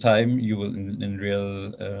in real time, you will, in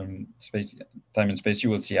real space, time and space, you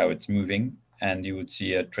will see how it's moving, and you would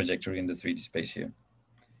see a trajectory in the 3D space here.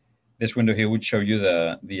 This window here would show you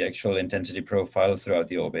the actual intensity profile throughout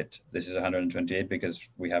the orbit. This is 128 because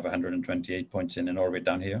we have 128 points in an orbit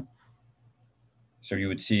down here. So you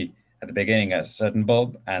would see at the beginning a certain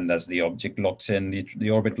bulb, and as the object locks in, the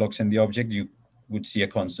orbit locks in the object, you would see a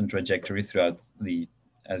constant trajectory throughout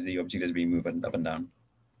as the object is being moved up and down.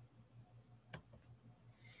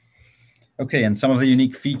 Okay, and some of the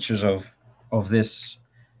unique features of this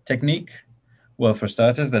technique. Well, for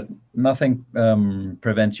starters, that nothing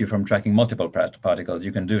prevents you from tracking multiple particles.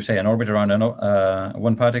 You can do, say, an orbit around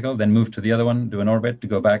one particle, then move to the other one, do an orbit, to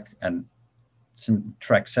go back and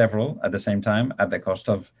track several at the same time at the cost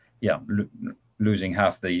of, yeah, losing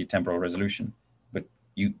half the temporal resolution. But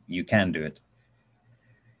you can do it.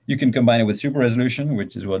 You can combine it with super resolution,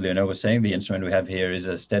 which is what Leonel was saying. The instrument we have here is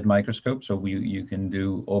a STED microscope, so you can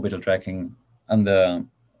do orbital tracking under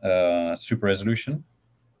super resolution.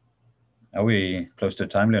 Are we close to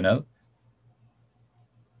time, Leonel?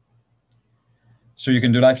 So you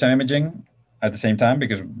can do lifetime imaging at the same time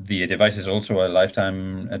because the device is also a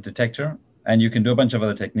lifetime detector. And you can do a bunch of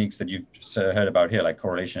other techniques that you've heard about here, like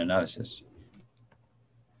correlation analysis.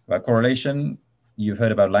 About correlation, you've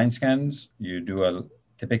heard about line scans. You do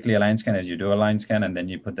typically a line scan as you do a line scan, and then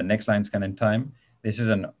you put the next line scan in time. This is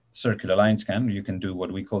a circular line scan. You can do what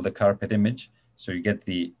we call the carpet image. So you get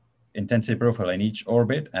the intensity profile in each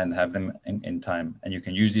orbit and have them in time. And you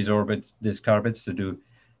can use these carpets to do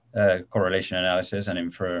correlation analysis and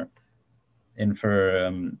infer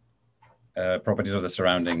properties of the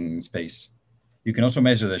surrounding space. You can also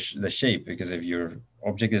measure the shape, because if your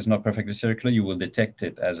object is not perfectly circular, you will detect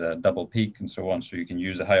it as a double peak and so on. So you can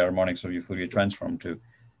use the higher harmonics of your Fourier transform to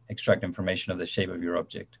extract information of the shape of your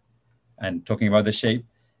object. And talking about the shape,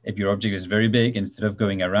 if your object is very big, instead of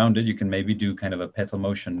going around it, you can maybe do kind of a petal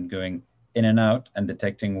motion going in and out and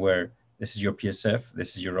detecting where this is your PSF,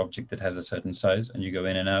 this is your object that has a certain size, and you go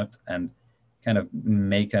in and out and kind of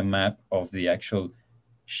make a map of the actual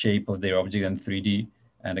shape of the object in 3D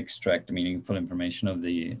and extract meaningful information of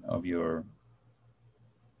the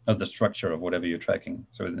structure of whatever you're tracking.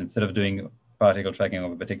 So instead of doing particle tracking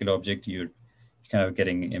of a particular object, you're kind of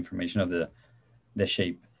getting information of the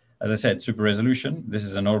shape. As I said, super resolution. This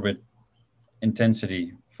is an orbit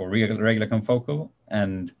intensity for regular confocal,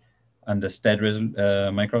 and under STED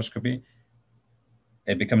microscopy,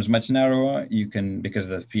 it becomes much narrower. You can, because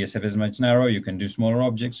the PSF is much narrower, you can do smaller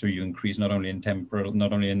objects, so you increase not only in temporal,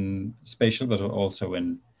 not only in spatial, but also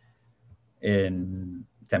in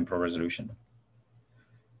temporal resolution.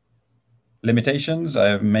 Limitations,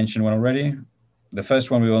 I've mentioned one already. The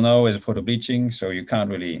first one we will know is photo bleaching, so you can't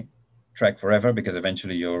really track forever because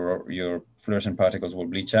eventually your fluorescent particles will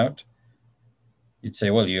bleach out. You'd say,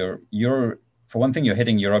 well, you're for one thing, you're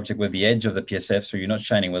hitting your object with the edge of the PSF, so you're not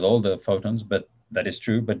shining with all the photons, but that is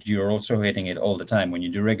true, but you're also hitting it all the time. When you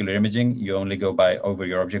do regular imaging, you only go over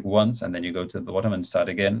your object once, and then you go to the bottom and start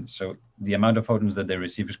again. So the amount of photons that they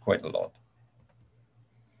receive is quite a lot.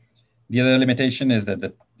 The other limitation is that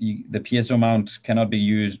the piezo mount cannot be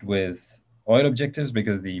used with oil objectives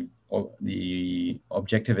because the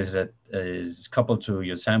objective is coupled to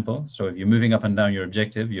your sample. So if you're moving up and down your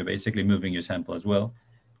objective, you're basically moving your sample as well.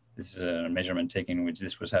 This is a measurement taken in which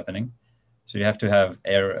this was happening. So you have to have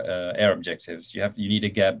air objectives. You need a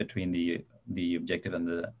gap between the objective and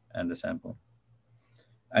the sample.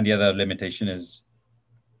 And the other limitation is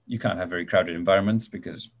you can't have very crowded environments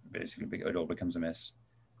because basically it all becomes a mess.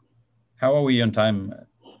 How are we on time,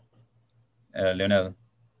 Leonel?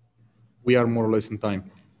 We are more or less in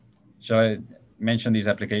time. Shall I mention these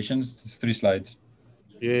applications? It's 3 slides.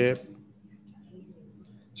 Yeah.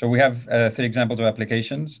 So we have 3 examples of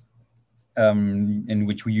applications in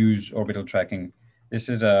which we use orbital tracking. This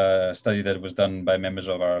is a study that was done by members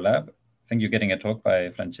of our lab. I think you're getting a talk by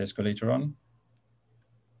Francesco later on,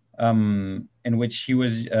 in which he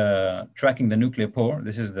was tracking the nuclear pore.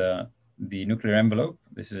 This is the nuclear envelope.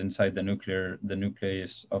 This is inside the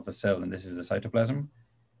nucleus of a cell, and this is the cytoplasm.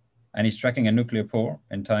 And he's tracking a nuclear pore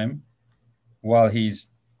in time while he's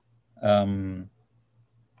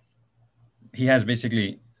he has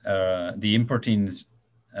basically the importeins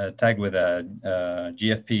tagged with a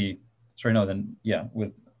GFP. Sorry, no, then yeah,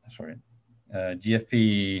 with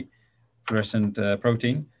GFP fluorescent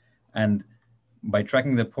protein, and by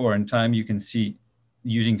tracking the pore in time, you can see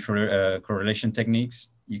using correlation techniques,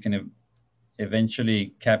 you can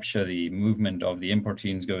eventually capture the movement of the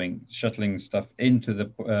importeins shuttling stuff into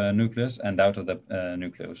the nucleus and out of the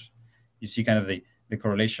nucleus. You see kind of the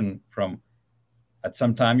correlation from, at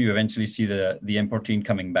some time, you eventually see the importeen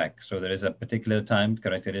coming back. So there is a particular time,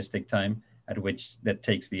 characteristic time, at which that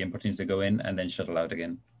takes the importeins to go in and then shuttle out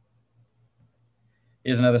again.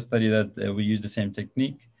 Here's another study that we use the same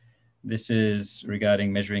technique. This is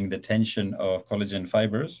regarding measuring the tension of collagen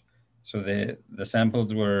fibers. So the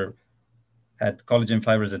samples had collagen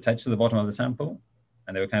fibers attached to the bottom of the sample,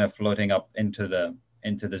 and they were kind of floating up into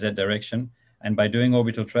the Z direction. And by doing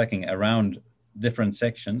orbital tracking around different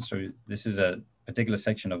sections, so this is a particular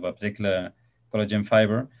section of a particular collagen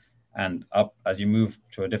fiber, and up as you move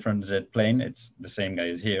to a different Z plane, it's the same guy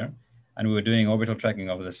as here. And we were doing orbital tracking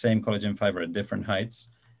of the same collagen fiber at different heights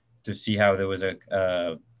to see how there was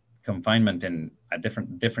a confinement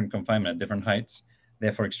different confinement at different heights,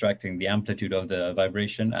 therefore extracting the amplitude of the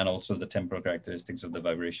vibration and also the temporal characteristics of the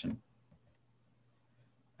vibration.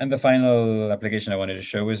 And the final application I wanted to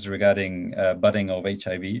show is regarding budding of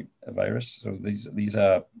HIV virus. So these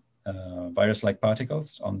are virus-like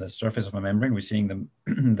particles on the surface of a membrane. We're seeing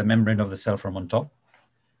the membrane of the cell from on top.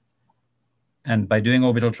 And by doing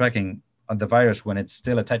orbital tracking of the virus when it's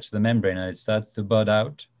still attached to the membrane and it starts to bud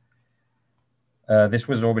out, this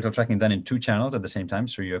was orbital tracking done in 2 channels at the same time.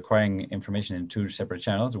 So you're acquiring information in 2 separate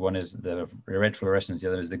channels. One is the red fluorescence, the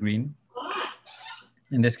other is the green.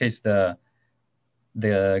 In this case, the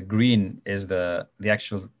green is the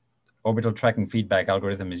actual orbital tracking feedback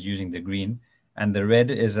algorithm is using the green. And the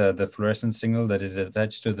red is the fluorescence signal that is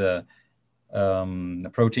attached to the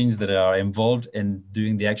proteins that are involved in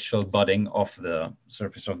doing the actual budding of the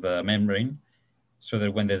surface of the membrane. So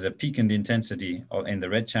that when there's a peak in the intensity in the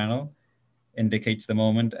red channel, indicates the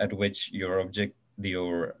moment at which your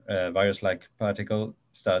virus-like particle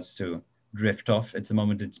starts to drift off. It's the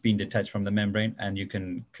moment it's being detached from the membrane, and you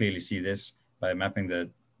can clearly see this by mapping the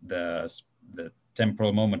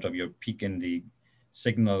temporal moment of your peak in the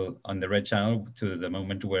signal on the red channel to the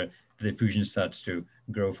moment where the diffusion starts to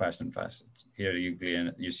grow fast and fast. Here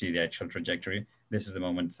you see the actual trajectory. This is the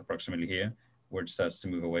moment approximately here where it starts to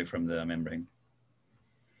move away from the membrane.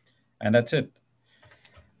 And that's it.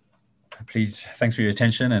 Please, thanks for your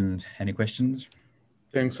attention, and any questions?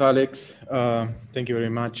 Thanks, Alex. Thank you very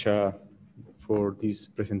much for this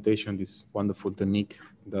presentation, this wonderful technique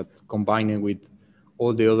that combined with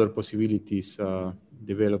all the other possibilities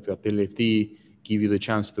developed at LFD give you the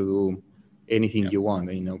chance to do anything you want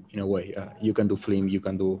in a way. You can do film, you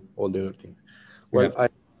can do all the other things. Well,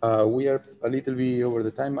 we are a little bit over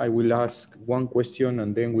the time. I will ask one question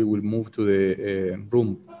and then we will move to the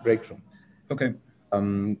break room. Okay.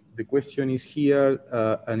 The question is here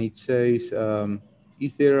and it says,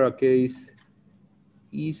 is there a case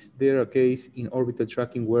in orbital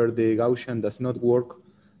tracking where the Gaussian does not work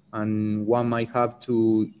and one might have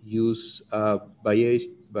to use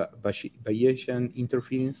Bayesian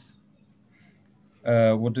interference?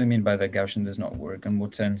 What do you mean by the Gaussian does not work? In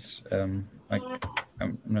what sense? I'm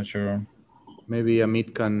not sure. Maybe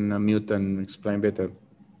Amit can unmute and explain better.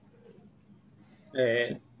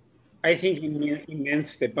 I think it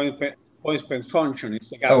means the point spread function is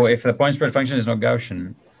the Gaussian. Oh, if the point spread function is not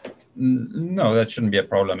Gaussian, no, that shouldn't be a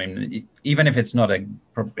problem. I mean, even if it's not a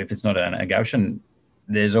Gaussian,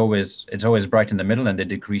 it's always bright in the middle and it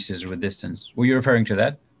decreases with distance. Were you referring to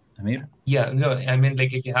that, Amir? Yeah, no, I mean,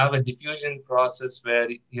 like if you have a diffusion process where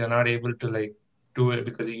you're not able to do it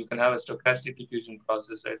because you can have a stochastic diffusion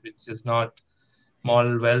process, right, which is not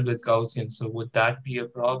modeled well with Gaussian. So would that be a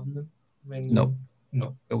problem? No.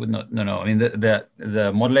 No, it would not. No. I mean,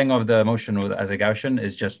 the modeling of the motion as a Gaussian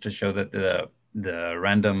is just to show that the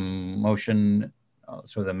random motion,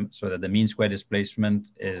 so that the mean square displacement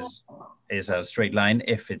is a straight line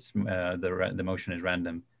if it's the motion is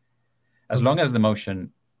random. As long as the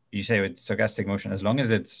motion, you say it's stochastic motion, as long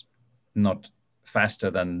as it's not faster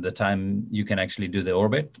than the time you can actually do the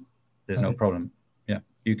orbit, there's no problem. Yeah,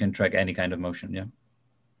 you can track any kind of motion. Yeah.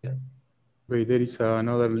 Yeah. Okay, there is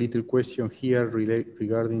another little question here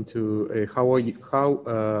regarding to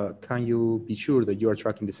how can you be sure that you are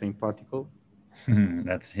tracking the same particle?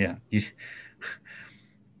 That's, yeah.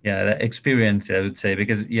 Yeah, the experience, I would say,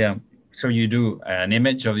 because, yeah, so you do an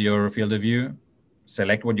image of your field of view,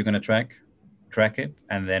 select what you're going to track it,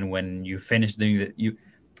 and then when you finish doing it, you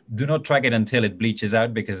do not track it until it bleaches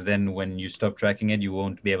out, because then when you stop tracking it, you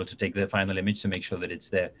won't be able to take the final image to make sure that it's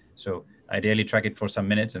there. So ideally track it for some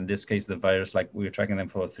minutes. In this case, the virus, like we were tracking them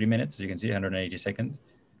for 3 minutes, as you can see, 180 seconds.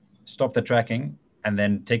 Stop the tracking and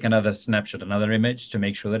then take another snapshot, another image to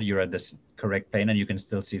make sure that you're at this correct plane and you can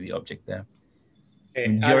still see the object there.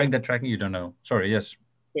 During the tracking, you don't know. Sorry, yes.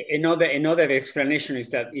 Another explanation is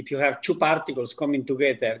that if you have two particles coming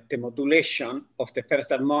together, the modulation of the first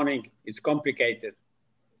harmonic is complicated.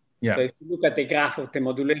 Yeah. So if you look at the graph of the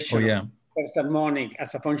modulation of the first harmonic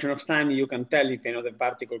as a function of time, you can tell if another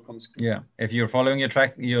particle comes. Yeah. If you're following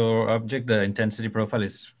your object, the intensity profile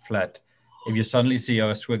is flat. If you suddenly see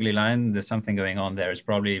a squiggly line, there's something going on there. It's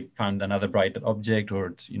probably found another bright object, or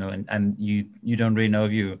it's, you know, and you don't really know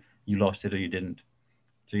if you lost it or you didn't.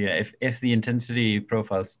 So yeah, if the intensity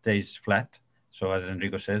profile stays flat, so as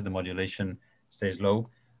Enrico says, the modulation stays low,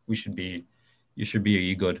 you should be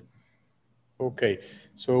good. Okay,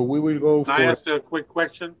 so we will go for... Can I ask a quick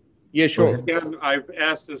question? Yeah, sure. Again, I've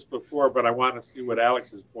asked this before, but I want to see what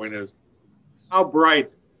Alex's point is. How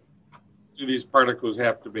bright do these particles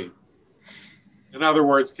have to be? In other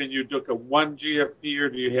words, can you look at one GFP, or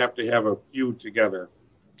do you have to have a few together?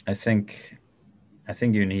 I think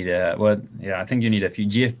you need I think you need a few.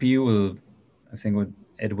 GFP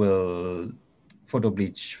will photo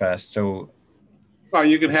bleach fast. So, well,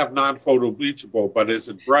 you can have non-photo bleachable, but is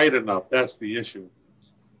it bright enough? That's the issue.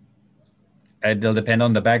 It'll depend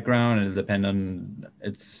on the background. It'll depend on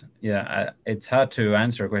it's hard to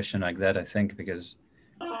answer a question like that, I think, because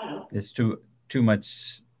it's too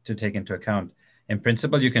much to take into account. In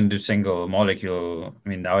principle, you can do single molecule. I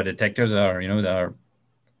mean, our detectors are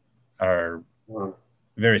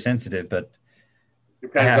very sensitive, but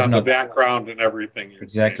depends on the background and everything.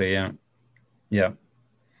 Exactly. Saying. Yeah.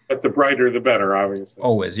 But the brighter, the better, obviously.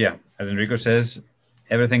 Always, yeah. As Enrico says,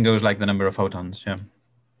 everything goes like the number of photons. Yeah.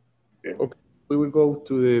 Okay. We will go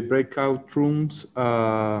to the breakout rooms,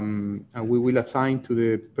 and we will assign to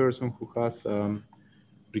the person who has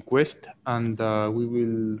request, and we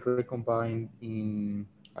will recombine in,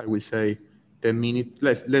 I will say, 10 minutes,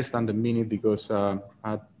 less than the minute, because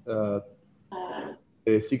at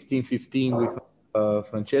 16:15 we have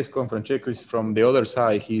Francesco, and Francesco is from the other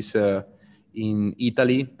side. He's in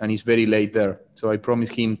Italy and it's very late there, so I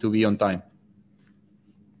promised him to be on time.